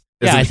chocolates?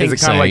 I think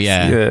so.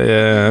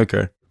 Yeah.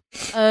 Okay.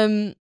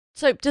 So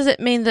does it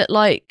mean that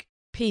like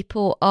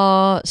people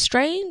are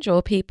strange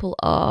or people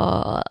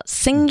are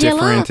singular,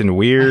 different and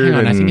weird? Hang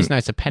on, I think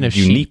it's a pen of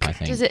unique. Sheep. I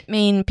think. Does it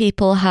mean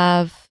people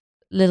have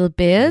little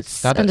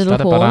beards and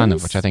little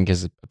horns? Which I think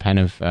is a pen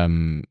of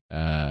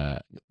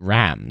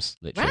rams.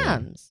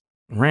 Literally.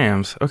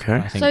 Rams,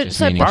 okay. Rams.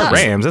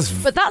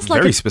 That's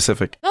like very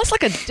specific. That's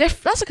like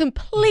that's a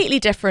completely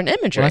different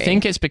imagery. Well, I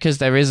think it's because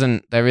there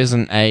isn't a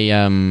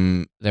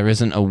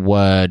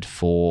word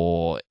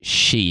for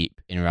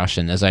sheep in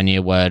Russian. There's only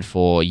a word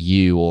for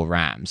ewe or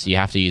ram, so you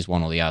have to use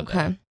one or the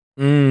other.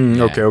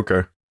 Okay.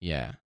 Okay.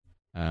 Yeah.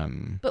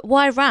 But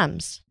why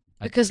rams?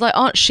 Because like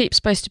aren't sheep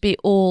supposed to be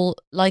all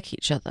like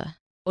each other?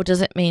 Or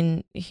does it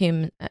mean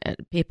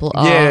people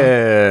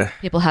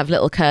have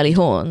little curly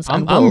horns?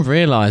 I'm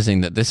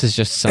realizing that this is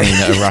just something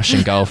that a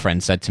Russian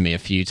girlfriend said to me a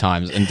few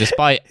times, and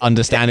despite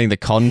understanding the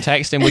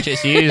context in which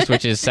it's used,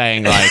 which is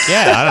saying like,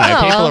 I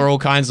don't know, people are all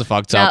kinds of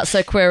fucked up. Not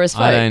so queer as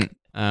folk. I don't.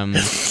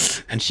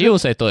 And she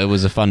also thought it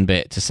was a fun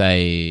bit to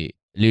say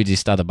 "Люди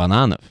стадо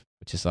бананов,"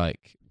 which is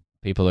like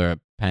people are a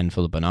pen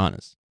full of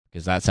bananas,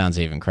 because that sounds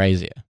even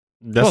crazier.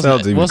 That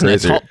sounds even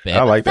crazier.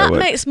 I like that. That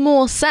makes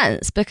more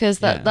sense because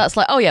that's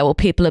like, oh yeah, well,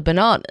 people are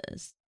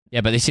bananas.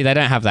 Yeah, but you see, they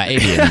don't have that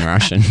idiom in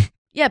Russian.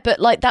 Yeah, but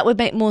like that would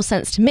make more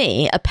sense to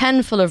me. A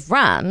pen full of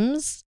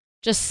rams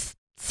just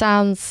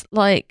sounds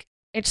like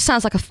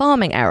a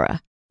farming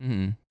error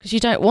because you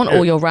don't want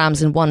all your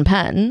rams in one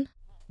pen.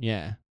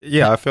 Yeah.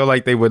 Yeah, I feel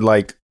like they would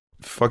like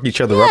fuck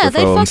each other up. Yeah,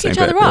 they fuck each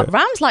other up.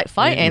 Rams like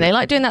fighting. They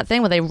like doing that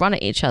thing where they run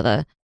at each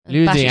other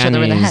and bash each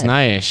other in the head.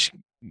 Знаешь,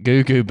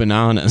 goo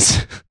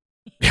bananas.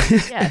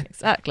 Yeah,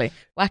 exactly.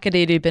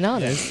 Wackadoo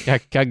bananas.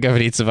 Как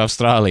говорится в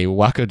Австралии,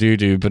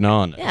 wackadoo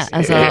bananas. Yeah,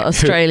 as our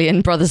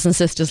Australian brothers and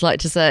sisters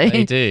like to say.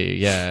 They do,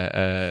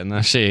 yeah.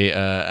 Наши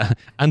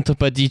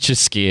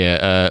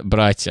антроподические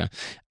братья.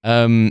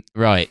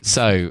 Right,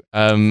 so...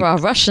 for our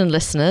Russian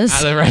listeners.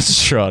 At the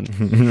restaurant.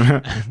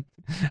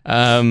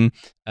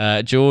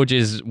 George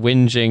is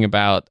whinging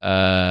about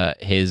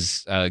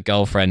his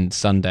girlfriend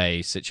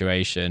Sunday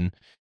situation.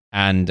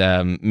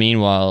 And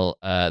meanwhile,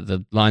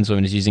 the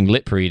lineswoman is using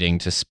lip reading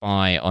to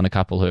spy on a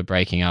couple who are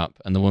breaking up,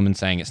 and the woman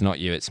saying, "It's not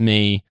you, it's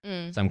me."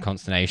 Some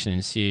consternation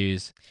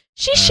ensues.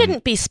 She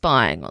shouldn't be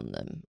spying on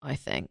them, I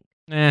think.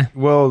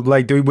 Well,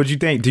 like, would you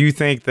think? Do you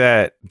think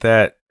that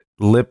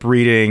lip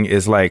reading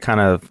is like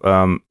kind of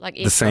like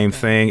the same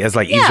thing as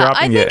like yeah,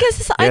 eavesdropping?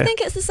 I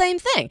think it's the same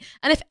thing.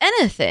 And if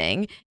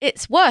anything,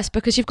 it's worse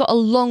because you've got a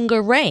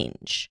longer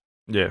range.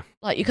 Yeah.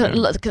 Like you can,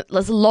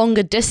 there's a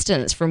longer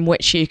distance from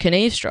which you can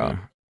eavesdrop.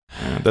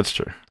 Yeah, that's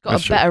true.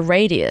 Got a better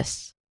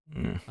radius.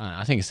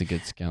 I think it's a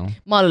good skill.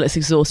 Milo looks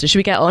exhausted. Should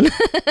we get on?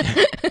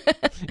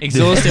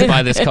 Exhausted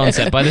by this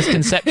concept, by this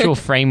conceptual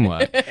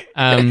framework.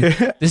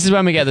 This is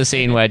when we get the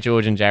scene where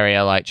George and Jerry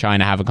are like trying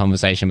to have a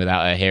conversation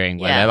without her hearing,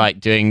 where they're like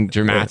doing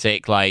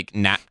dramatic like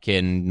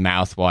napkin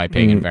mouth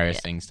wiping and various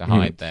things to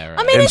hide their.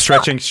 I mean, and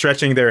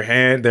stretching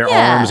their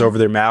arms over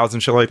their mouths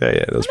and shit like that.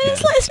 Yeah, I mean,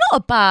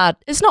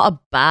 it's not a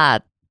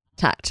bad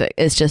tactic.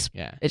 It's just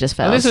it just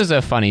fails. Well, this was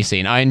a funny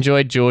scene. I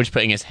enjoyed George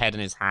putting his head in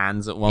his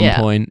hands at one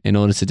point in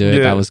order to do it.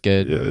 That was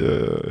good.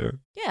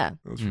 Yeah.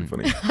 That was pretty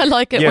funny. I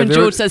like it when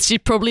George says she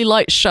probably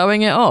likes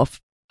showing it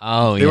off.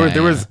 Oh,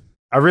 there was.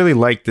 I really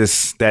liked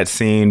that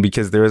scene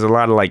because there was a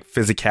lot of like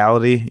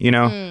physicality, you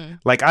know.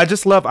 Like I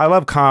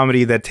love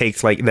comedy that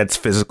takes like that's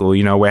physical,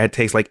 you know, where it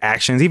takes like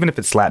actions, even if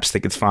it's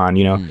slapstick, it's fine,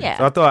 you know. Yeah.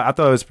 So I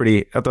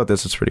thought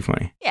this was pretty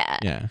funny. Yeah.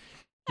 Yeah.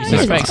 You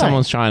suspect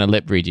someone's trying to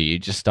lip read you, you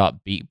just start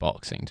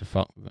beatboxing to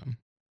fuck with them.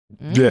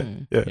 Yeah.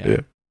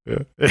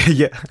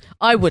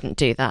 I wouldn't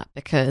do that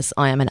because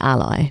I am an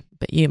ally,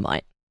 but you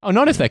might. Oh,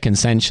 not if they're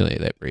consensually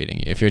lip reading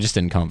you. If you're just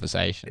in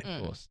conversation,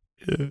 of course.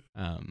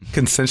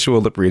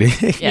 Consensual lip reading.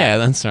 Yeah,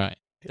 that's right.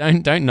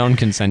 Don't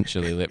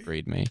non-consensually lip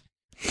read me.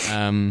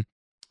 They're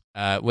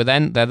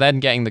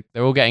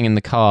all getting in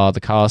the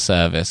car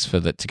service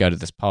to go to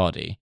this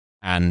party,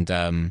 and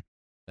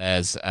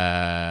there's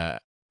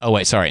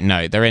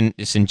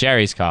it's in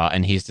Jerry's car,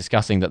 and he's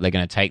discussing that they're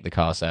going to take the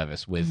car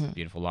service with the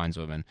beautiful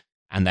lineswoman,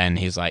 and then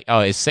he's like, "Oh,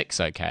 is sex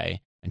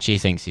okay?" And she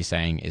thinks he's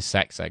saying, "Is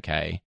sex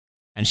okay?"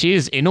 And she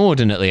is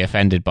inordinately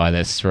offended by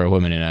this for a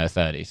woman in her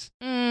 30s.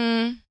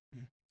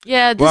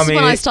 Yeah, this is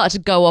when I started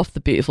to go off the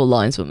beautiful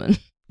lineswoman.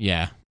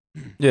 Yeah.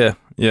 Yeah,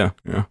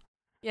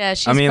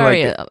 she's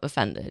very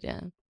offended,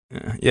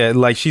 Yeah,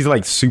 like she's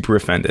like super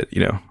offended,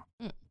 you know.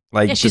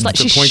 Like she's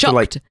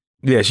shocked.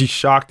 She's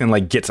shocked and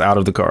like gets out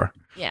of the car.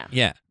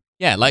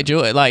 Yeah, like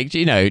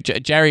you know,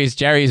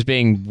 Jerry's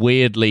being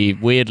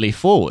weirdly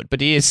forward,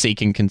 but he is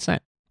seeking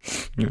consent.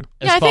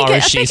 As far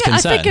as she's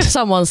concerned. I think if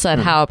someone said,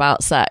 "How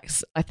about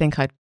sex?" I think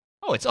I'd.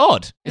 Oh, it's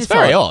odd. It's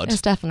very odd.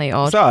 It's definitely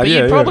odd. But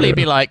you'd probably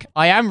be like,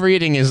 "I am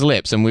reading his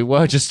lips, and we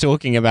were just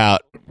talking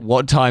about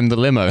what time the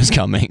limo is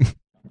coming."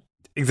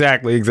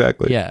 Exactly.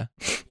 Yeah.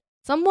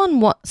 Someone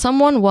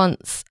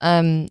once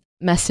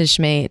messaged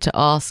me to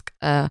ask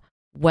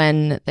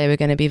when they were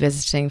going to be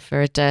visiting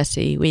for a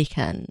dirty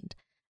weekend.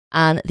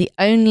 And the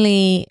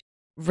only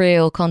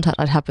real contact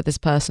I'd had with this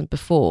person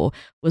before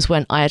was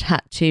when I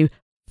had to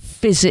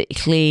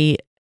physically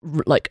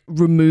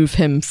remove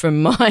him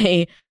from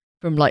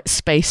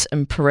space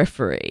and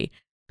periphery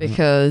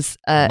because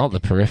not the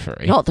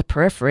periphery. Not the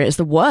periphery. It's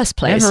the worst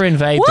place. Never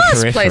invade the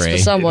periphery. Place for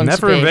someone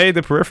Never to be. invade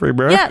the periphery,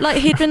 bro. Yeah, like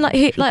he'd been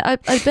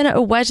I'd been at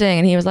a wedding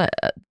and he was like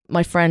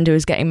my friend who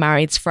was getting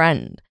married's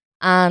friend,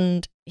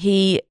 and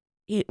he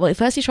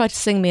first he tried to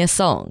sing me a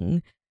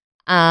song.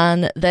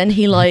 And then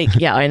he I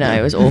know,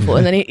 it was awful.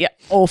 And then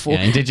awful. Yeah,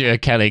 and did you a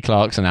Kelly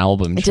Clarkson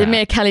album track? He did me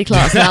a Kelly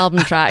Clarkson album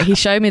track. He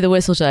showed me the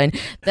whistle tone.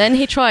 Then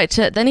he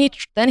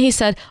then he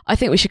said, "I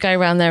think we should go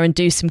around there and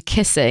do some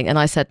kissing." And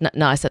I said,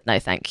 "No, I said no,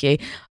 thank you."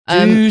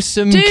 Do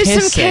some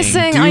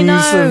kissing. I know.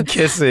 Some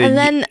kissing.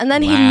 And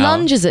then he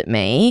lunges at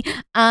me,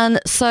 and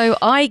so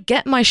I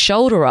get my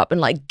shoulder up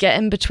and get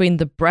in between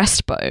the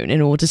breastbone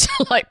in order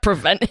to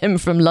prevent him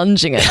from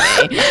lunging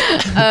at me.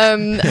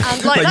 And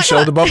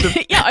shoulder bumped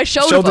him. Yeah, I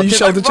shoulder bumped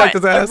him. Shoulder checked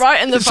his ass.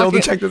 Right in the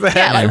shoulder checked his ass.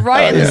 Yeah,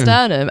 right in the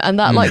sternum, and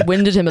that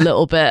winded him a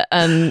little bit,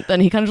 and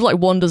then he kind of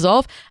wanders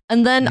off,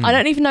 and then I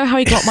don't even know how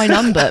he got my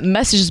number.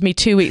 Messages me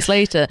 2 weeks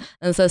later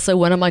and says, "So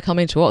when am I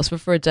coming to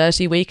Oxford for a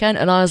dirty weekend?"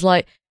 And I was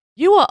like,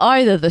 "You are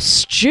either the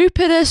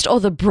stupidest or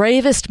the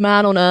bravest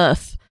man on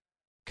earth."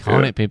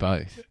 Can't it be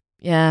both?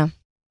 Yeah.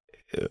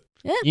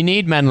 You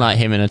need men like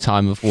him in a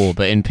time of war,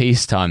 but in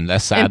peacetime, they're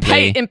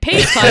sadly... In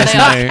peacetime, they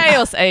are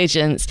chaos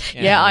agents.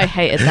 Yeah, I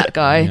hated that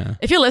guy. Yeah.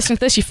 If you're listening to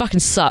this, you fucking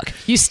suck.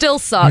 You still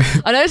suck.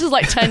 I know this was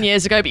 10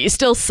 years ago, but you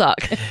still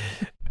suck.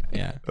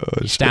 Yeah.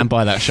 Stand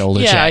by that shoulder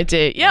check. Yeah, I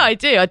do. Yeah, I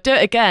do. I'd do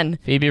it again.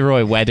 Phoebe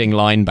Roy, wedding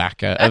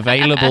linebacker,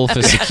 available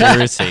for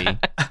security.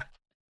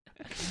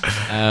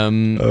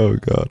 Oh,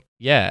 God.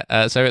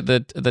 Yeah, so at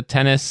the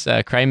tennis,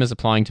 Kramer's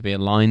applying to be a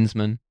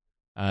linesman.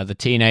 The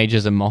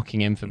teenagers are mocking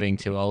him for being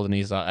too old, and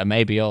he's like, "I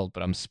may be old,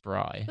 but I'm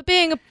spry." But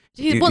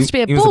he wants to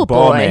be a ball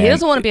boy. Man. He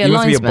doesn't want to be a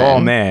linesman. He wants to be a ball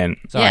man.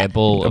 Sorry, a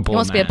ball He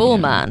wants to be a ball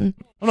man.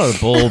 I'm not a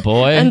ball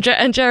boy.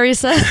 and Jerry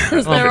says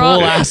there are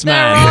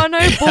no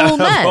ball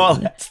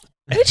men.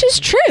 Which is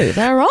true.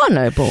 There are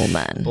no ball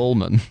men.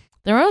 Ballman.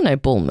 There are no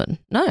ballmen.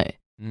 No.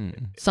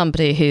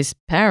 somebody whose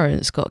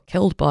parents got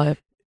killed by a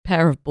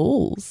pair of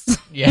balls.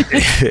 Yeah.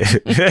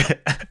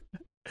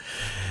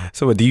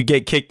 So do you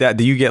get kicked out?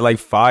 Do you get like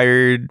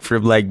fired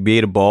from like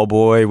being a ball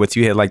boy once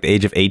you hit like the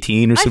age of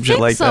 18 or some shit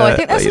like that? I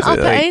think that's an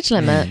upper age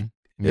limit.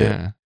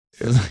 Yeah.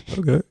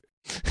 Okay.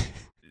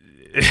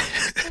 I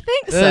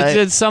think so.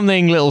 It's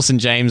something little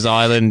St. James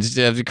Island.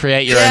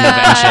 Create your own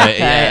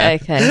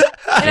adventure. Okay.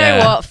 You know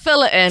what?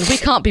 Fill it in. We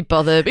can't be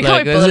bothered. We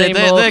can't be bothered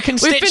anymore. The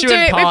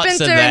constituent we've been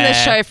doing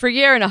this show for a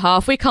year and a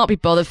half. We can't be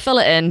bothered. Fill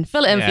it in.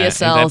 Fill it in for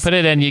yourselves. Put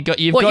it in. You can't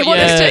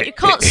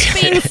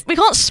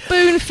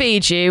spoon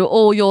feed you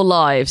all your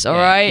lives. All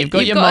right. You've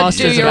got your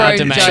Masters of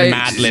Animation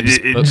Mad Libs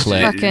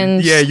booklet.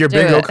 Your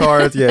bingo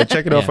cards. Yeah,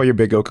 check it off on your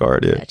bingo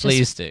card. Yeah,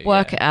 please do.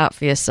 Work it out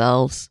for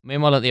yourselves.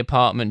 Meanwhile, at the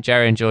apartment,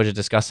 Jerry and George are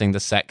discussing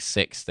the Sex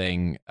 6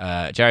 thing.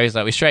 Jerry's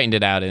like, we straightened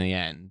it out in the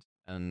end,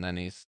 and then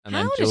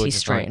How does he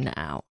straighten it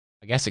out?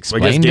 I guess I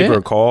explained guess it. Give her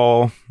a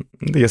call.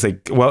 I guess he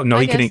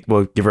couldn't.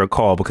 Well, give her a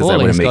call because that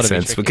wouldn't make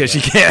sense because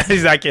she can't.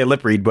 I can't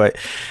lip read. But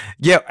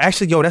yeah,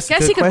 actually, that's a good question.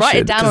 Guess he could write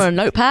it down on a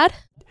notepad.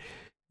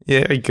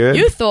 Yeah, he could.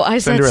 You thought I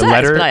said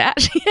sex, but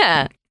actually,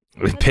 yeah.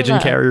 With pigeon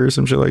carrier or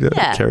some shit like that.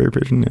 Yeah. Carrier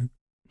pigeon. Yeah.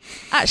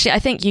 Actually, I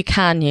think you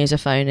can use a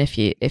phone if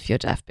you're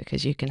deaf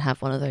because you can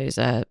have one of those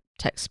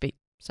text speak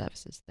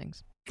services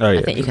things. Oh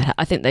yeah.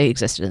 I think they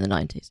existed in the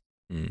 90s.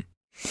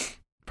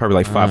 Probably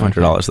like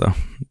 $500 though.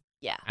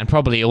 Yeah. And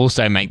probably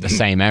also make the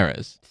same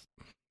errors.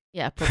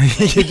 Yeah,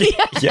 probably.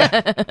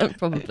 Yeah.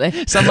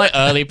 Probably. Some like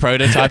early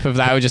prototype of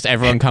that where just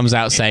everyone comes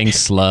out saying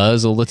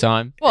slurs all the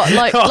time. What,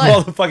 like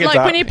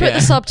when you put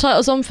the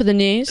subtitles on for the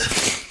news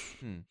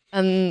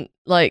and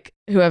like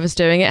whoever's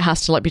doing it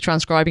has to like be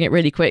transcribing it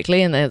really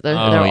quickly and there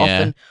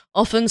are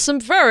often some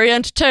very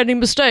entertaining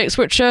mistakes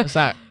which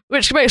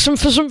makes them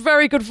for some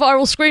very good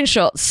viral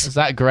screenshots. Is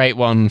that great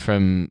one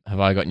from Have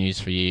I Got News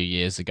for You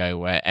years ago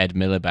where Ed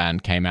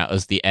Miliband came out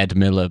as the Ed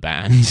Miller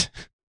Band?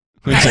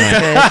 Which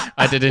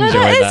I did enjoy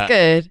that. That is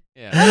good.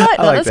 Yeah. I like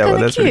that. That's that one. kind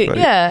of That's pretty cute.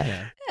 funny.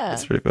 Yeah.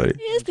 That's pretty funny.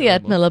 He is the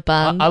Ed Miller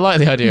Band. I like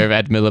the idea of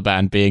Ed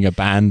Miliband being a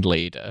band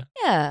leader.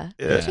 Yeah.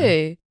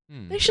 Too.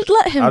 They should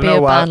let him be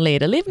a band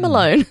leader. Leave him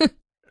alone.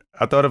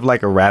 I thought of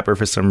like a rapper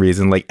for some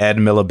reason, like Ed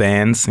Miller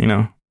Bands,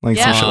 like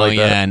some shit like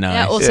that. Yeah, nice.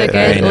 Yeah, also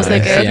good. Also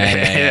good.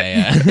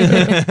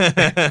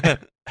 Yeah.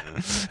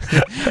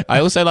 I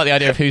also like the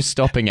idea of who's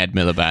stopping Ed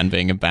Miliband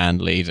being a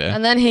band leader.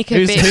 And then he could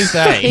who's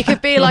they? He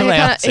could be like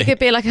a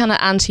kind of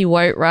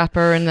anti-woke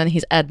rapper, and then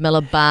he's Ed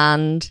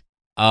Miliband.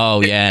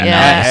 Oh yeah,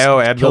 yeah.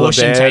 Nice. Ed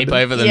Caution tape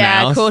over the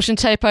mouth. Yeah, caution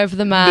tape over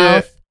the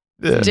mouth.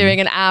 Yeah.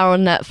 Doing an hour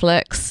on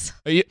Netflix.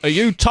 Are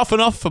you tough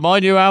enough for my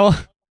new hour?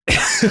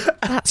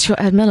 That's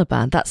your Ed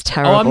Miliband. That's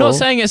terrible. Oh, I'm not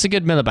saying it's a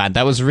good Miliband.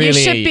 That was really.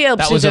 You should be able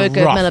to do a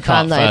good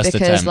Miliband though, because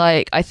attempt.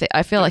 like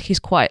I feel like he's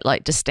quite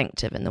like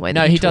distinctive in the way.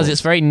 No, that he talks. does.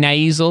 It's very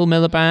nasal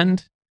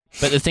Miliband.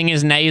 But the thing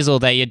is, nasal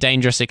there, you're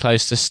dangerously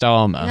close to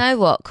Starmer. You know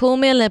what? Call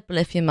me a liberal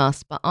if you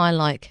must, but I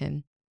like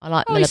him. I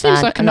like Miliband, he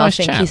seems like a nice I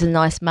think chap. he's a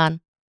nice man.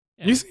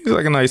 Yeah. He seems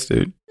like a nice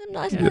dude. He's a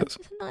nice man. Yes.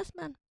 He's a nice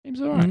man.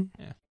 Seems alright.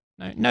 Mm-hmm.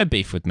 Yeah. No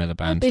beef with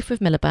Miliband. No beef with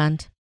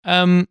Miliband.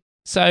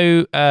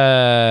 So,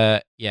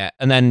 and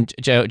then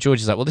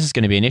George is like, well, this is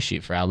going to be an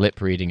issue for our lip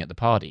reading at the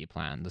party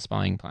plan, the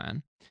spying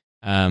plan.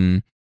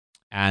 And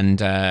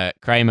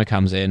Kramer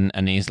comes in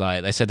and he's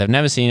like, they said they've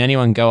never seen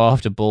anyone go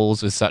after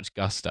balls with such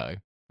gusto.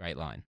 Great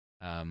line.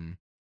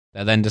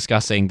 They're then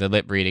discussing the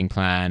lip reading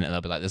plan and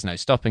they'll be like, there's no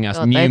stopping us.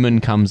 God,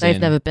 Newman comes in.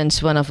 They've never been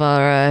to one of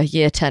our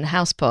year 10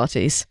 house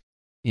parties.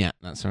 Yeah,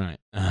 that's right.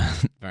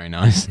 Very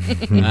nice.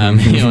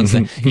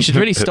 You should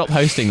really stop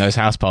hosting those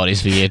house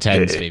parties for year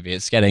 10s, Phoebe.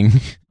 It's getting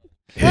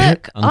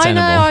Look, untenable. I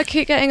know I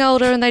keep getting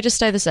older and they just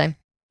stay the same.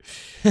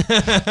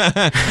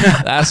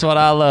 That's what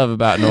I love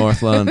about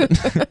North London.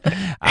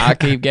 I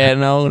keep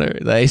getting older.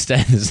 They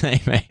stay the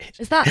same age.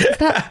 Is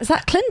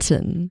that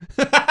Clinton?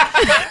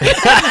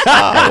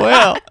 Oh,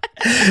 well,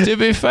 to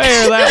be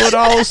fair, that would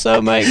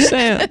also make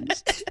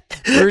sense.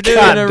 We're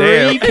doing a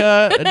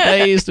recut of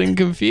Dazed and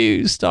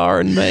Confused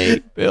starring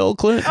me, Bill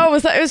Clinton. Oh,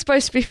 it was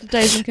supposed to be from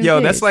Dazed and Confused. Yo,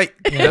 that's like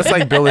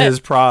Bill in his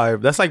prime.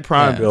 That's like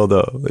prime Bill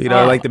though.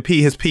 Like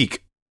his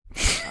peak.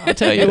 I'll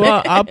tell you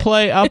what, I'll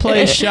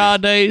play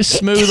Sade's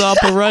smooth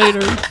operator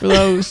for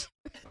those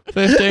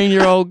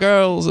 15-year-old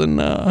girls, and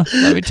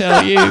let me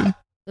tell you,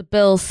 the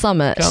Bill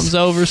Summit comes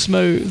over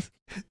smooth.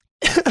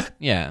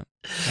 Yeah,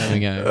 there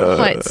we go.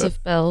 Heights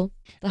of Bill,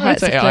 the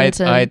heights of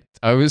Clinton.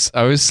 I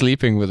was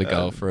sleeping with a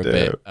girl for a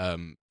bit,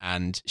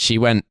 and she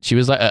was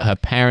like at her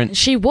parents.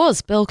 She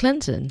was Bill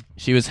Clinton.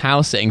 She was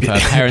house sitting for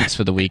her parents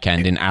for the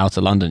weekend in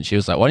outer London. She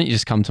was like, "Why don't you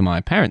just come to my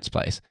parents'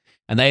 place?"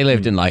 And they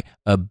lived in like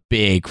a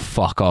big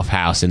fuck off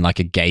house in like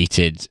a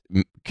gated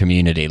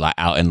community, like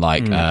out in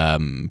like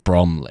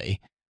Bromley.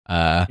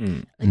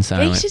 And so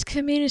gated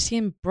community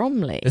in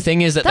Bromley. The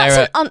thing is that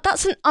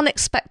that's an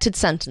unexpected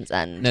sentence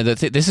end. No,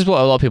 this is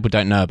what a lot of people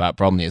don't know about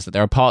Bromley is that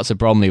there are parts of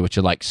Bromley which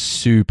are like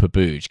super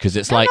bouge because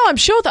it's like. No, I'm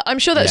sure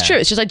that's true.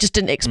 It's just I just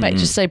didn't expect you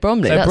to say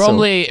Bromley. So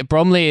that's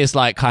Bromley is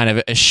like kind of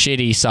a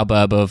shitty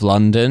suburb of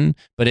London,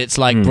 but it's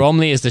like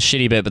Bromley is the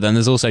shitty bit, but then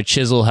there's also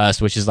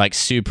Chislehurst, which is like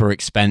super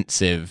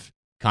expensive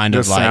kind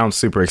of like sounds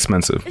super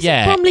expensive.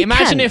 Yeah,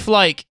 imagine if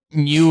like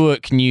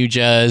Newark, New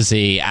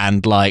Jersey,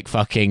 and like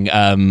fucking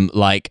one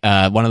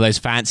of those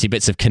fancy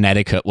bits of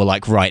Connecticut were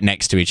like right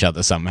next to each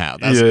other somehow.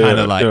 That's kind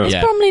of like It's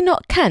Bromley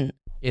not Kent.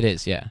 It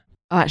is, yeah.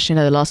 Oh, actually,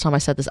 no. The last time I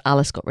said this,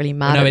 Alice got really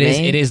mad at me. No,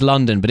 it is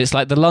London, but it's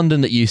like the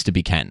London that used to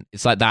be Kent.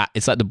 It's like that.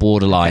 It's like the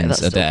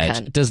borderlines at the edge.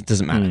 Kent. It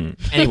doesn't matter.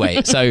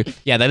 Anyway, so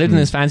yeah, they lived in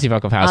this fancy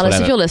fuck off house. Alice,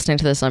 whatever. if you're listening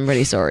to this, I'm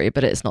really sorry,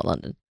 but it's not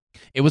London.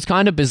 It was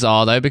kind of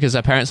bizarre though, because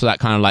their parents were that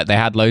kind of like they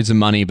had loads of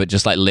money, but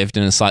just like lived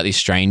in a slightly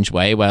strange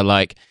way where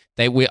like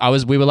we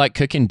were like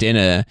cooking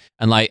dinner,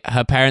 and like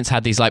her parents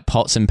had these like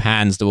pots and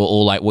pans that were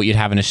all like what you'd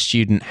have in a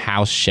student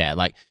house share,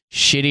 like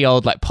shitty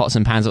old like pots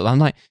and pans. I'm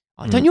like,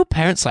 oh, don't your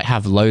parents like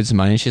have loads of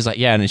money? And she's like,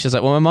 yeah. And she's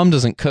like, well, my mum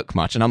doesn't cook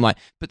much. And I'm like,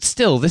 but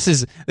still, this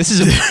is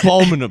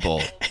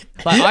abominable.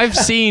 Like I've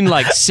seen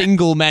like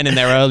single men in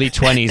their early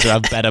 20s who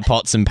have better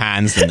pots and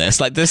pans than this.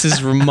 Like this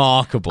is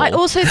remarkable. I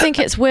also think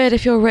it's weird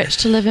if you're rich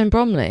to live in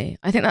Bromley.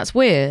 I think that's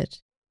weird.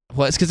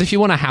 Well, it's because if you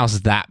want a house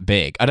that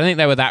big, I don't think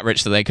they were that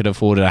rich that they could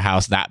afford a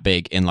house that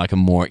big in like a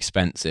more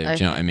expensive. Do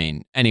you know what I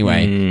mean?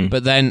 Anyway,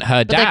 but then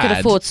her dad, they could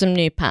afford some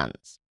new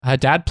pants. Her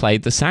dad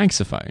played the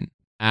saxophone,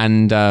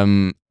 and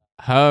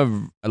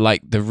her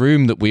like the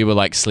room that we were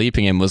like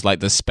sleeping in was like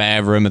the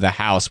spare room of the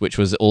house, which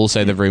was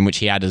also the room which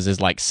he had as his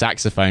like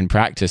saxophone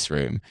practice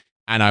room.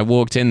 And I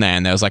walked in there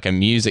and there was like a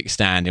music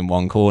stand in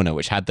one corner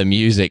which had the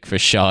music for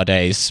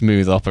Sade's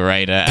Smooth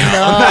Operator. And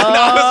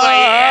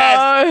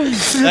I was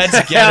like, yes,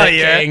 let's get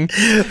it, King.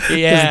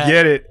 Yeah, let's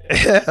get it.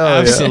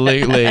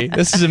 Absolutely.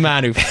 This is a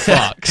man who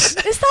fucks.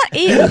 Is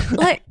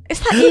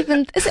that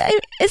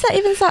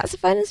even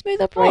saxophone and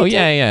Smooth Operator? Oh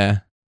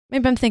yeah.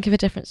 Maybe I'm thinking of a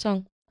different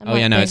song. Oh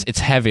yeah, no, it's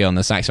heavy on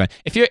the saxophone.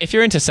 If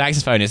you're into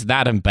saxophone, it's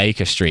that and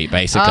Baker Street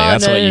basically.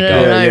 That's what you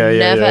got.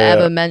 Never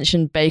ever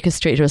mention Baker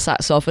Street to a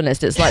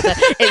saxophonist. It's like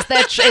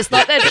it's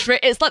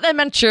like their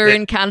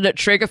Manchurian Candidate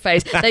trigger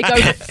face. They go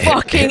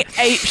fucking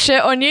ape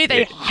shit on you.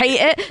 They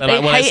hate it. They're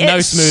like, well, hate no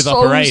Smooth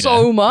Operator,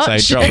 so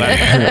much. So drop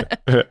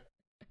that.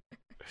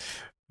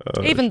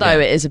 Even though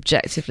it is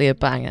objectively a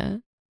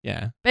banger.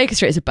 Yeah, Baker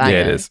Street is a banger.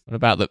 Yeah, it is. What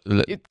about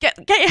the get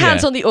your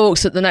hands on the aux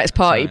at the next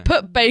party. Sorry.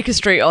 Put Baker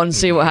Street on, and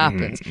see what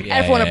happens.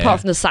 Everyone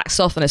apart from the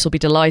saxophonist will be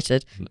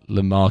delighted.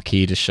 Le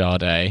Marquis de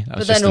Sade. That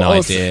was just an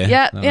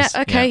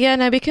idea.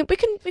 No, we can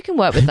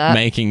work with that.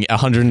 Making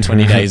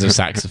 120 days of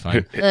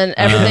saxophone. And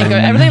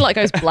everything like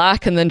goes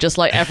black, and then just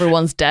like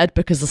everyone's dead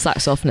because the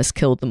saxophonist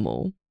killed them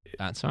all.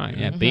 That's right.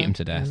 Yeah, beat him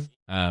to death.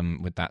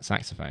 With that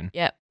saxophone.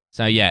 Yep.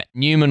 So yeah,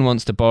 Newman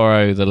wants to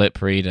borrow the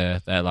lip reader.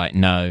 They're like,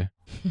 no.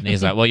 And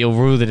he's like, well, you'll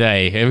rule the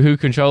day. Who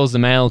controls the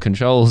mail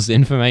controls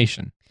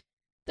information.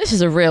 This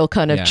is a real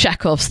kind of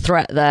Chekhov's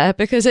threat there,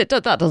 because that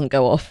doesn't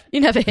go off.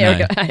 You never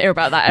hear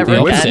about that ever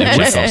again.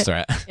 Chekhov's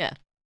threat. Yeah.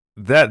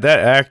 That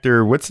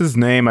actor, what's his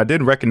name? I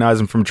didn't recognize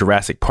him from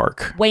Jurassic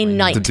Park. Wayne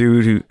Knight. The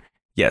dude who...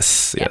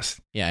 Yes.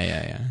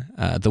 Yeah.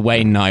 The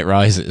Wayne Knight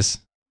Rises.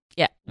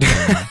 Yeah.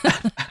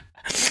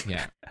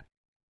 Yeah.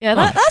 Yeah,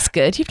 that's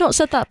good. You've not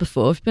said that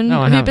before.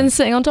 Have you been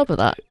sitting on top of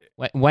that?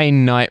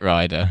 Wayne Knight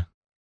Rider.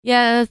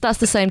 Yeah, that's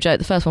the same joke.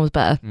 The first one was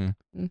better.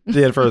 Yeah,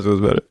 the first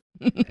one was better.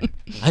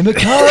 I'm a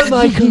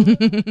Carmichael.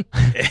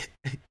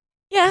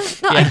 Yeah,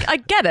 no, I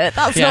get it.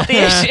 That's not the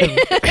issue.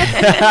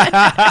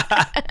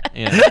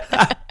 Yeah.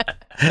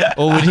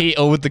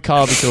 Or would the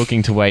car be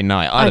talking to Wayne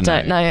Knight? I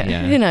don't know.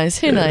 Yeah. Who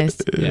knows?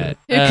 Yeah.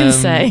 Who can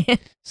say?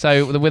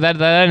 So with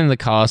they're in the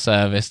car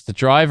service, the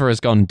driver has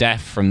gone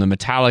deaf from the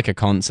Metallica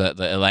concert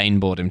that Elaine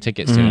bought him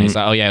tickets to, and he's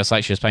like, oh yeah, it's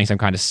like she was playing some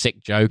kind of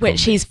sick joke.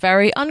 Which he's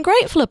very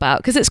ungrateful about,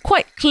 because it's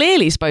quite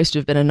clearly supposed to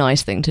have been a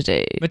nice thing to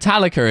do.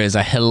 Metallica is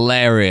a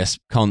hilarious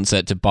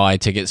concert to buy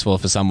tickets for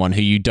someone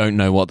who you don't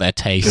know what their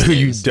taste is. Who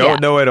you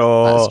don't know at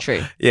all. That's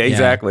true. Yeah,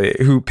 exactly.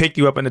 Who picked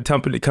you up in a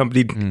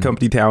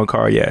company town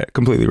car. Yeah,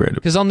 completely random.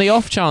 Because on the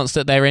off chance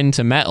that they're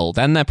into metal,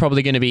 then they're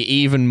probably going to be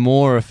even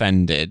more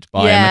offended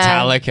by a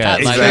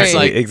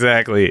Metallica.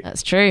 Exactly.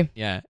 That's true.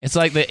 Yeah, it's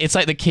like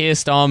the Keir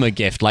Starmer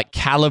gift, like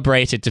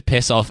calibrated to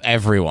piss off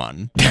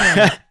everyone.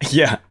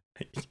 Yeah.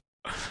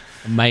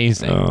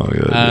 Amazing. Oh,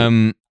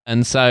 good.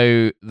 And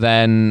so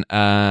then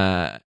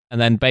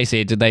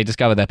basically, did they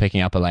discover they're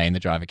picking up Elaine? The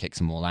driver kicks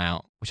them all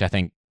out, which I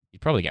think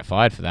you'd probably get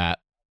fired for that.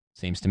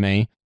 Seems to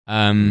me.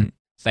 So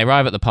they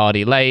arrive at the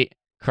party late.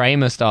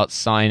 Kramer starts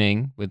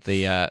signing with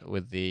the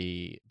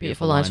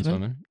beautiful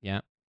lineswoman.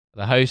 Yeah.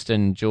 The host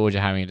and George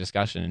are having a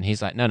discussion, and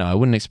he's like, no, I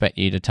wouldn't expect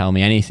you to tell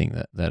me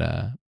anything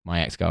that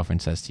my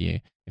ex-girlfriend says to you.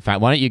 In fact,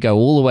 why don't you go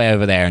all the way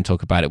over there and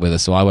talk about it with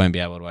us, so I won't be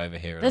able to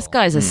overhear it. This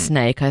guy's a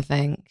snake, I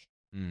think.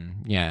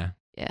 Yeah.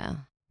 Yeah.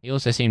 He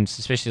also seemed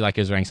suspiciously like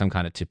he was wearing some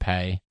kind of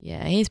toupee.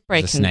 Yeah, he's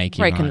breaking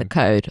the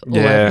code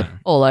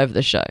all over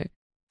the show.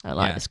 I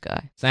like this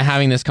guy. So they're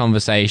having this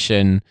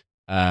conversation.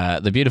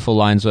 The beautiful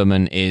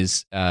lineswoman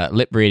is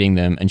lip reading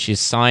them, and she's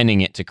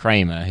signing it to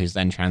Kramer, who's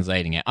then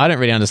translating it. I don't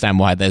really understand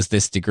why there's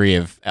this degree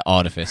of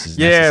artifice.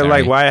 Yeah,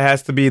 like why it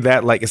has to be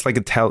that. Like it's like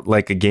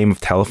a game of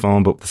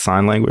telephone, but with the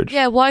sign language.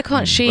 Yeah, why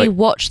can't she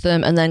watch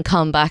them and then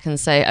come back and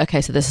say,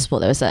 okay, so this is what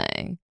they were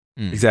saying?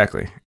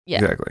 Exactly. Yeah.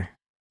 Exactly.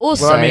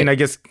 Also, well, I mean, I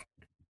guess.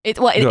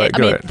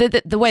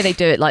 The way they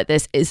do it like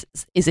this is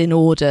in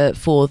order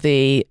for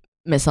the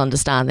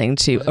misunderstanding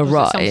to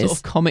arise. Some sort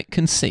of comic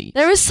conceit.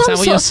 There is some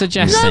what you're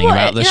suggesting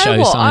about the show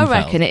Seinfeld? I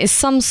reckon it is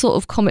some sort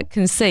of comic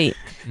conceit,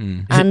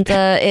 and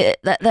they're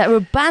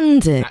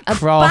abandoning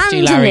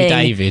Larry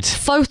David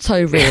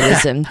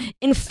photorealism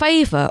in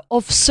favour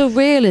of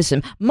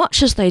surrealism,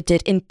 much as they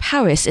did in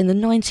Paris in the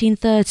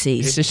 1930s.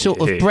 It's a sort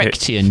of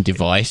Brechtian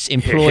device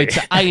employed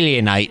to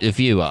alienate the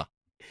viewer.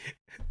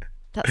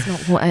 That's not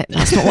what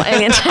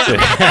alien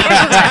technique is.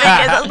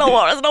 That's not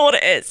what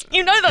it is.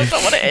 You know that's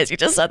not what it is. You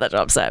just said that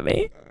to upset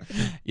me.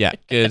 Yeah,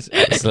 good,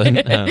 excellent.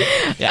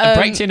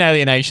 Brechtian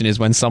alienation is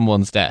when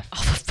someone's deaf.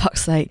 Oh, for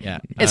fuck's sake! Yeah,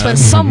 it's when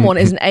someone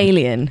is an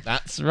alien.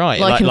 That's right,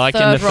 like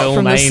in the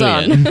film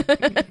Alien.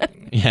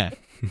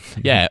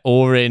 Yeah,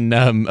 or in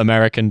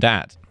American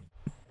Dad.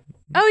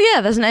 Oh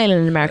yeah, there's an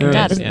alien in American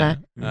Dad, isn't there?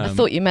 I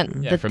thought you meant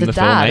the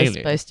dad is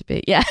supposed to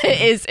be. Yeah,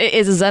 it is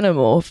a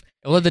xenomorph.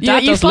 Well, the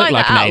dad does look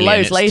like an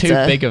alien. It's too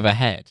big of a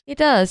head. He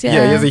does, yeah.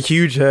 Yeah, he has a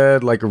huge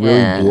head, like a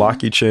really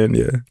blocky chin.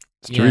 Yeah,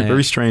 it's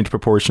very strange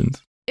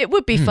proportions. It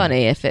would be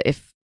funny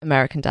if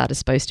American Dad is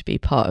supposed to be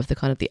part of the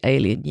kind of the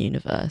alien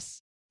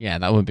universe. Yeah,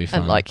 that would be fun.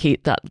 And like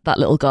that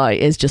little guy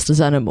is just a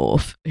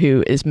xenomorph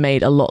who is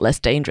made a lot less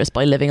dangerous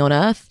by living on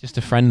Earth. Just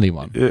a friendly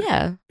one.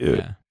 Yeah,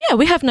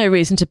 we have no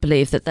reason to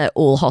believe that they're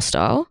all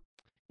hostile.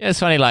 Yeah, it's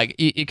funny, like,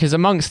 because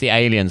amongst the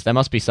aliens, there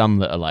must be some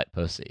that are like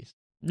pussies.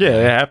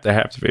 Yeah, they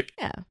have to be.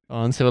 Yeah.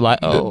 And so we're like,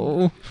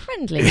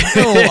 friendly.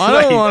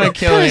 I don't want to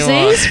kill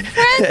anyone.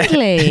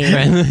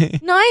 Friendly.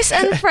 Nice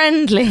and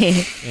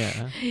friendly.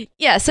 Yeah.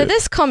 Yeah, so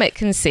this comic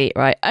conceit,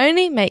 right,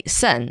 only makes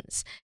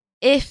sense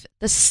if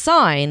the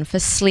sign for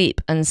sleep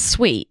and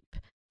sweep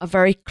are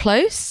very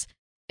close.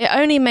 It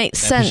only makes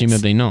sense.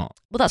 Presumably not.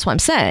 Well, that's what I'm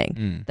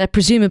saying. They're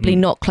presumably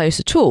not close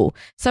at all.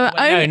 So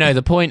no.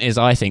 The point is,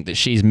 I think that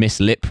she's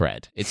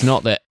mislip-read. It's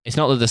not that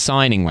the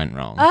signing went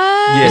wrong.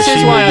 This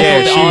is why I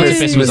thought the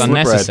artifice was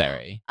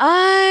unnecessary.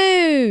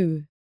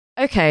 Oh,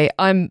 okay.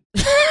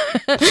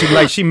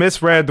 She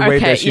misread the way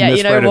that she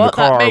misread in the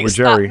car with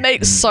Jerry. That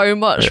makes so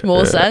much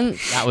more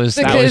sense. That was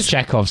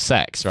Chekhov's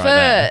sex right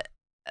there.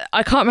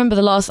 I can't remember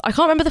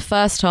the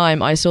first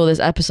time I saw this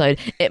episode.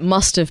 It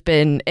must have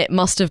been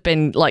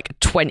like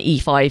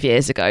 25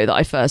 years ago that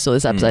I first saw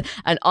this episode,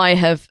 and I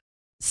have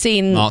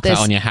seen mark that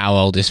on your how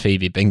old is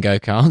Phoebe bingo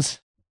cards,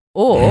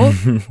 or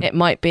it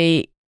might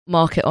be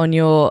mark it on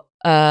your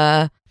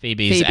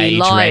Phoebe's Phoebe age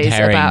lies red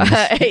herrings. About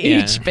her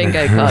age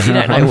bingo card. You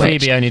don't know one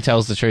which. Phoebe only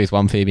tells the truth,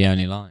 one Phoebe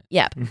only lies.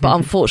 Yeah, but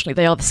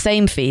unfortunately they are the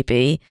same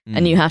Phoebe,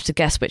 and you have to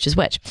guess which is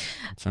which.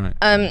 That's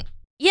right.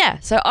 Yeah,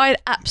 so I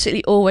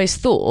absolutely always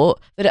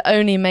thought that it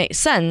only makes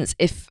sense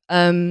if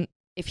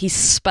he's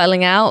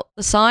spelling out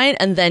the sign,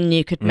 and then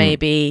you could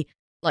maybe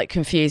like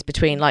confuse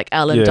between like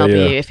L and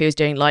W if he was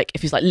doing like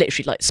if he's like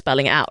literally like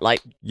spelling it out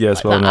like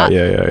spelling out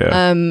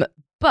yeah.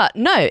 But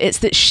no, it's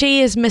that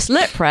she is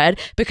mislip read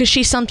because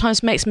she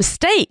sometimes makes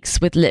mistakes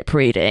with lip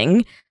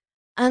reading,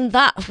 and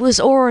that was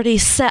already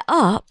set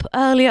up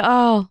earlier.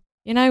 Oh,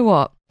 you know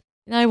what?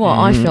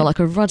 I feel like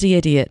a ruddy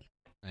idiot.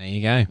 There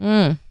you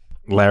go.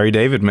 Larry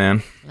David,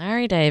 man.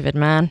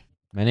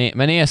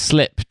 Many a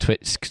slip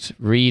twixt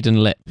reed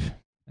and lip.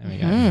 There we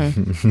go.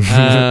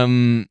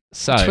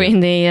 So between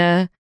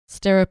the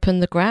stirrup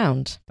and the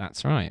ground.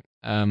 That's right.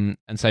 And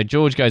so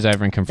George goes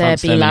over and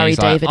confronts them. Larry and he's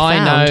David like,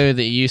 found. I know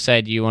that you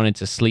said you wanted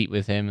to sleep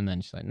with him, and then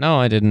she's like, no,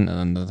 I didn't.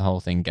 And then the whole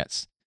thing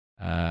gets.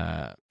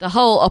 The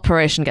whole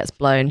operation gets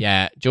blown.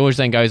 Yeah. George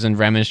then goes and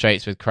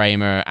remonstrates with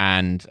Kramer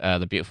and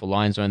the beautiful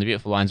lineswoman. The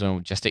beautiful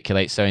lineswoman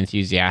gesticulates so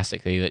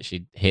enthusiastically that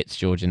she hits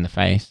George in the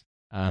face.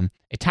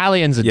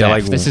 Italians are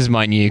deaf. This is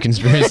my new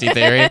conspiracy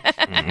theory.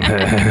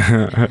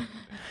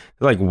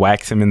 Like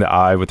whacks him in the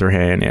eye with her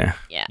hand. Yeah.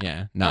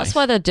 Nice. That's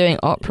why they're doing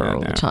opera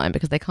all the time,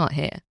 because they can't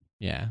hear.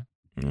 Yeah.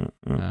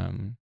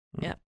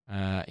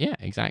 Yeah,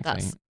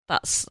 exactly.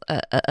 That's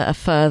a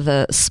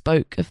further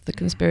spoke of the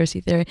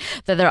conspiracy theory.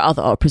 That there are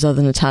other operas other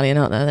than Italian,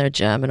 aren't there? There are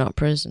German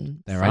operas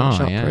and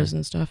French operas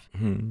and stuff.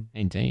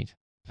 Indeed.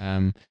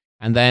 And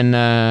then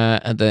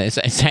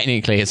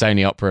technically it's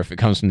only opera if it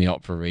comes from the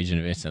opera region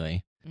of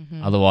Italy.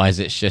 Otherwise,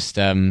 it's just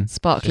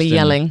sparkly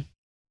yelling.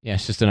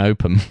 It's just an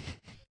open.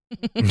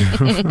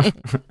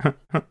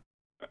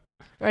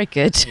 Very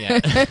good.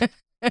 Yeah.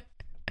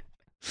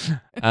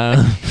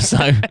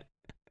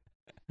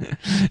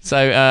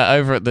 So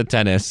over at the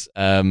tennis,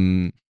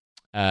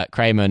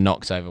 Kramer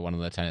knocks over one of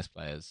the tennis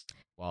players.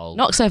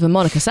 Knocks over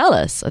Monica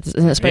Seles.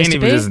 Isn't it supposed to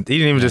be? He didn't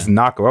even just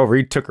knock her over.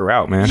 He took her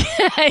out, man.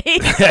 He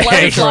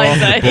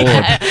clotheslines her.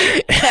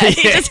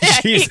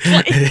 He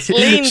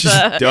cleans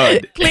her.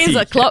 Done. Cleans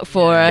her clock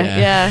for her.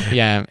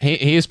 Yeah.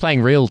 He is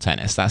playing real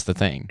tennis. That's the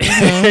thing.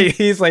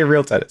 He's like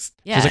real tennis.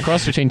 Yeah. He's a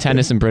cross between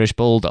tennis and British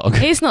bulldog.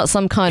 He's not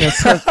some kind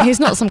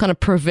of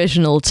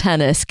provisional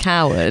tennis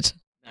coward.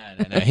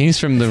 No. He's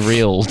from the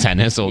real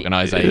tennis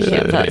organization.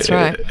 Yeah, that's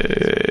right.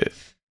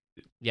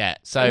 Yeah.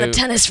 So in the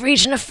tennis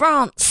region of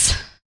France.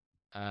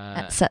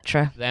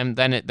 etc.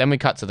 Then we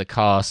cut to the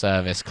car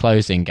service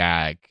closing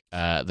gag.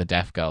 The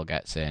deaf girl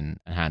gets in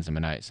and hands him a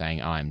note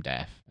saying, "I'm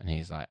deaf," and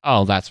he's like,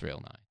 "Oh, that's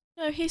real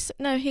nice."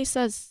 He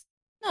says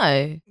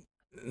no.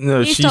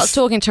 No, He starts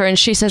talking to her and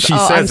she says, she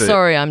 "Oh, says I'm it.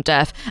 sorry, I'm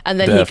deaf." And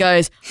then he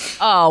goes,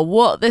 "Oh,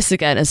 what, this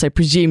again?" And so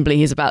presumably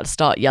he's about to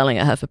start yelling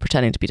at her for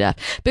pretending to be deaf.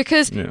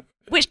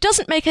 Which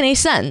doesn't make any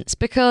sense,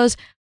 because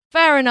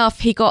fair enough,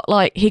 he got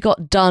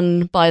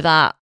done by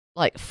that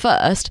like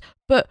first,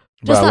 but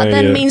does that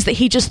then means that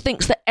he just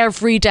thinks that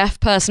every deaf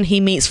person he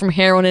meets from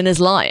here on in is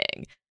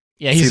lying?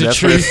 Yeah, he's a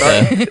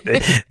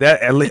truther.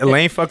 That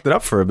Elaine fucked it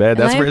up for her, man.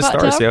 That's where it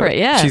starts.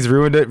 Yeah, she's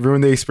ruined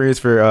the experience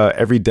for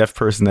every deaf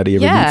person that he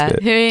ever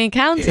meets. Who he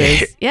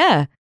encounters.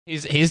 Yeah,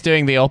 he's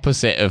doing the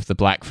opposite of the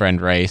black friend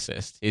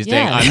racist. He's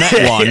doing. I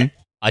met one.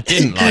 I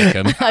didn't like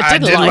him. I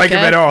didn't like him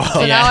at all.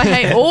 So now I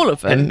hate all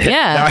of them.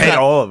 Yeah, now I hate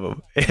all of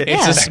them.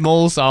 It's a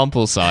small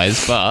sample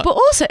size, but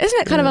also,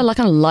 isn't it kind of like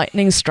a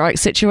lightning strike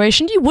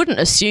situation? You wouldn't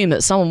assume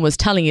that someone was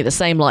telling you the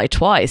same lie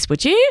twice,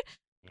 would you?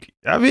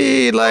 I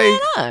mean, like, I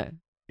don't know.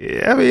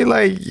 I mean,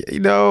 like,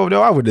 no,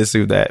 I wouldn't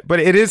assume that.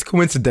 But it is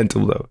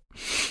coincidental, though.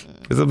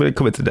 It's a bit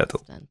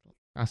coincidental.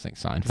 I think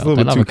Seinfeld. It's a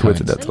little bit too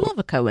coincidental. They love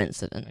a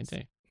coincidence. They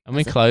do. And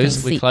we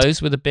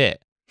close with a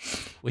bit,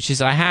 which is,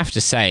 I have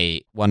to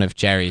say, one of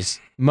Jerry's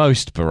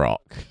most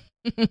baroque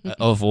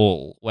of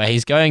all, where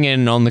he's going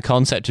in on the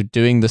concept of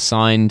doing the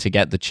sign to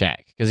get the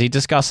check. Because he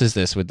discusses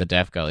this with the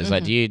deaf girl. He's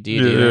like, do you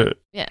do that?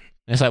 Yeah.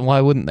 And it's like, why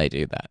wouldn't they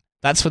do that?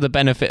 That's for the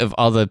benefit of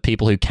other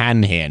people who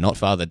can hear, not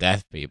for other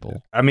deaf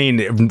people. I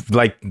mean,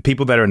 like,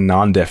 people that are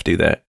non-deaf do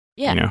that.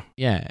 Yeah. You know?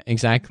 Yeah,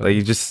 exactly.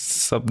 Like, just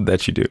something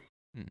that you do.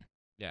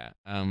 Yeah.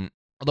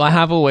 Although I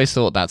have always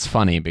thought that's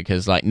funny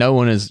because, like, no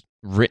one has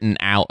written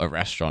out a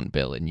restaurant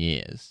bill in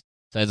years.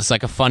 So it's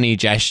like a funny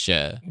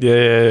gesture. Yeah.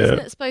 Isn't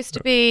it supposed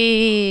to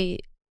be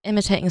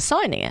imitating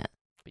signing it?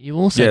 But you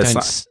also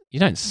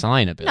don't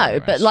sign a bill.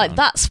 No, but like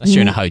unless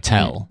you're in a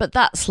hotel. But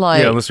that's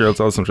like unless you're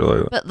outside some shit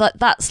like that. But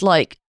that's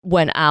like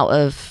went out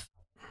of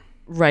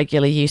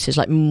regular usage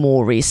like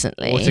more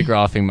recently.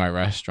 Autographing my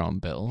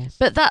restaurant bills.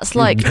 But that's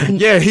like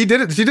yeah, he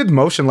did it. She did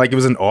motion like it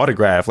was an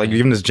autograph, like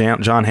even as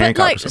John Hancock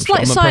like, or something.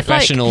 like, I'm a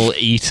professional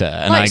eater,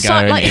 and I go.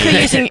 Like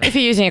if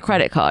you're using a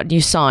credit card, you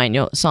sign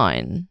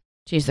to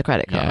use the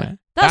credit card. Yeah.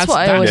 That's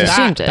what I always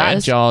assumed it That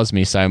is. jars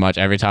me so much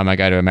every time I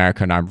go to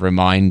America and I'm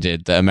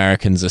reminded that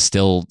Americans are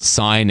still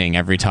signing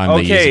every time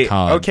they use a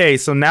card. Okay,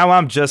 so now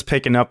I'm just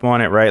picking up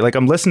on it, right? Like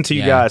I'm listening to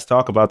you guys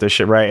talk about this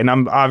shit, right? And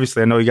I'm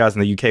obviously, I know you guys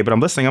in the UK, but I'm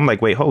listening. I'm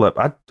like, wait, hold up.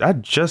 I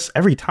just,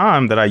 every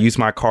time that I use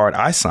my card,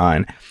 I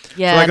sign.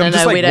 Yeah, so like I'm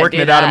just like working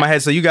it out in my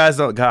head. So you guys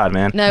don't, God,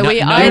 man. No, we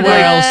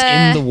nowhere else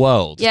in the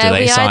world do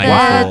they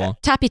sign for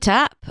tappy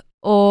tap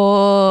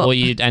or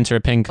you enter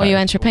a PIN code. Or you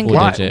enter a PIN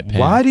code.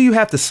 Why do you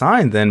have to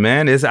sign then,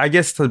 man? Is I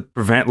guess to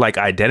prevent like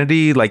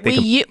identity, like they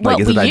we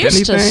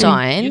used to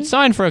sign. You'd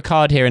sign for a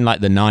card here in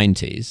like the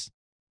 90s,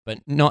 but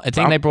not. I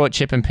think they brought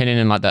chip and pin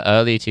in like the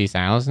early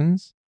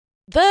 2000s.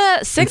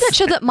 The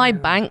signature that my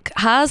bank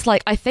has,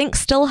 like, I think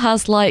still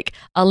has like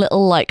a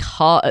little like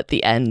heart at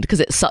the end because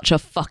it's such a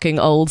fucking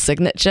old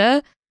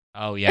signature.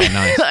 Oh yeah,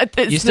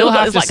 nice. You still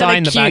have to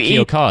sign the back of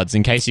your cards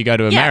in case you go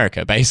to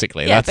America,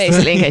 basically. Yeah,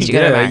 basically in case you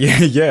go to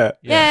America.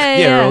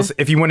 Yeah. Or else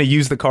if you want to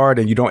use the card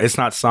and it's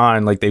not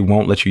signed, like they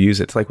won't let you use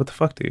it. It's like, what the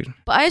fuck, dude?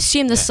 But I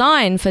assume the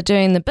sign for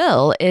doing the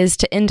bill is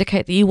to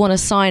indicate that you want to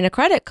sign a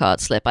credit card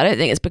slip. I don't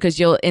think it's because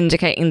you're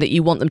indicating that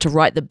you want them to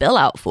write the bill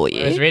out for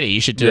you. It's really, you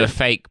should do a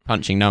fake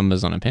punching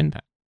numbers on a pin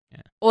pad.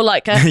 Yeah. Or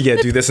like a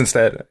do this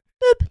instead.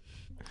 Boop,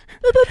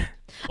 boop, boop.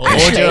 Or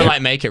do a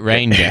like make it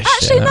rain gesture.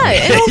 Actually,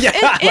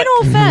 no. In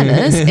all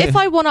fairness, if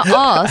I want to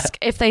ask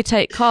if they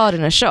take card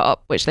in a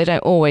shop, which they don't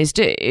always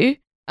do,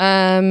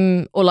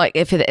 or like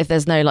if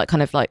there's no like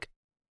kind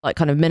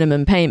of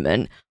minimum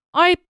payment,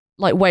 I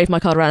like wave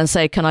my card around and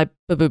say, "Can I?"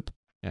 Boop, boop.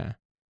 Yeah.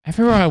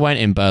 Everywhere I went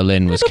in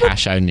Berlin was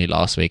cash only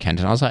last weekend,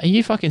 and I was like, "Are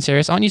you fucking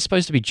serious? Aren't you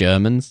supposed to be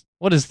Germans?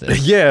 What is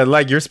this?" Yeah,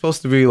 like you're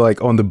supposed to be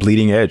like on the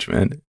bleeding edge,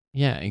 man.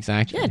 Yeah,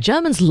 exactly. Yeah,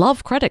 Germans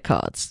love credit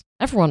cards.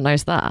 Everyone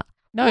knows that.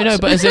 No,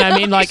 but as in, I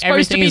mean, like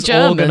everything is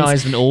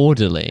organized and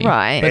orderly,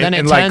 right? But then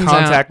and it like turns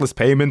contactless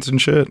payments and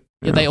shit.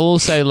 Yeah, they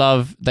also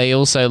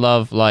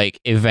love like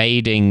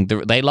evading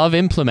they love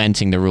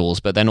implementing the rules,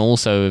 but then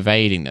also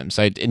evading them.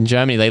 So in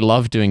Germany, they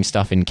love doing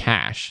stuff in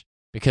cash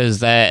because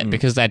their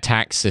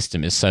tax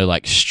system is so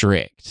like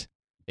strict.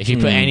 If you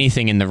put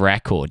anything in the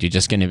record, you're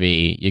gonna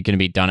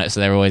be done it.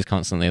 So they're always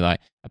constantly like.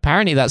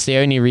 Apparently, that's the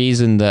only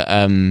reason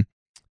that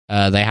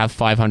they have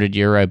 500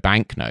 euro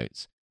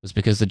banknotes. Was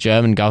because the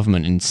German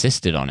government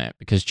insisted on it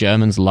because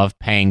Germans love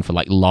paying for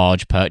like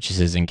large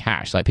purchases in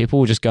cash. Like people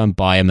will just go and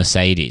buy a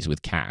Mercedes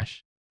with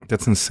cash.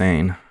 That's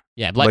insane.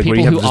 Yeah, like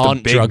people who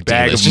aren't drug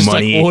dealers, just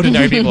like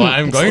ordinary people.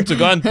 I'm going to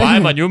go and buy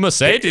my new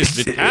Mercedes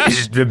with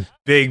cash. Just a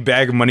big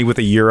bag of money with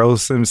a euro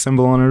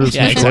symbol on it. Or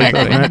yeah, exactly.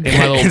 Like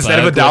that, instead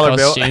of a dollar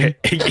bill.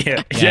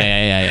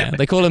 Yeah.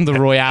 They call him the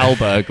Royale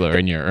burglar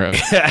in Europe.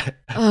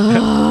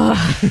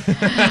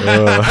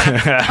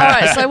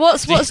 right, so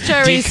what's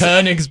Jerry's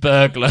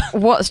Königsbergler?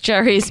 What's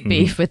Jerry's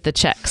beef with the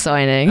check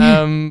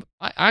signing?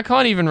 I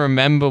can't even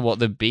remember what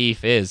the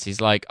beef is. He's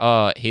like,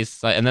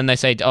 he's like, and then they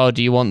say, do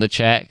you want the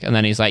check? And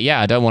then he's like,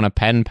 yeah, I don't want a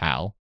pen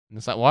pal. And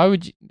it's like, why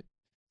would you?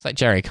 It's like,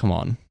 Jerry, come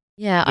on.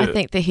 Yeah, I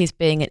think that he's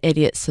being an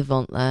idiot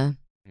savant there.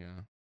 Yeah.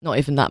 Not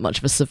even that much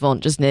of a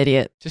savant, just an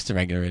idiot. Just a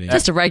regular idiot.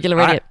 Just a regular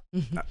idiot.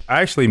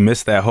 I actually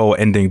missed that whole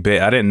ending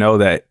bit. I didn't know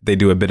that they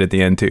do a bit at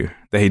the end too.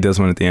 That he does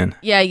one at the end.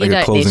 Yeah, you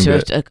don't need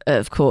to.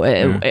 Of course,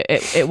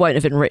 it won't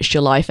have enriched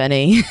your life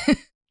any.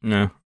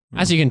 No.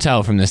 As you can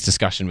tell from this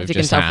discussion we've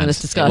just had.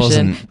 That's all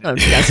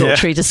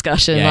tree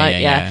discussion,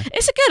 yeah.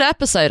 It's a good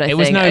episode, I think. It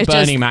was no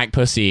Bernie Mac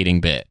pussy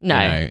eating bit.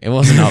 No. It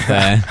wasn't up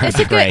there. It's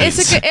a good, I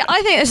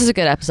think this is a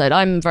good episode.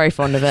 I'm very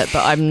fond of it,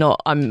 but I'm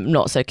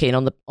not so keen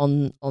on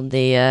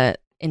the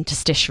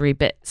interstitiary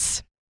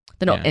bits.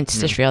 They're not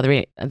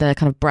interstitiary, they're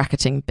kind of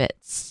bracketing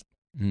bits.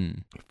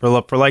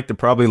 For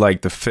probably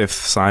the fifth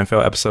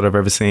Seinfeld episode I've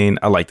ever seen,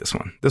 I like this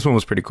one. This one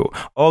was pretty cool.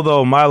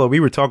 Although, Milo, we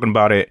were talking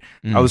about it.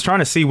 I was trying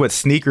to see what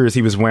sneakers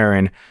he was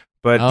wearing,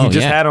 but he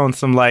just had on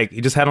some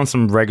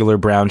regular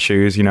brown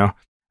shoes. You know,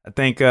 I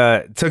think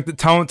took the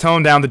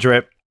tone down the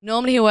drip.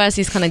 Normally he wears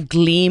these kind of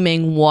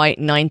gleaming white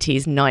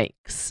 90s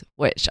Nikes,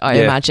 which I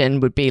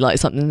imagine would be like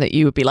something that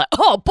you would be like,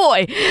 oh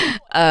boy.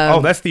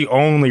 That's the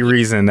only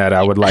reason that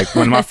I would like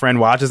when my friend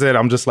watches it.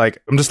 I'm just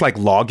like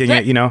logging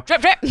drip, it, you know?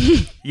 Drip, drip.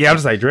 Yeah, I'm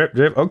just like drip,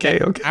 drip.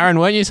 Okay. Aaron,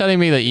 weren't you telling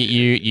me that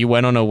you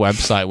went on a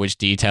website which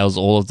details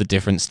all of the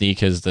different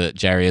sneakers that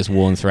Jerry has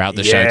worn throughout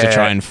the show to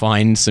try and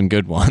find some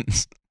good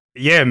ones?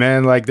 Yeah,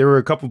 man. Like there were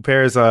a couple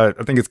pairs. I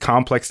think it's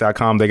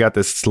complex.com. They got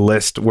this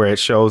list where it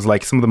shows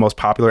like some of the most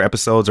popular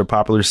episodes or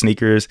popular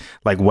sneakers,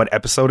 like what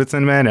episode it's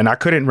in, man. And I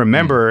couldn't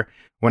remember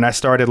when I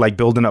started like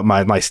building up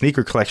my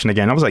sneaker collection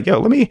again. I was like,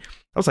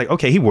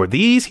 okay, he wore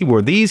these.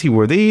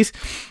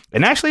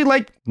 And actually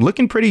like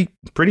looking pretty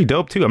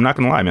dope too. I'm not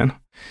going to lie, man.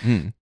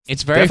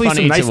 It's very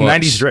definitely funny some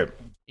nice 90s drip.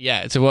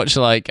 Yeah, to watch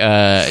like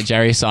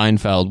Jerry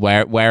Seinfeld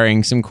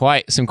wearing some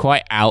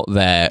quite out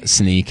there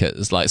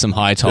sneakers, like some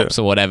high tops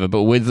or whatever,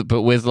 but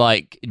with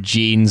like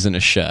jeans and a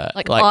shirt,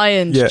 like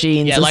ironed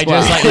jeans, yeah, as like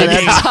well. just like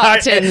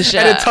tucked in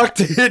shirt, and a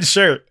tucked in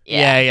shirt.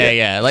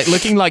 Yeah, like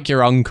looking like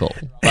your uncle,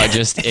 like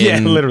just in, yeah,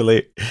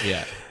 literally.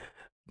 Yeah.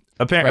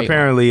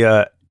 Apparently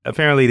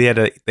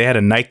they had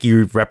a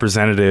Nike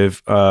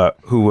representative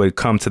who would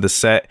come to the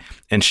set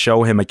and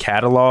show him a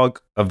catalog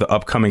of the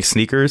upcoming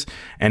sneakers,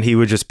 and he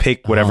would just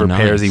pick whatever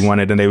pairs he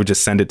wanted, and they would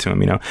just send it to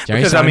him. You know,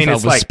 Jerry Seinfeld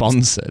was like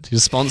sponsored. He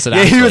was sponsored.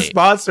 Yeah, he was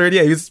sponsored.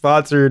 Yeah, he was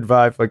sponsored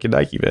by fucking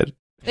Nike, man.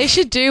 They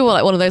should do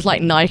like one of those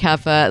like Nike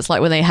adverts,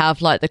 like when they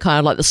have like the kind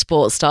of like the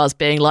sports stars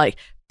being like,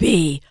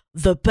 "Be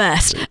the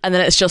best," and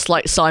then it's just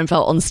like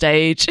Seinfeld on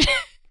stage.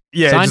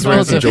 Yeah,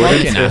 Seinfeld's a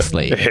fucking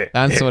athlete.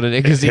 That's what it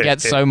is, because he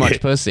gets so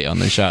much pussy on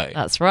the show.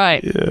 That's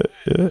right. Yeah.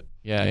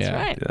 That's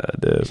right.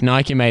 If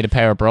Nike made a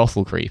pair of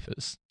brothel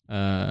creepers.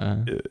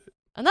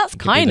 And that's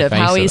kind of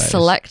how he's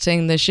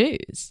selecting the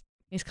shoes.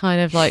 He's kind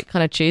of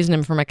choosing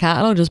them from a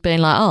catalog, just being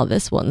like, oh,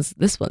 this one's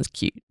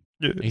cute.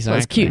 Exactly. This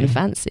one's cute and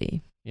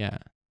fancy. Yeah.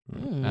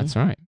 That's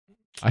right.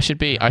 I should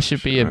be a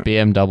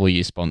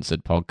BMW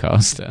sponsored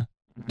podcaster.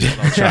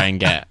 I'll try and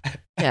get.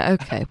 Yeah,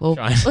 okay. Well,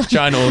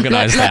 try and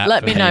organise that.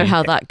 Let me know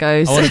how that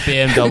goes. I want a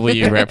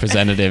BMW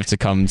representative to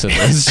come to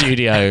the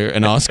studio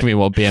and ask me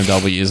what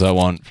BMWs I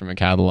want from a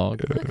catalogue.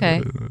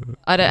 Okay.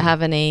 I don't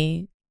have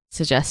any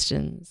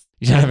suggestions.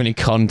 You don't have any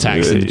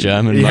contacts in the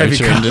German motor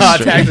industry?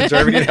 Contacts in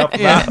Germany to help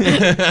them out.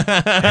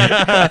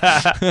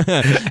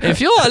 If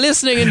you are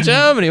listening in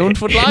Germany and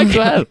would like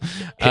to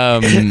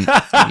help,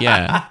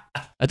 yeah,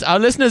 our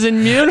listeners in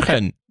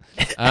München.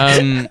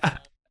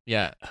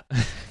 Yeah,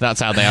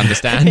 that's how they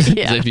understand.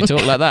 If you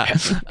talk like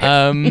that.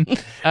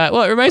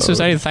 Well, it remains for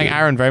us only to thank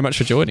Aaron very much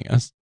for joining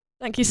us.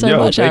 Thank you so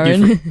much,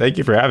 Aaron. Thank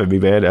you for having me,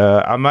 man.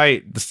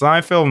 The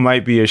Seinfeld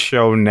might be a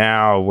show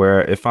now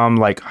where if I'm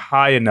like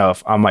high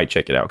enough, I might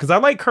check it out because I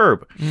like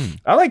Curb.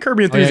 I like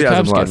Curb Your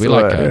Enthusiasm a lot. We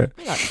like Curb.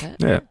 We like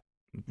it.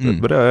 Yeah,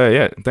 but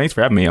thanks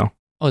for having me, y'all.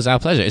 Oh, it's our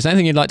pleasure. Is there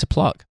anything you'd like to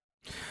plug?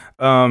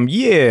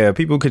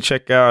 People could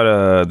check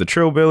out the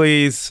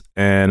Trillbillies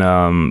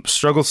and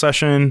Struggle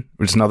Session,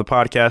 which is another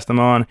podcast I'm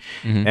on.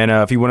 And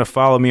if you want to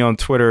follow me on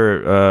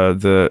Twitter,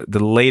 the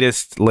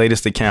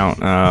latest account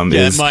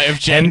is... it might have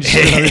changed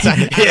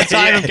at the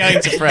time of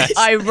going to press.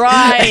 I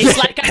rise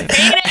like a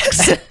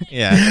phoenix.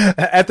 Yeah.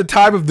 At the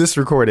time of this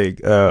recording,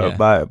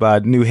 my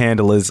new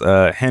handle is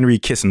Henry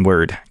Kiss N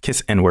Word.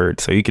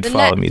 So you could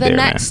follow me there. The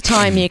next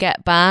time you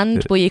get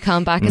banned, will you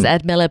come back as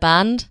Ed Miller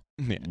Band?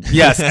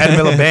 Yes, Ed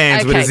Miller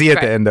Bands with a Z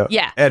at the end, though.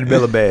 Yeah. Ed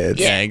Miller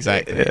Bands. Yeah,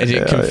 exactly.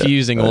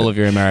 Confusing all of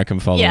your American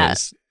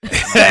followers.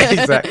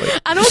 Exactly.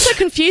 And also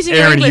confusing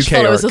your English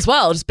followers as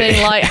well. Just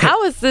being like,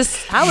 how has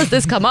this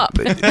come up?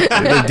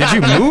 Did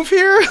you move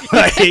here?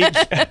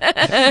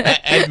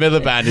 Ed Ed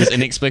Miliband is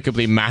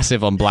inexplicably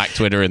massive on Black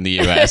Twitter in the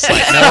US.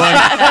 Like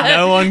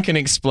no one can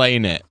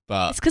explain it,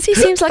 but it's because he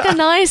seems like a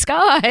nice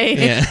guy.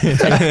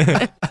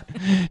 Yeah.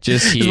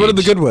 Just huge. He's one of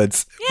the good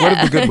ones. Yeah. One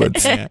of the good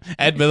ones. Yeah.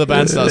 Ed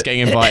Miliband starts getting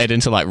invited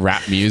into like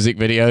rap music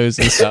videos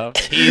and stuff.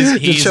 He's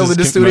Just chill as in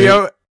the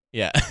studio.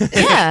 Yeah.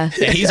 Yeah.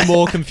 He's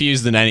more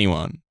confused than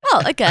anyone.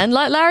 Well, again,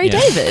 like Larry Yeah.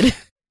 David.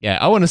 Yeah,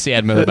 I want to see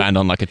Ed Miliband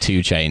on like a 2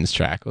 Chainz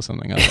track or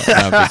something.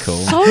 That would be cool.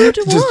 So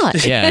do I.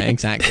 Yeah,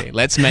 exactly.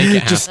 Let's make it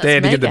happen. Just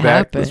standing Let's in the make it back.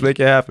 happen. Let's make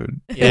it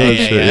happen.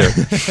 Yeah.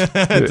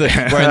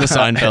 Wearing the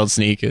Seinfeld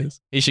sneakers.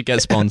 He should get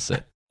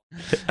sponsored.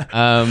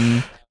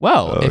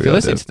 Well, if you're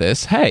listening to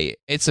this, hey,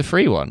 it's a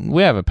free one.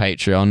 We have a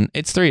Patreon.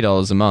 It's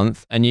 $3 a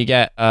month, and you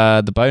get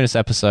the bonus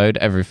episode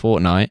every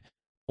fortnight.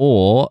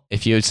 Or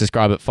if you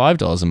subscribe at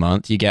 $5 a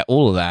month, you get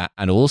all of that,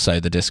 and also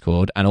the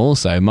Discord, and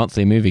also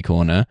monthly movie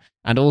corner,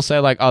 and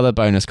also like other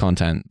bonus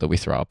content that we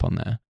throw up on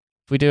there.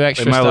 If we do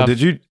extra Milo,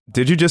 stuff,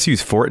 did you just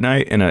use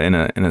Fortnite in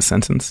a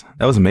sentence?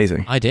 That was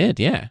amazing. I did,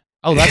 yeah.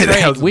 Oh, that's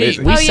That right. was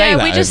amazing. We say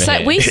that we just over say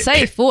here. we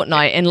say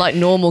Fortnite in like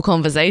normal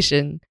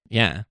conversation.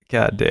 Yeah.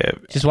 God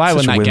damn. Which is why Such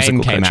when a that game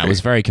whimsical came out, it country.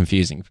 was very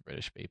confusing for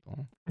British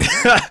people.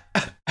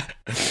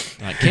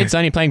 Like, kids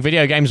only playing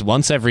video games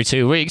once every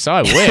 2 weeks.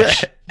 I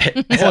wish.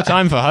 More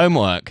time for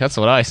homework. That's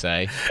what I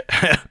say.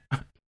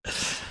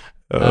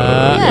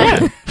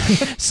 Yeah.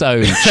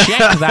 So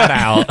check that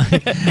out.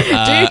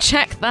 Do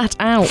check that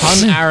out.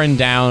 Hunt Aaron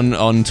down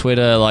on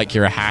Twitter like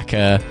you're a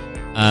hacker.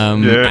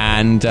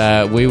 And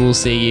we will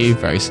see you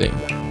very soon.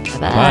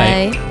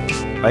 Bye.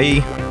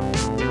 Bye.